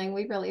 Carol and Ling.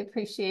 We really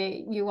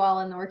appreciate you all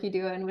and the work you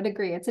do and would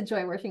agree it's a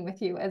joy working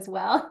with you as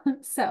well.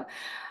 So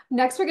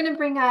next we're going to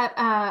bring up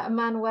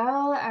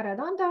Manuel,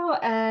 Arredondo,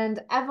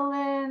 and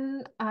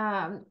Evelyn.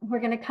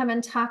 We're going to come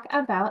and talk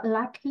about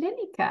La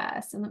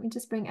Clinica. So let me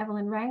just bring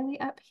Evelyn Riley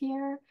up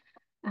here.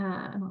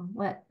 And I'll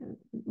let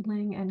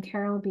Ling and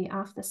Carol be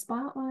off the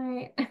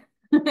spotlight.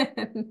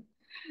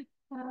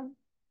 All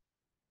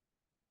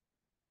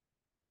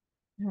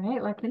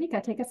right, La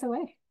Clinica, take us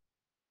away.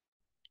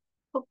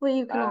 Hopefully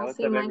you can all what's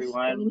see up, my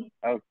everyone? screen.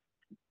 Oh,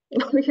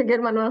 You're good,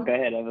 Manuel. go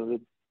ahead, Evelyn.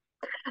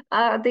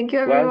 Thank you,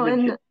 Well,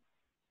 everyone.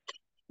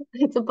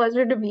 It's a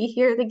pleasure to be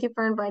here. Thank you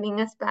for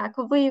inviting us back.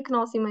 Hopefully you can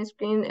all see my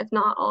screen. If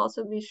not, I'll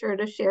also be sure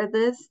to share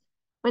this.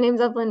 My name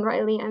is Evelyn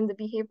Riley. I'm the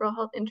Behavioral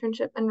Health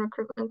Internship and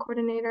Recruitment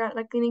Coordinator at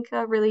La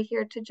Clinica. Really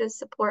here to just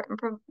support and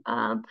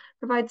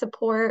provide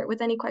support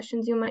with any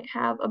questions you might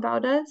have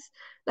about us.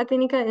 La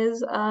Clinica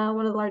is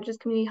one of the largest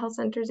community health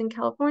centers in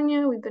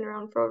California. We've been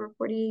around for over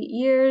 48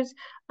 years.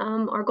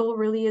 Our goal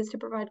really is to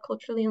provide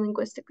culturally and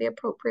linguistically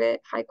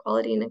appropriate, high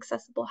quality and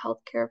accessible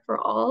healthcare for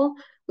all.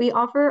 We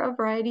offer a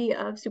variety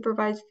of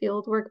supervised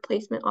field work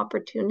placement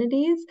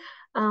opportunities,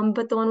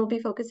 but the one we'll be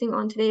focusing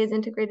on today is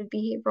integrated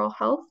behavioral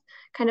health.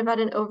 Kind of at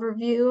an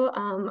overview,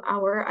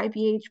 our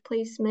IBH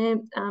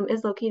placement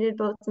is located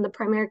both in the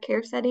primary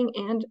care setting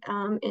and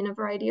in a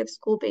variety of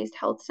school-based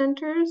health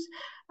centers,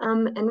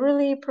 and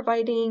really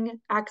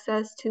providing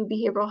access to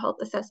behavioral health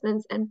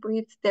assessments and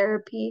brief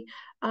therapy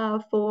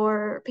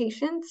for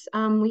patients.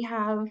 We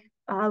have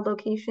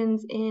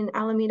locations in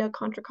Alameda,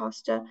 Contra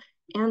Costa,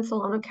 and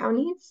Solano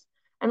counties.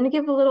 I'm going to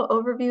give a little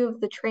overview of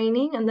the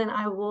training, and then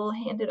I will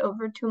hand it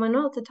over to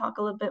Manuel to talk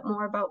a little bit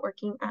more about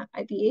working at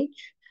IBH.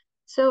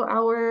 So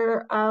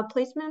our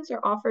placements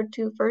are offered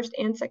to first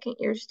and second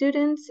year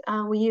students.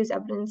 We use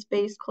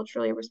evidence-based,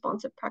 culturally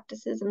responsive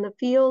practices in the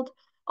field.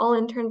 All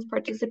interns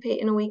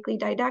participate in a weekly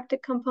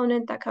didactic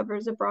component that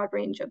covers a broad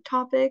range of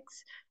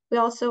topics. We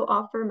also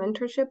offer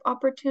mentorship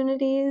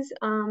opportunities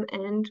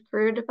and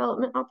career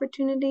development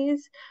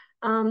opportunities.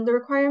 The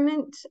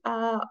requirement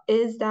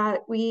is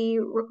that we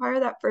require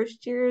that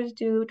first years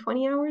do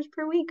 20 hours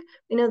per week.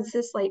 We know this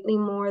is slightly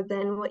more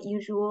than what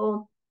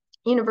usual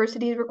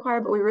universities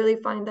require, but we really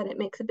find that it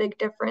makes a big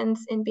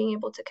difference in being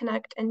able to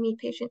connect and meet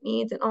patient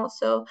needs, and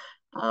also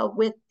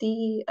with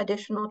the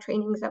additional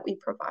trainings that we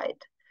provide.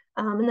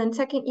 And then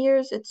second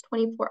years, it's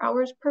 24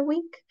 hours per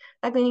week.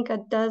 La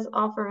Clinica does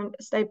offer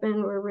a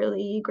stipend. We're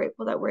really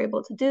grateful that we're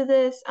able to do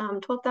this.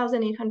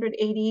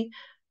 $12,880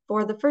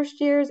 for the first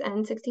years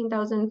and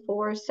 $16,000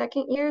 for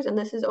second years, and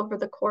this is over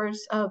the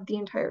course of the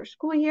entire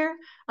school year.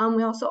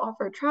 We also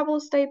offer travel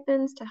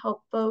stipends to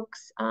help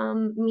folks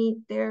meet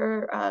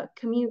their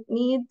commute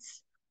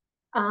needs.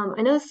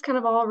 I know this is kind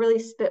of all really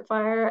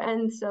spitfire,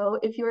 and so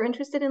if you're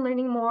interested in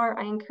learning more,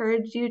 I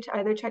encourage you to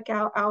either check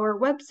out our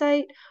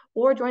website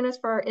or join us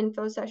for our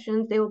info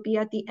sessions. They will be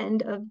at the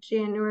end of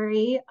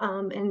January,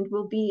 and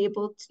you'll be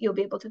able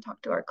to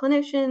talk to our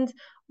clinicians.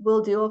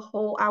 We'll do a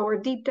whole hour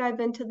deep dive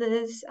into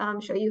this,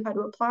 show you how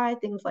to apply,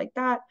 things like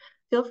that.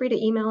 Feel free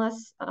to email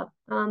us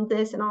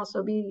this, and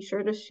also be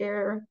sure to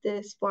share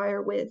this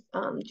flyer with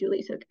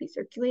Julie so it can be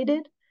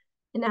circulated.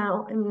 And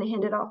now I'm going to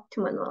hand it off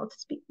to Manuel to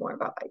speak more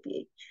about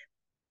IBH.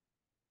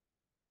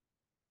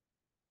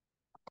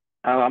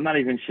 Oh, I'm not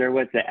even sure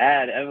what to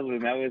add. Evelyn,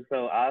 that was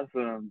so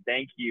awesome.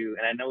 Thank you.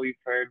 And I know we've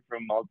heard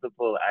from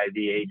multiple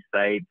IBH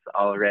sites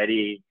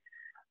already.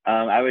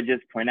 I would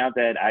just point out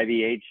that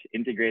IBH,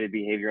 Integrated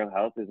Behavioral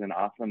Health, is an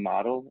awesome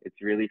model. It's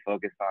really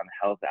focused on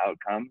health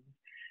outcomes.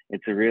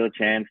 It's a real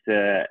chance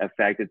to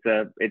affect,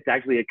 it's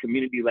actually a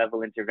community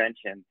level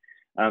intervention.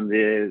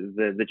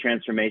 The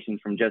transformation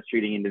from just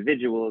treating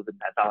individuals and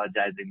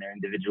pathologizing their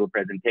individual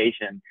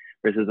presentation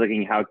versus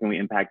looking how can we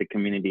impact the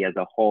community as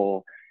a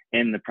whole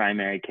in the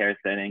primary care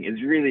setting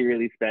is really,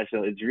 really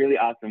special. It's really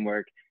awesome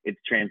work. It's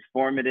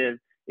transformative.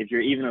 If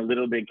you're even a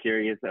little bit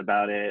curious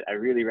about it, I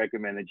really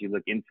recommend that you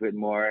look into it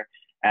more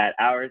at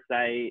our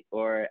site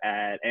or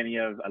at any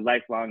of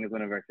Lifelong is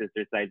one of our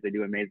sister sites. They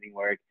do amazing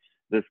work.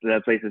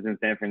 The places in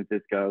San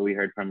Francisco we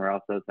heard from are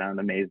also sound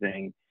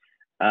amazing.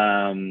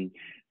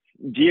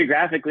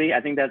 Geographically,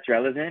 I think that's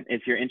relevant.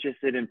 If you're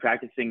interested in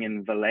practicing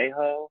in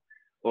Vallejo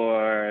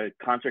or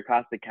Contra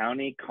Costa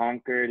County,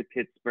 Concord,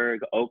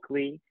 Pittsburgh,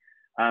 Oakley,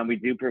 we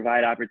do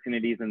provide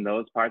opportunities in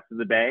those parts of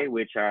the Bay,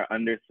 which are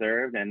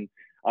underserved and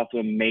also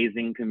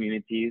amazing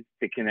communities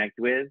to connect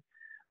with.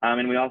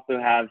 And we also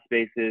have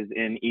spaces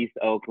in East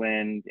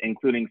Oakland,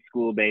 including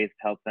school-based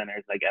health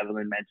centers like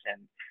Evelyn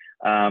mentioned,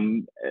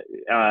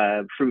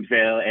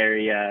 Fruitvale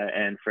area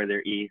and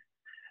further east.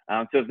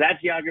 So if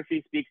that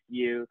geography speaks to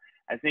you,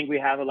 I think we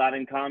have a lot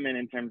in common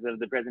in terms of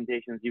the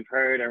presentations you've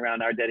heard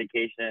around our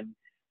dedication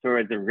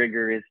towards a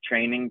rigorous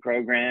training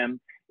program.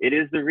 It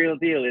is the real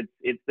deal.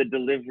 It's the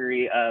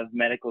delivery of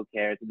medical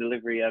care, it's the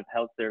delivery of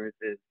health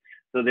services.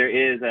 So there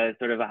is a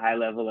sort of a high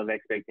level of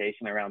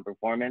expectation around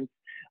performance,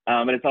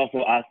 but it's also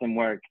awesome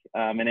work.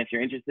 And if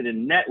you're interested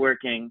in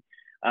networking,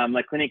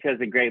 La Clinica is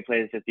a great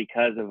place just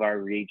because of our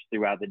reach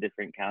throughout the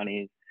different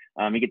counties.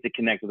 You get to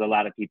connect with a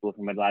lot of people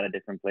from a lot of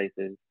different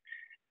places.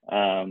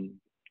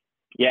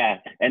 Yeah,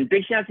 and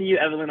big shout out to you,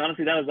 Evelyn.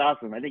 Honestly, that was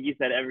awesome. I think you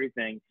said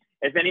everything.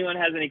 If anyone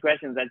has any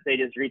questions, I'd say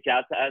just reach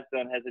out to us.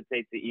 Don't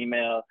hesitate to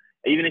email.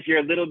 Even if you're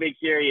a little bit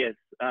curious,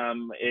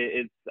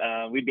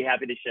 we'd be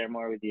happy to share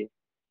more with you.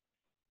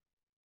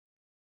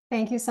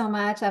 Thank you so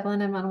much,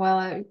 Evelyn and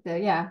Manuel.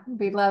 Yeah,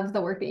 we love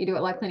the work that you do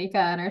at La Clinica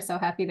and are so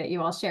happy that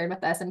you all shared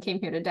with us and came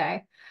here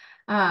today.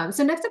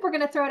 So next up, we're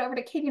going to throw it over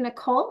to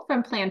Nicole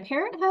from Planned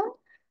Parenthood,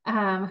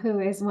 who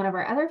is one of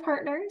our other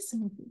partners.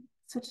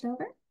 Switch it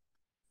over.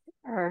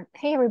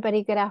 Hey,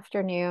 everybody. Good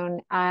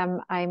afternoon. I'm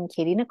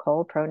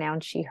Nicole, pronoun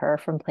she, her,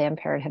 from Planned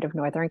Parenthood of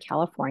Northern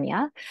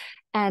California.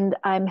 And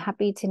I'm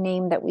happy to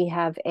name that we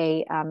have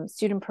a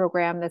student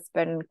program that's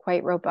been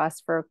quite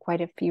robust for quite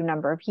a few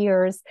number of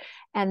years.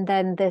 And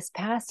then this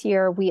past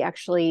year, we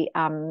actually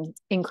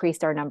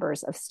increased our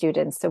numbers of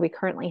students. So we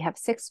currently have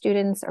 6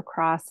 students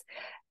across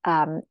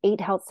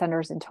 8 health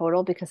centers in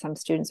total because some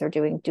students are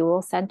doing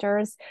dual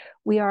centers.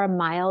 We are a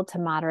mild to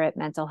moderate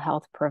mental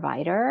health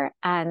provider,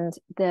 and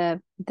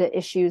the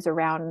issues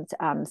around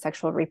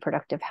sexual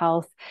reproductive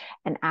health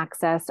and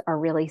access are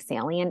really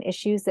salient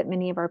issues that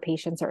many of our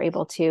patients are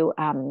able to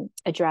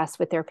address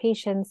with their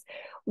patients.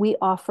 We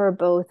offer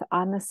both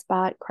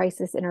on-the-spot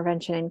crisis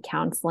intervention and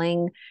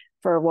counseling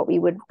for what we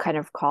would kind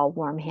of call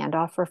warm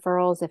handoff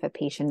referrals if a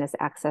patient is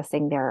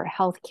accessing their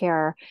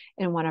healthcare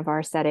in one of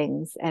our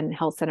settings and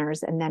health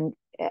centers, and then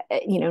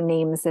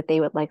names that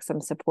they would like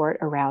some support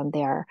around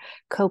their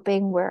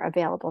coping. We're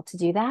available to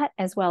do that,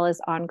 as well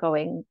as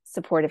ongoing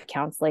supportive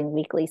counseling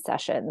weekly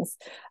sessions.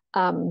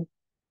 And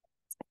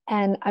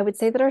I would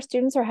say that our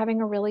students are having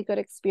a really good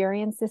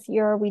experience this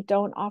year. We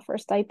don't offer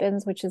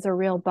stipends, which is a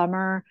real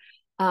bummer.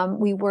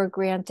 We were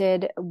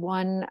granted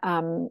one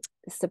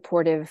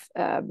supportive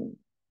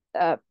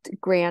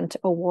grant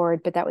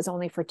award, but that was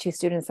only for 2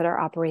 students that are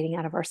operating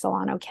out of our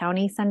Solano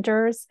County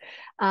centers.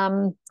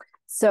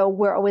 So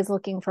we're always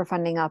looking for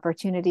funding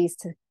opportunities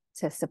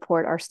to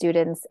support our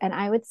students. And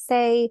I would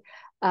say,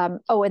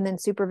 and then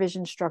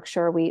supervision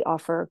structure, we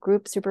offer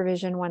group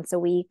supervision once a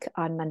week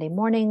on Monday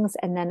mornings,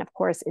 and then of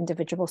course,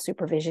 individual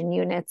supervision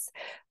units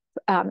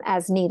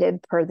as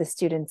needed per the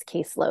student's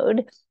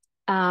caseload.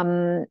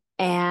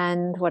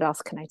 And what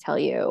else can I tell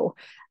you?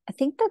 I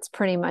think that's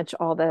pretty much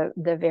all the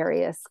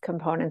various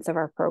components of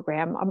our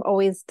program. I'm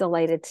always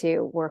delighted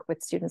to work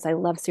with students. I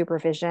love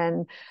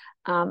supervision.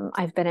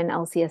 I've been in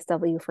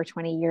LCSW for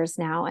 20 years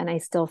now, and I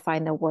still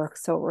find the work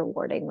so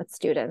rewarding with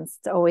students.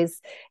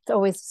 It's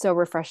always so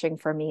refreshing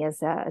for me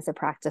as a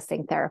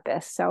practicing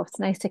therapist. So it's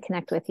nice to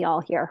connect with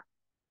y'all here.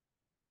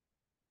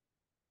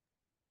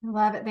 I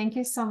love it. Thank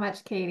you so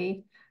much,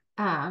 Katie.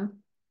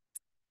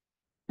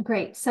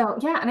 Great. So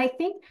yeah, and I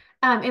think,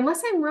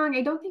 unless I'm wrong,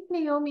 I don't think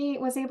Naomi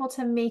was able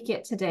to make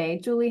it today.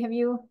 Julie, have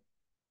you?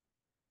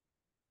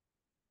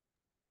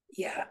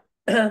 Yeah,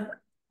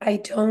 I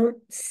don't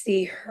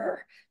see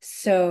her.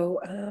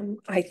 So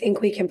I think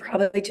we can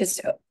probably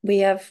we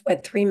have,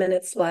 3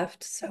 minutes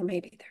left. So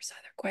maybe there's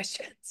other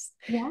questions.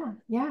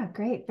 Yeah,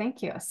 great.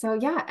 Thank you. So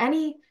yeah,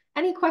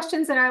 any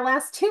questions in our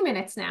last 2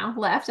 minutes now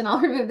left, and I'll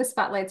remove the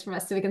spotlights from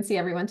us so we can see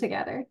everyone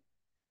together.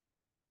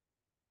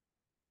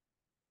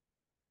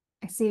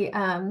 I see,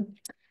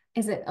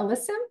 is it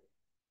Alyssa?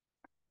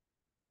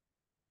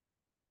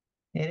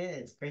 It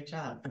is. Great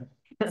job.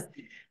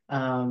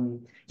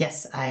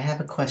 Yes, I have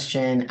a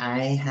question. I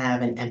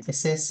have an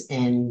emphasis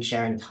in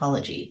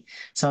gerontology.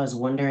 So I was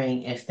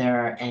wondering if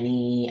there are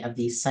any of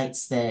these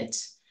sites that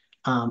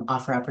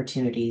offer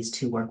opportunities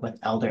to work with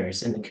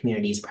elders in the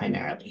communities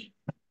primarily.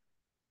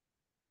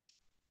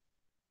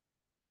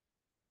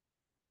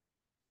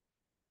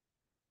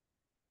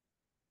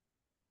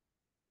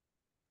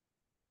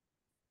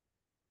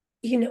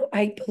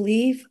 I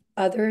believe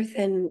other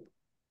than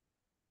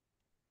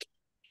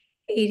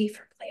Katie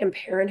for Planned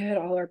Parenthood,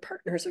 all our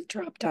partners have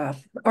dropped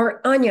off.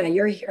 Or Annya,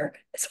 you're here.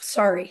 So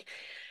sorry.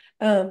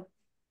 So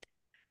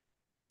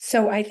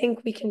I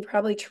think we can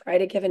probably try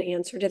to give an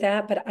answer to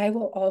that, but I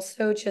will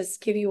also just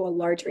give you a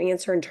larger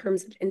answer in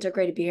terms of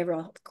integrated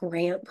behavioral health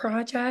grant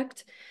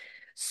project.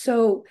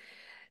 So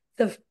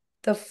the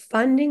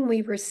funding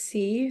we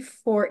receive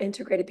for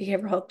integrated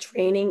behavioral health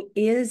training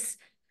is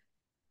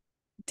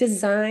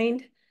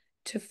designed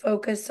to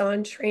focus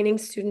on training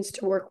students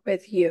to work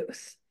with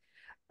youth,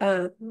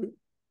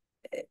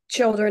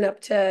 children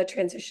up to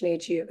transition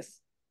age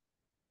youth.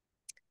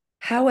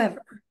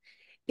 However,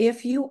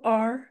 if you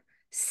are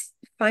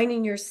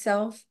finding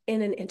yourself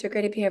in an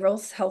integrated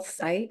behavioral health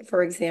site,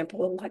 for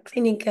example, like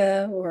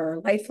Clinica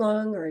or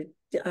Lifelong or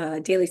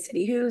Daly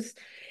City Youth,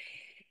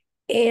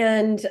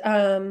 and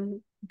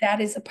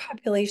that is a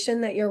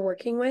population that you're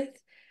working with,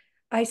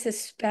 I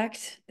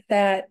suspect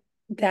that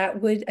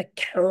would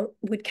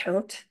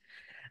count.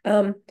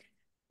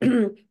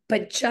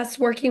 But just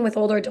working with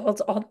older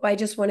adults, although I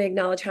just want to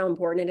acknowledge how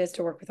important it is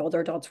to work with older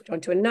adults. We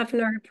don't do enough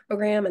in our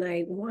program, and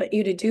I want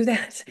you to do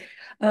that.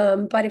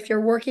 But if you're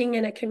working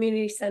in a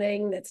community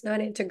setting that's not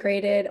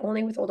integrated,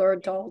 only with older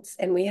adults,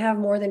 and we have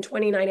more than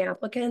 29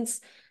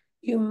 applicants,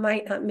 you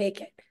might not make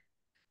it.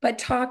 But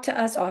talk to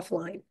us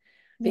offline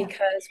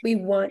because we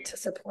want to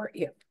support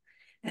you.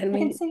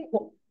 And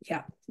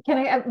yeah.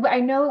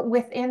 I know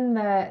within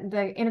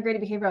the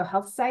integrated behavioral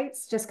health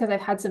sites, just because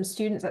I've had some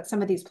students at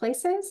some of these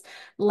places,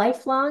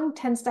 Lifelong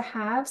tends to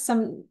have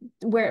some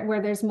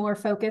where there's more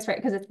focus, right?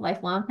 Because it's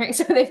lifelong, right?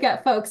 So they've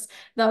got folks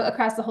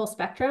across the whole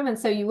spectrum. And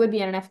so you would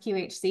be in an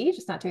FQHC,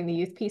 just not doing the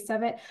youth piece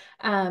of it.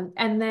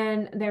 And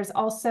then there's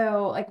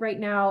also, like right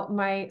now,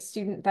 my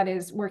student that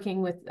is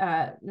working with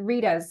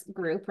Rita's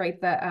group, right?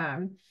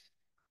 The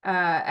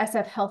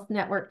SF Health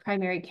Network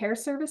Primary Care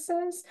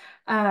Services.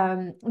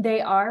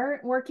 They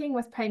are working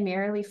with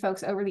primarily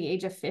folks over the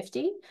age of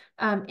 50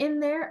 in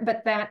there,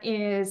 but that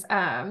is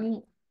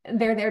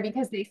they're there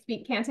because they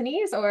speak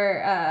Cantonese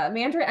or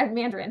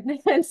Mandarin.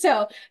 And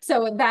so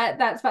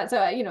that's fun.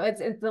 So you know,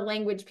 it's the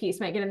language piece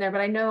might get in there,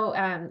 but I know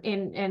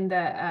in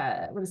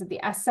the what is it, the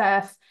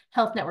SF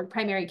Health Network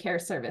Primary Care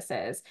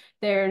Services,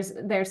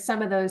 there's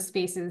some of those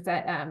spaces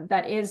that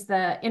that is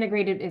the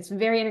integrated, it's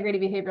very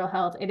integrated behavioral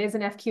health. It is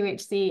an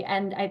FQHC,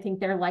 and I think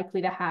they're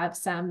likely to have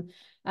some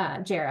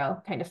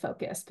Gero kind of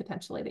focus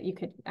potentially that you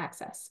could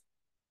access.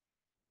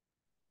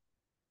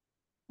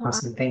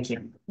 Awesome, thank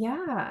you.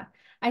 Yeah,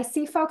 I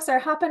see folks are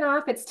hopping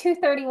off. It's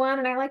 2:31,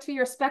 and I like to be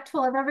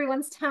respectful of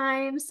everyone's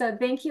time. So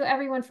thank you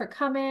everyone for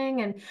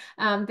coming,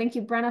 and thank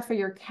you, Brenna, for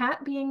your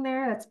cat being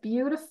there. That's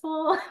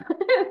beautiful.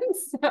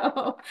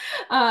 So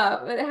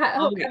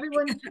hope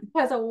everyone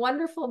has a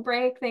wonderful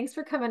break. Thanks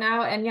for coming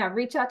out, and yeah,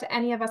 reach out to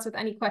any of us with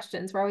any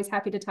questions. We're always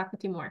happy to talk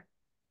with you more.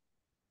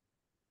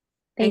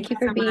 Thank you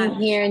for being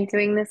here and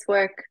doing this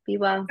work. Be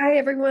well. Bye,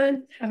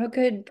 everyone. Have a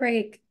good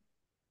break.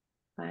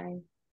 Bye.